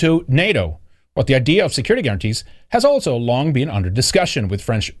into NATO. But the idea of security guarantees has also long been under discussion, with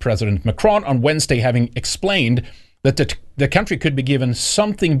French President Macron on Wednesday having explained that the country could be given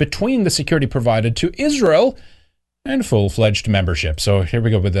something between the security provided to Israel and full-fledged membership. So here we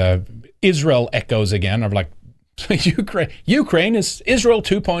go with the Israel echoes again of like Ukraine is Israel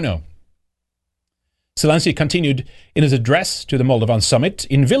 2.0. Zelensky continued in his address to the Moldovan summit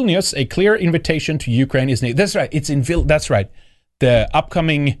in Vilnius. A clear invitation to Ukraine is needed. That's right. It's in That's right. The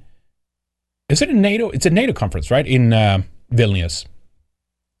upcoming, is it a NATO? It's a NATO conference, right? In Vilnius.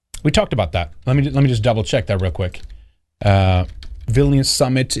 We talked about that. Let me just double check that real quick. Vilnius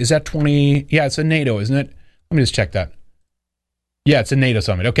summit, is that 20? Yeah, it's a NATO, isn't it? Let me just check that. Yeah, it's a NATO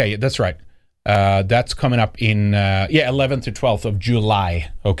summit. Okay, that's right. That's coming up in 11th to 12th of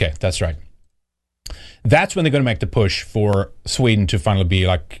July. Okay, that's right. That's when they're going to make the push for Sweden to finally be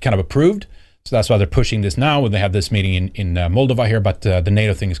like kind of approved. So that's why they're pushing this now when they have this meeting in Moldova here. But the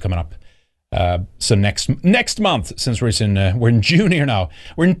NATO thing is coming up. So next month, since we're in June here now,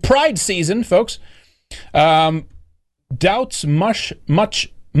 we're in Pride season, folks. Doubts much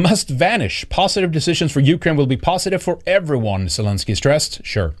must vanish. Positive decisions for Ukraine will be positive for everyone, Zelensky stressed.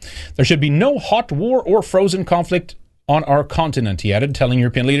 Sure, there should be no hot war or frozen conflict on our continent, he added, telling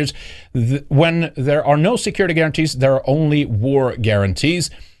European leaders when there are no security guarantees, there are only war guarantees.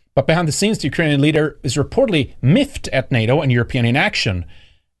 But behind the scenes, the Ukrainian leader is reportedly miffed at NATO and European inaction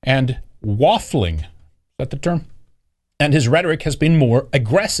and waffling. Is that the term? And his rhetoric has been more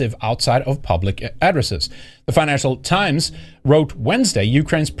aggressive outside of public addresses. The Financial Times wrote Wednesday,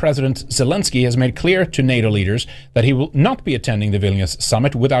 Ukraine's President Zelensky has made clear to NATO leaders that he will not be attending the Vilnius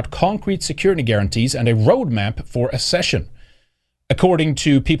summit without concrete security guarantees and a roadmap for accession. According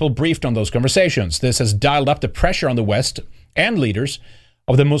to people briefed on those conversations, this has dialed up the pressure on the West and leaders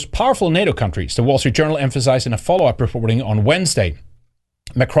of the most powerful NATO countries, the Wall Street Journal emphasized in a follow-up reporting on Wednesday.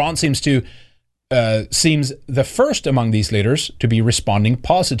 Macron seems the first among these leaders to be responding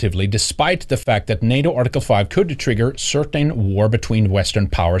positively, despite the fact that NATO Article 5 could trigger certain war between Western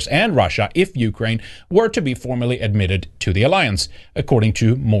powers and Russia if Ukraine were to be formally admitted to the alliance. According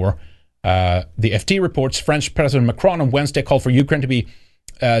to the FT reports, French President Macron on Wednesday called for Ukraine to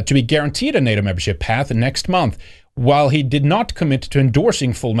be guaranteed a NATO membership path next month. While he did not commit to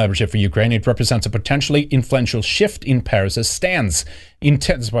endorsing full membership for Ukraine, it represents a potentially influential shift in Paris's stance.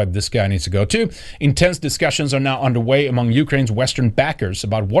 That's why this guy needs to go too. Intense discussions are now underway among Ukraine's Western backers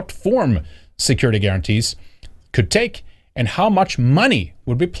about what form security guarantees could take and how much money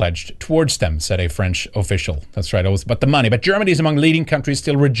would be pledged towards them, said a French official. That's right, it was about the money. But Germany is among leading countries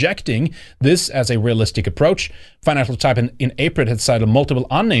still rejecting this as a realistic approach. Financial Times in April had cited multiple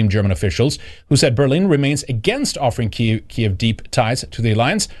unnamed German officials who said Berlin remains against offering Kiev deep ties to the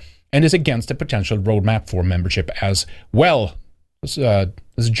alliance and is against a potential roadmap for membership as well.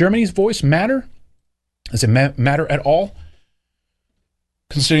 Does Germany's voice matter? Does it matter at all?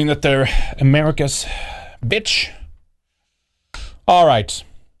 Considering that they're America's bitch? All right.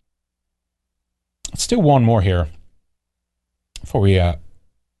 Let's do one more here before we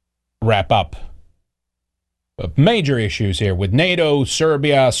wrap up. Major issues here with NATO,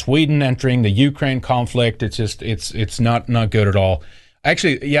 Serbia, Sweden entering the Ukraine conflict. It's just it's not good at all.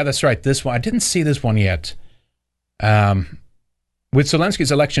 Actually, yeah, that's right. This one I didn't see this one yet. With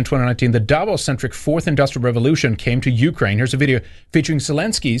Zelensky's election in 2019, the Davos-centric Fourth Industrial Revolution came to Ukraine. Here's a video featuring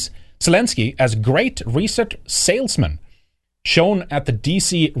Zelensky as Great Reset salesman, shown at the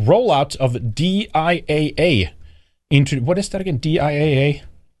DC rollout of DIAA. What is that again? DIAA?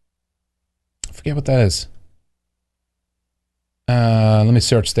 I forget what that is. Let me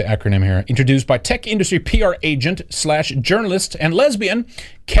search the acronym here. Introduced by tech industry PR agent / journalist and lesbian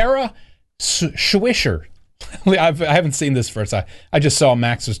Kara Swisher. I haven't seen this first. I just saw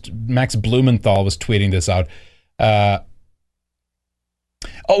Max Blumenthal was tweeting this out.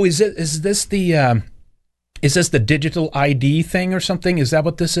 Is this the digital ID thing or something? Is that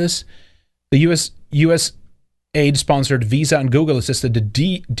what this is? The U.S. aid-sponsored Visa and Google assisted the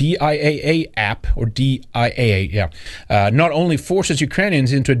DIAA app, or DIAA, yeah. Not only forces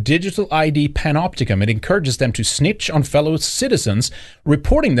Ukrainians into a digital ID panopticon, it encourages them to snitch on fellow citizens,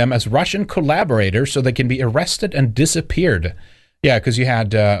 reporting them as Russian collaborators so they can be arrested and disappeared. Yeah, because you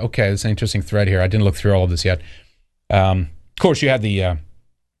had, okay, that's an interesting thread here. I didn't look through all of this yet. Of course, you had the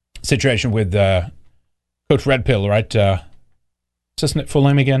situation with Coach Red Pill, right? What's his full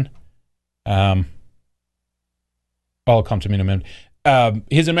name again? I'll come to me in a minute.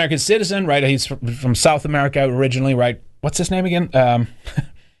 He's an American citizen, right? He's from South America originally, right? What's his name again?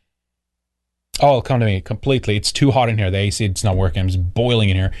 It'll come to me completely. It's too hot in here. The AC, it's not working. I'm just boiling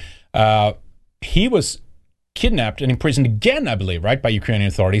in here. He was kidnapped and imprisoned again, I believe, right, by Ukrainian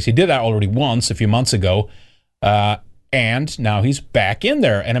authorities. He did that already once a few months ago. And now he's back in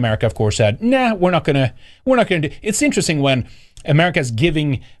there. And America, of course, said, nah, we're not gonna do. It's interesting when America's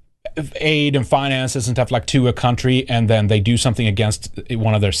giving aid and finances and stuff like to a country, and then they do something against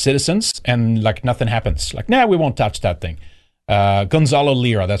one of their citizens, and like nothing happens. Like, nah, we won't touch that thing. Gonzalo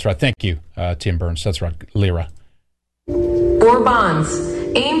Lira, that's right. Thank you, Tim Burns. That's right, Lira. Or bonds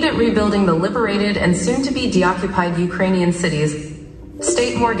aimed at rebuilding the liberated and soon-to-be deoccupied Ukrainian cities.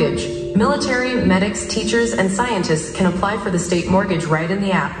 State mortgage. Military, medics, teachers, and scientists can apply for the state mortgage right in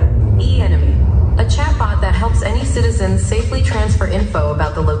the app. E-Enemy, a chatbot that helps any citizen safely transfer info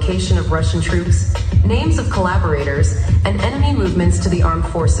about the location of Russian troops, names of collaborators, and enemy movements to the armed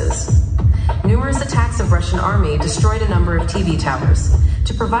forces. Numerous attacks of Russian army destroyed a number of TV towers.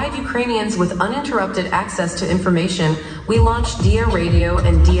 To provide Ukrainians with uninterrupted access to information, we launched Dia Radio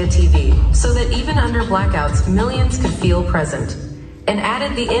and Dia TV, so that even under blackouts, millions could feel present. And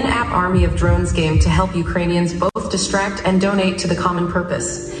added the in-app Army of Drones game to help Ukrainians both distract and donate to the common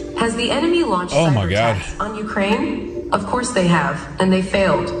purpose. Has the enemy launched cyber attacks on Ukraine? Of course they have, and they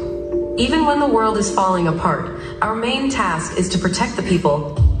failed. Even when the world is falling apart, our main task is to protect the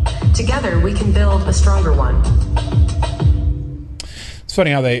people. Together, we can build a stronger one. It's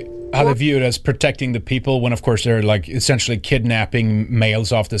funny how they view it as protecting the people when, of course, they're like essentially kidnapping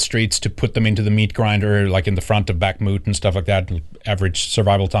males off the streets to put them into the meat grinder, like in the front of Bakhmut and stuff like that. Average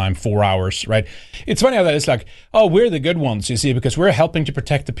survival time 4 hours, right? It's funny how that is like, oh, we're the good ones, you see, because we're helping to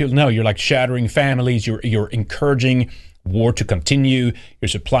protect the people. No, you're like shattering families. You're encouraging war to continue. You're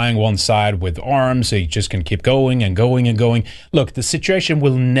supplying one side with arms so you just can keep going and going and going. Look, the situation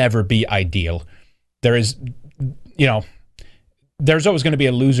will never be ideal. There is, there's always going to be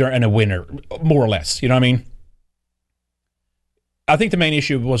a loser and a winner, more or less. You know what I mean? I think the main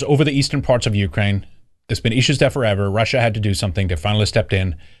issue was over the eastern parts of Ukraine. There's been issues there forever. Russia had to do something. They finally stepped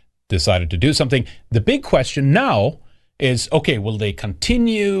in, decided to do something. The big question now is, okay, will they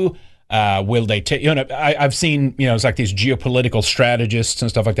continue? Will they take, I've seen, it's like these geopolitical strategists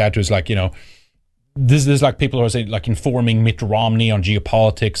and stuff like that who's like, this is like people who are saying, like informing Mitt Romney on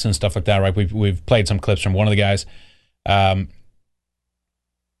geopolitics and stuff like that, right? We've played some clips from one of the guys. And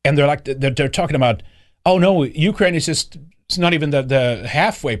they're like, they're talking about, oh no, Ukraine is just, it's not even the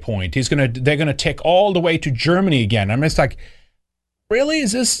halfway point. They're gonna take all the way to Germany again. I mean, it's like, really?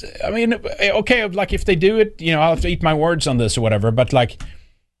 Is this? I mean, okay, like if they do it, I'll have to eat my words on this or whatever. But like,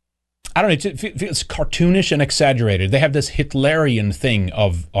 I don't know. It feels cartoonish and exaggerated. They have this Hitlerian thing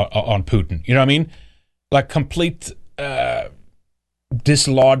on Putin. You know what I mean? Like complete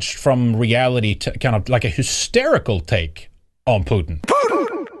dislodged from reality, kind of like a hysterical take on Putin.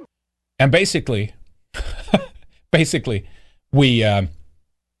 And basically, we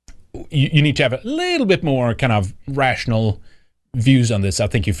you need to have a little bit more kind of rational views on this. I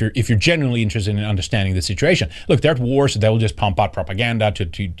think if you're genuinely interested in understanding the situation. Look, they're at war, so they'll just pump out propaganda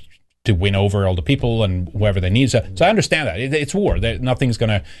to win over all the people and whoever they need. So I understand that it's war. Nothing's going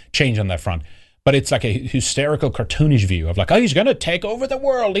to change on that front. But it's like a hysterical, cartoonish view of like, oh, he's going to take over the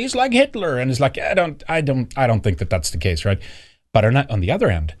world. He's like Hitler, and it's like I don't think that that's the case, right? But on the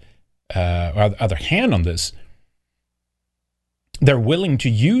other hand. Other hand on this, they're willing to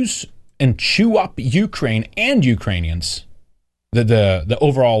use and chew up Ukraine and Ukrainians, the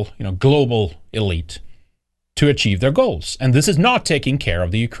overall global elite, to achieve their goals. And this is not taking care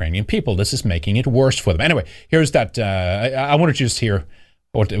of the Ukrainian people. This is making it worse for them. Anyway, here's that. I wanted to just hear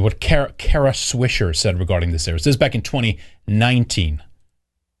what Kara Swisher said regarding this series. This is back in 2019.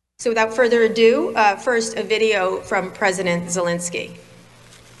 So without further ado, first a video from President Zelensky.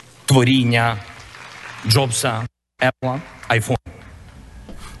 Творіння Джобса, Епла, айфон.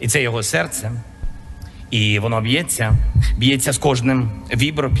 І це його серце. І воно б'ється з кожним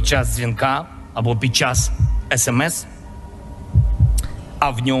вібро під час дзвінка або під час СМС. А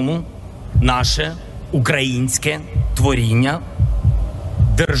в ньому наше українське творіння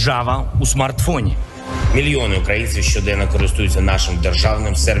 «Держава у смартфоні». Мільйони українців щоденно користуються нашим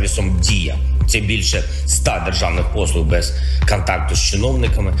державним сервісом «Дія». Це більше 100 державних послуг без контакту з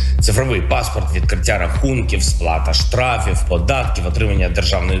чиновниками, цифровий паспорт, відкриття рахунків, сплата штрафів, податків, отримання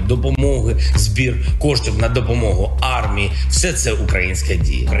державної допомоги, збір коштів на допомогу армії. Все це українська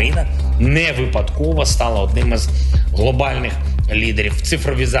дія. Україна не випадково стала одним із глобальних лідерів в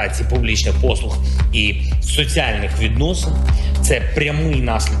цифровізації публічних послуг і соціальних відносин. Це прямий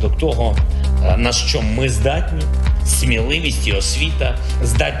наслідок того, на що ми здатні. Сміливість і освіта,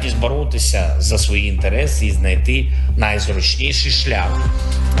 здатність боротися за свої інтереси і знайти найзручніший шлях.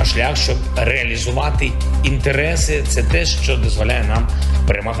 А шлях, щоб реалізувати інтереси, це те, що дозволяє нам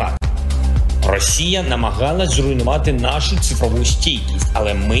перемагати. Росія намагалась зруйнувати нашу цифрову стійкість,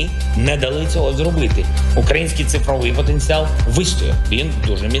 але ми не дали цього зробити. Український цифровий потенціал вистояв, він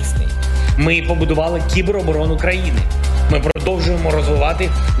дуже міцний. Ми побудували кібероборону країни. Ми продовжуємо розвивати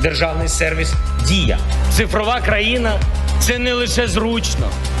державний сервіс «Дія». Цифрова країна – це не лише зручно.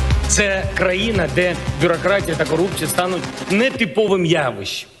 Це країна, де бюрократія та корупція стануть нетиповим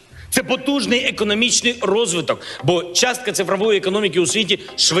явищем. Це потужний економічний розвиток, бо частка цифрової економіки у світі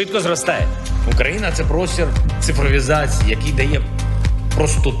швидко зростає. Україна – це простір цифровізації, який дає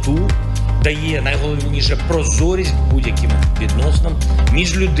простоту, дає найголовніше прозорість будь-яким відносинам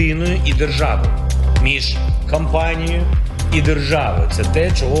між людиною і державою, між компанією і державою. Це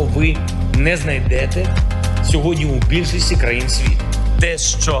те, чого ви не знайдете сьогодні у більшості країн світу. Те,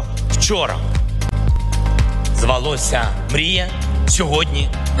 що вчора звалося мрія, сьогодні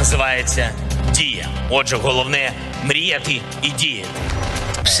називається дія. Отже, головне – мріяти і діяти.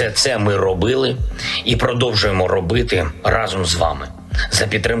 Все це ми робили і продовжуємо робити разом з вами за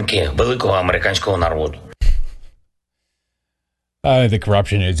підтримки великого американського народу. The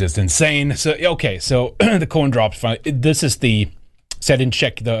corruption is just insane. So, okay, so the coin drops. This is the... So I didn't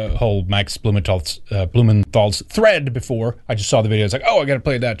check the whole Max Blumenthal's thread before. I just saw the video. It's like, oh, I got to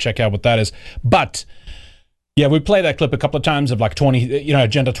play that, check out what that is. But, yeah, we played that clip a couple of times of like 20,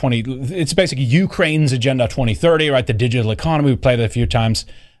 Agenda 20. It's basically Ukraine's Agenda 2030, right? The digital economy. We played it a few times.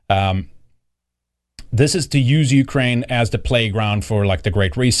 This is to use Ukraine as the playground for like the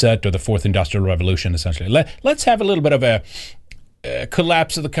Great Reset or the Fourth Industrial Revolution, essentially. Let's have a little bit of a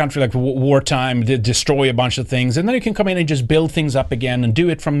collapse of the country, like wartime, destroy a bunch of things, and then you can come in and just build things up again and do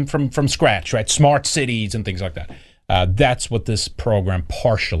it from scratch, right? Smart cities and things like that. That's what this program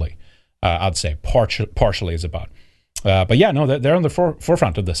partially, I'd say, partially is about. But yeah, no, they're on the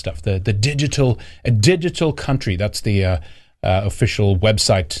forefront of this stuff. A digital country. That's the official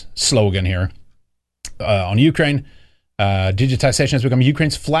website slogan here on Ukraine. Digitization has become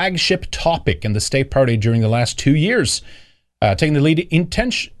Ukraine's flagship topic in the state party during the last 2 years. Taking the lead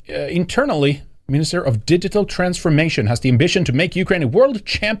internally, Minister of Digital Transformation has the ambition to make Ukraine a world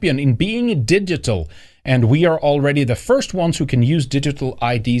champion in being digital. And we are already the first ones who can use digital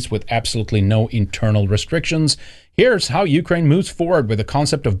IDs with absolutely no internal restrictions. Here's how Ukraine moves forward with the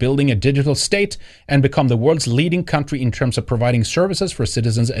concept of building a digital state and become the world's leading country in terms of providing services for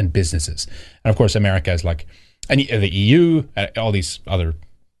citizens and businesses. And of course, America is like, and the EU, all these other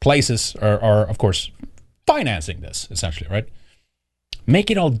places are of course, financing this, essentially, right?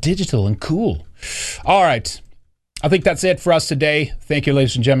 Make it all digital and cool. All right. I think that's it for us today. Thank you,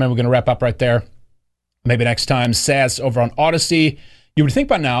 ladies and gentlemen. We're going to wrap up right there. Maybe next time, Saz over on Odyssey. You would think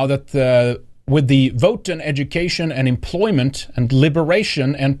by now that with the vote and education and employment and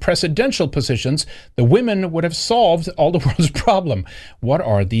liberation and presidential positions, the women would have solved all the world's problem. What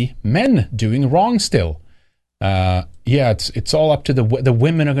are the men doing wrong still? Yeah, it's all up to the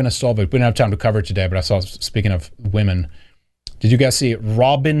women are going to solve it. We don't have time to cover it today, but I saw, speaking of women, did you guys see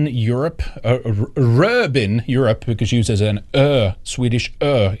Robin Europe, because she uses an Swedish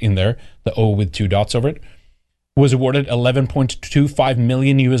in there, the O with 2 dots over it, was awarded $11.25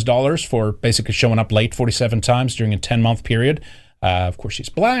 million for basically showing up late 47 times during a 10-month period. Of course, she's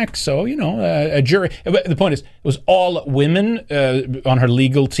black, so, a jury. The point is, it was all women on her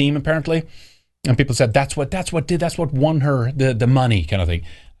legal team, apparently. And people said that's what won her the money, kind of thing.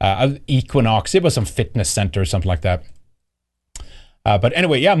 Equinox, it was some fitness center or something like that. But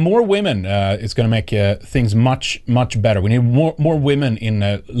anyway, yeah, more women is going to make things much better. We need more women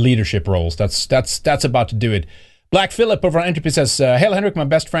in leadership roles. That's about to do it. Black Phillip over on Entropy says, "Hail Henrik, my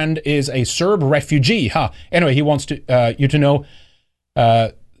best friend is a Serb refugee." Anyway, he wants you to know.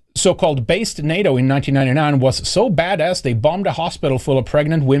 So-called based NATO in 1999 was so badass they bombed a hospital full of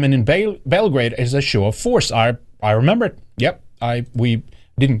pregnant women in Belgrade as a show of force. I remember it. Yep, we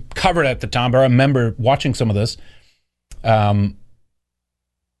didn't cover it at the time, but I remember watching some of this. And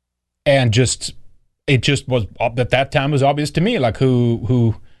it just was at that time was obvious to me, like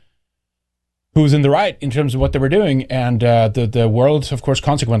who's in the right in terms of what they were doing, and the world, of course,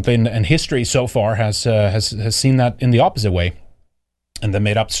 consequently, and history so far has seen that in the opposite way. And they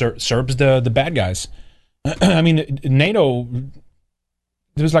made up Serbs the bad guys. I mean, NATO,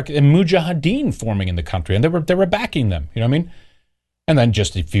 there was like a mujahideen forming in the country, and they were backing them. You know what I mean? And then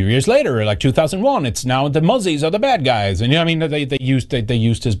just a few years later, like 2001, it's now the Muzzies are the bad guys. And you know what I mean? They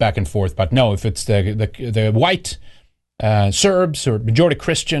used his back and forth. But no, if it's the white Serbs or majority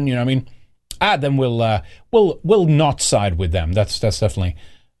Christian, you know what I mean? Then we'll not side with them. That's definitely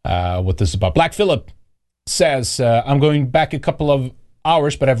what this is about. Black Phillip says, "I'm going back a couple of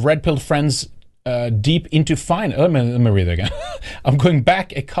hours, but I've red-pilled friends deep into finance." Let me read it again. "I'm going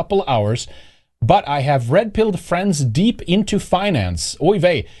back a couple hours, but I have red-pilled friends deep into finance." Oy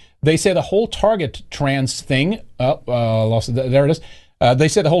vey. They say the whole Target trans thing... there it is. They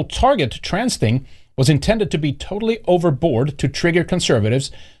say the whole Target trans thing was intended to be totally overboard to trigger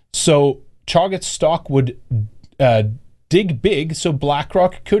conservatives, so Target stock would dig big so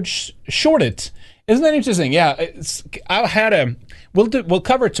BlackRock could short it. Isn't that interesting? Yeah, I had we'll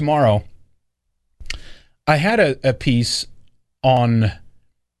cover it tomorrow. I had a piece on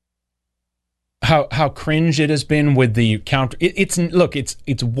how cringe it has been with the counter. It's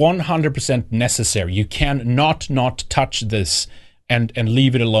 100% necessary. You can not touch this and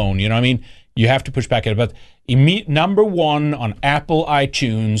leave it alone. You know what I mean? You have to push back at it. But number one on Apple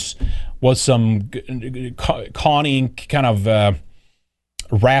iTunes was some conning kind of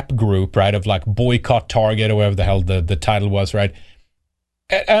rap group, right? Of like Boycott Target or whatever the hell the title was, right?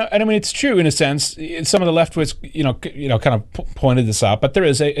 And I mean, it's true in a sense. Some of the leftists, kind of pointed this out, but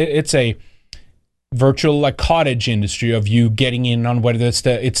it's a virtual like cottage industry of you getting in on whether it's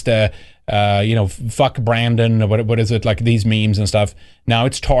the fuck Brandon or what is it, like these memes and stuff. Now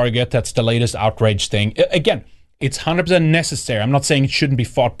it's Target. That's the latest outrage thing. Again, it's 100% necessary. I'm not saying it shouldn't be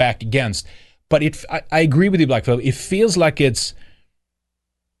fought back against, but I agree with you, Black Phillip. It feels like it's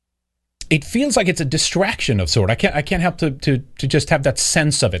a distraction of sort. I can't help to just have that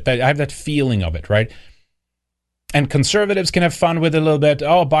sense of it. I have that feeling of it, right? And conservatives can have fun with it a little bit.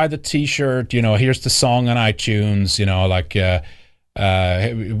 Oh, buy the T-shirt. Here's the song on iTunes.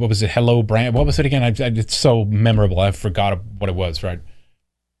 What was it? Hello, Brand. What was it again? It's so memorable. I forgot what it was. Right?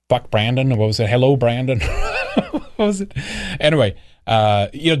 Fuck Brandon. What was it? Hello, Brandon. What was it? Anyway.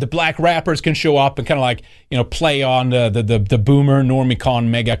 The black rappers can show up and kind of like, play on the boomer normicon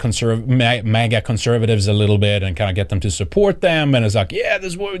mega conservatives a little bit and kind of get them to support them. And it's like, yeah,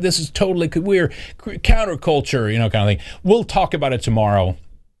 this is totally we're counterculture, kind of thing. We'll talk about it tomorrow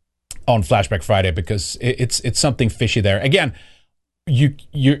on Flashback Friday because it's something fishy there. Again,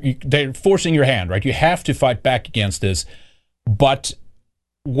 they're forcing your hand, right? You have to fight back against this, but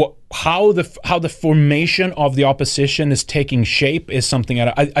how the formation of the opposition is taking shape is something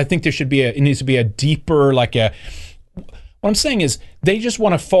I think it needs to be a deeper, what I'm saying is they just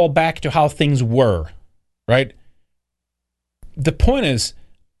want to fall back to how things were, right? The point is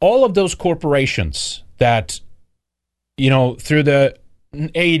all of those corporations that, through the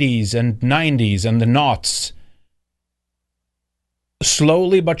 80s and 90s and the noughts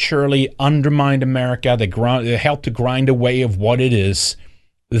slowly but surely undermined America. They helped to grind away of what it is.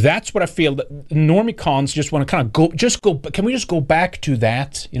 That's what I feel that normicons just want to kind of go. Can we just go back to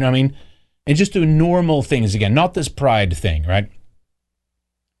that? You know what I mean? And just do normal things again, not this pride thing, right?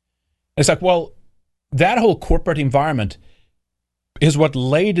 It's like, well, that whole corporate environment is what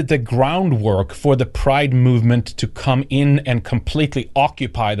laid the groundwork for the pride movement to come in and completely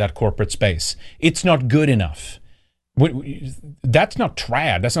occupy that corporate space. It's not good enough. That's not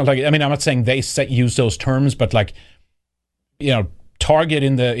trad. That's not like, I'm not saying they use those terms, but Target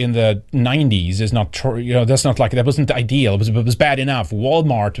in the 90s is not, that's not like, that wasn't ideal. It was bad enough.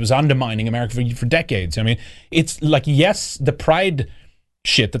 Walmart was undermining America for decades. It's like, yes, the pride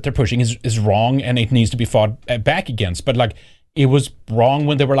shit that they're pushing is wrong and it needs to be fought back against. But it was wrong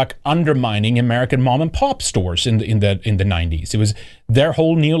when they were undermining American mom and pop stores in the 90s. It was their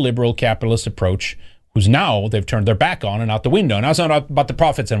whole neoliberal capitalist approach, who's now they've turned their back on and out the window. Now it's not about the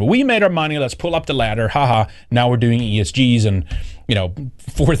profits anymore. We made our money. Let's pull up the ladder. Haha. Now we're doing ESGs and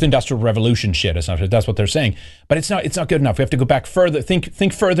fourth industrial revolution shit. Essentially, that's what they're saying. But it's not good enough. We have to go back further.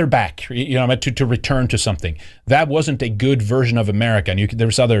 Think further back. To return to something that wasn't a good version of America. And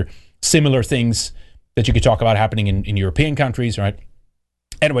there's other similar things that you could talk about happening in European countries, right?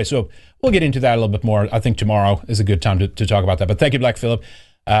 Anyway, so we'll get into that a little bit more. I think tomorrow is a good time to talk about that. But thank you, Black Phillip.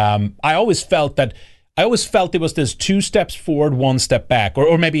 I always felt it was this 2 steps forward, 1 step back,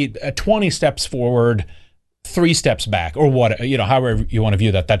 or maybe 20 steps forward, 3 steps back, or what, however you want to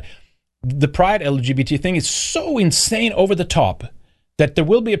view that. That the pride LGBT thing is so insane over the top that there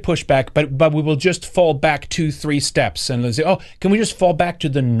will be a pushback, but we will just fall back 2-3 steps and let's say, oh, can we just fall back to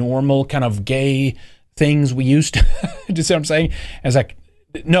the normal kind of gay things we used to? Do you see what I'm saying? And it's like,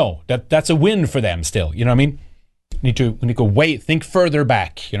 no, that's a win for them still. You know what I mean? We need to go think further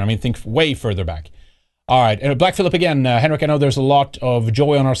back. You know what I mean? Think way further back. All right, and Black Phillip again. Henrik, I know there's a lot of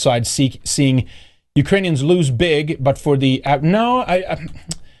joy on our side seeing Ukrainians lose big, but for the I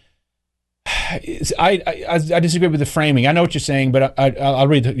disagree with the framing. I know what you're saying, but I'll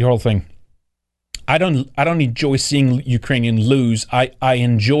read your whole thing. I don't enjoy seeing Ukrainian lose. I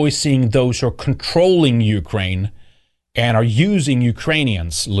enjoy seeing those who are controlling Ukraine and are using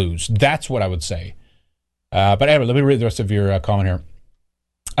Ukrainians lose. That's what I would say. But anyway, let me read the rest of your comment here.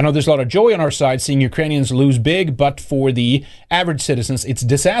 I know there's a lot of joy on our side seeing Ukrainians lose big, but for the average citizens, it's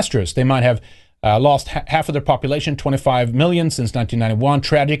disastrous. They might have lost half of their population, 25 million since 1991.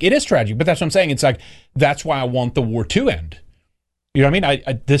 Tragic. It is tragic, but that's what I'm saying. It's like, that's why I want the war to end. You know what I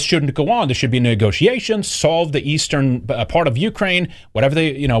mean? This shouldn't go on. There should be negotiations, solve the eastern part of Ukraine, whatever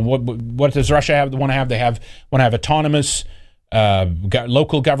they, what does Russia want to have? They want to have autonomous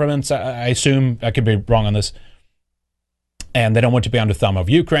local governments, I assume. I could be wrong on this. And they don't want to be on the thumb of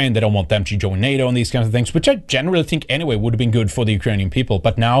Ukraine. They don't want them to join NATO and these kinds of things, which I generally think anyway would have been good for the Ukrainian people.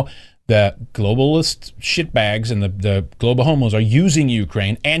 But now the globalist shitbags and the global homos are using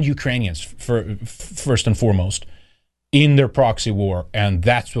Ukraine and Ukrainians for first and foremost in their proxy war. And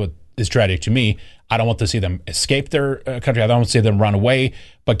that's what is tragic to me. I don't want to see them escape their country. I don't want to see them run away.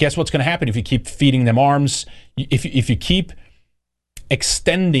 But guess what's going to happen if you keep feeding them arms? If you keep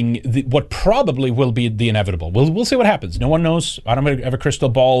extending what probably will be the inevitable. We'll see what happens. No one knows. I don't have a crystal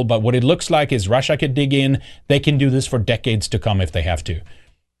ball, but what it looks like is Russia could dig in. They can do this for decades to come if they have to,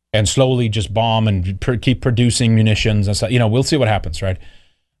 and slowly just bomb and keep producing munitions and stuff. We'll see what happens, right?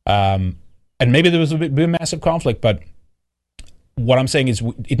 And maybe there was a massive conflict, but what I'm saying is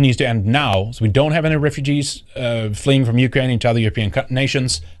it needs to end now. So we don't have any refugees fleeing from Ukraine into other European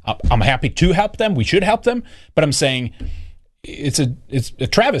nations. I'm happy to help them. We should help them, but I'm saying it's a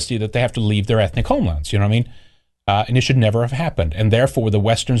travesty that they have to leave their ethnic homelands. You know what I mean? And it should never have happened. And therefore, the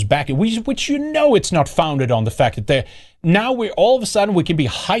Western's back, which it's not founded on the fact that now all of a sudden we can be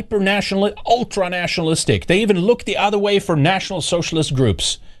hyper-national, ultra-nationalistic. They even look the other way for national socialist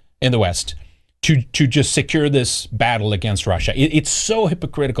groups in the West to just secure this battle against Russia. It's so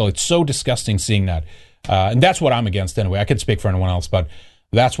hypocritical. It's so disgusting seeing that. And that's what I'm against anyway. I could speak for anyone else, but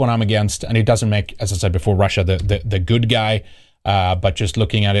that's what I'm against. And it doesn't make, as I said before, Russia the good guy. But just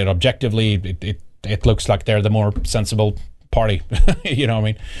looking at it objectively, it looks like they're the more sensible party. You know what I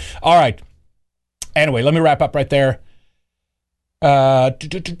mean? All right. Anyway, let me wrap up right there.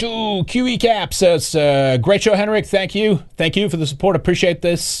 QE Cap says, great show, Henrik. Thank you. Thank you for the support. Appreciate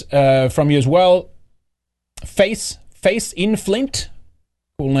this from you as well. Face in Flint.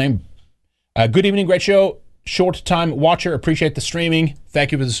 Cool name. Good evening. Great show. Short time watcher. Appreciate the streaming.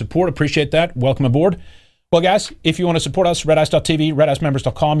 Thank you for the support. Appreciate that. Welcome aboard. Well, guys, if you want to support us, redice.tv,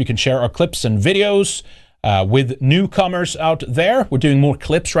 redicemembers.com, you can share our clips and videos with newcomers out there. We're doing more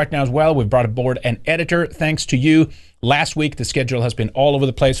clips right now as well. We've brought aboard an editor, thanks to you. Last week, the schedule has been all over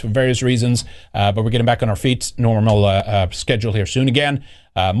the place for various reasons, but we're getting back on our feet. Normal schedule here soon again.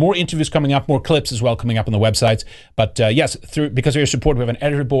 More interviews coming up, more clips as well coming up on the websites. But yes, because of your support, we have an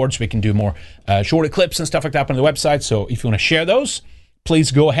editor board, so we can do more shorter clips and stuff like that on the website. So if you want to share those,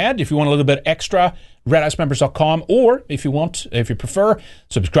 please go ahead. If you want a little bit extra, redicemembers.com, or if you prefer,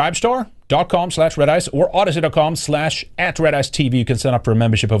 subscribestar.com/redice or odyssey.com/@redicetv. You can sign up for a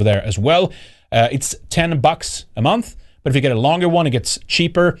membership over there as well. It's $10 a month, but if you get a longer one, it gets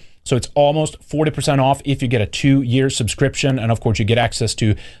cheaper. So it's almost 40% off if you get a 2-year subscription. And of course, you get access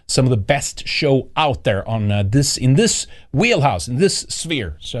to some of the best show out there on in this wheelhouse, in this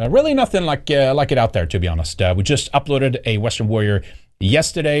sphere. So really nothing like it out there, to be honest. We just uploaded a Western Warrior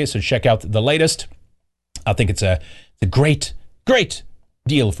yesterday, so check out the latest. I think it's a great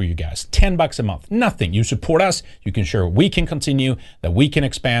deal for you guys. $10 a month. Nothing. You support us. You can ensure we can continue, that we can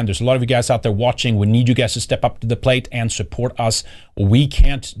expand. There's a lot of you guys out there watching. We need you guys to step up to the plate and support us. We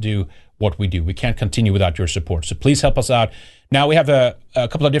can't do what we do. We can't continue without your support. So please help us out. Now we have a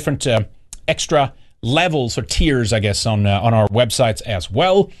couple of different extra levels or tiers, I guess, on our websites as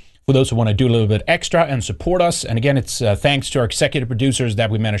well, for those who want to do a little bit extra and support us. And again, it's thanks to our executive producers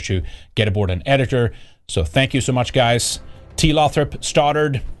that we managed to get aboard an editor. So thank you so much, guys. T. Lothrop,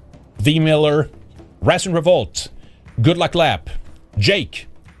 Stoddard, V. Miller, Resin Revolt, Good Luck Lap, Jake,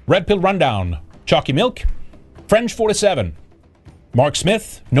 Red Pill Rundown, Chalky Milk, French 47, Mark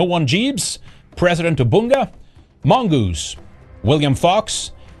Smith, No One Jeebs, President Obunga, Mongoose, William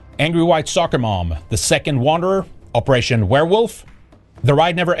Fox, Angry White Soccer Mom, The Second Wanderer, Operation Werewolf, The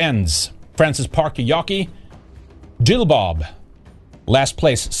Ride Never Ends, Francis Parker Yockey, Jill Bob, Last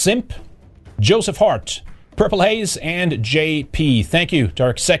Place Simp, Joseph Hart, Purple Haze, and JP. Thank you to our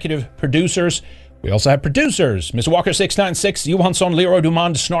executive producers. We also have producers: Mr. Walker 696, Johansson, Leroy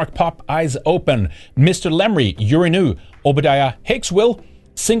Dumond, Snark Pop, Eyes Open, Mr. Lemry, Urinu, Obadiah Hickswill,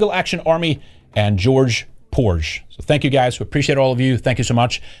 Single Action Army, and George Porge. So thank you, guys. We appreciate all of you. Thank you so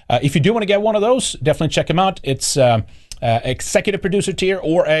much. If you do want to get one of those, definitely check them out. It's executive producer tier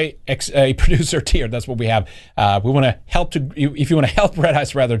or a producer tier. That's what we have. We want to help if you want to help Red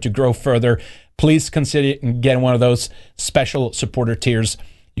Ice rather to grow further, please consider getting one of those special supporter tiers.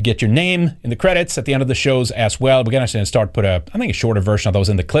 You get your name in the credits at the end of the shows as well. We're going to start put a shorter version of those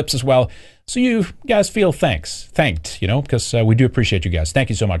in the clips as well, so you guys feel thanked, because we do appreciate you guys. Thank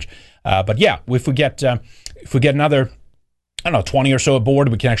you so much. But yeah, if we get another, 20 or so aboard,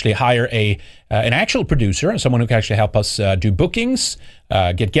 we can actually hire an actual producer, someone who can actually help us do bookings,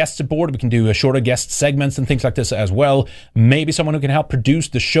 get guests aboard. We can do shorter guest segments and things like this as well. Maybe someone who can help produce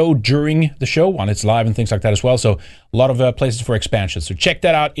the show during the show when it's live and things like that as well. So a lot of places for expansion. So check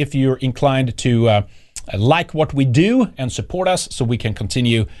that out if you're inclined to like what we do and support us so we can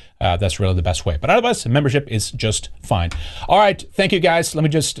continue. That's really the best way. But otherwise, membership is just fine. All right. Thank you, guys. Let me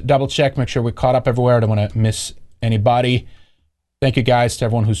just double check, make sure we're caught up everywhere. I don't want to miss anybody. Thank you, guys, to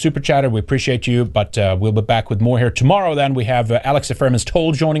everyone who super chatted. We appreciate you, but we'll be back with more here tomorrow. Then we have Alex Ferman's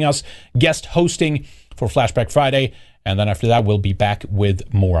Toll joining us, guest hosting for Flashback Friday. And then after that, we'll be back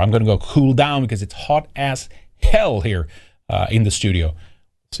with more. I'm going to go cool down because it's hot as hell here in the studio.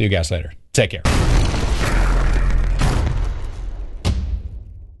 See you guys later. Take care.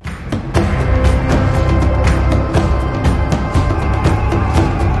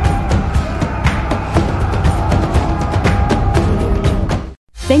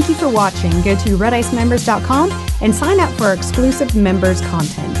 Thank you for watching. Go to redicemembers.com and sign up for our exclusive members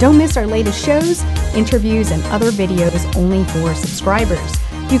content. Don't miss our latest shows, interviews, and other videos only for subscribers.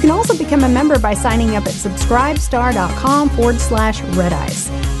 You can also become a member by signing up at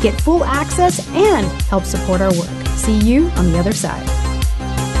subscribestar.com/redice. Get full access and help support our work. See you on the other side.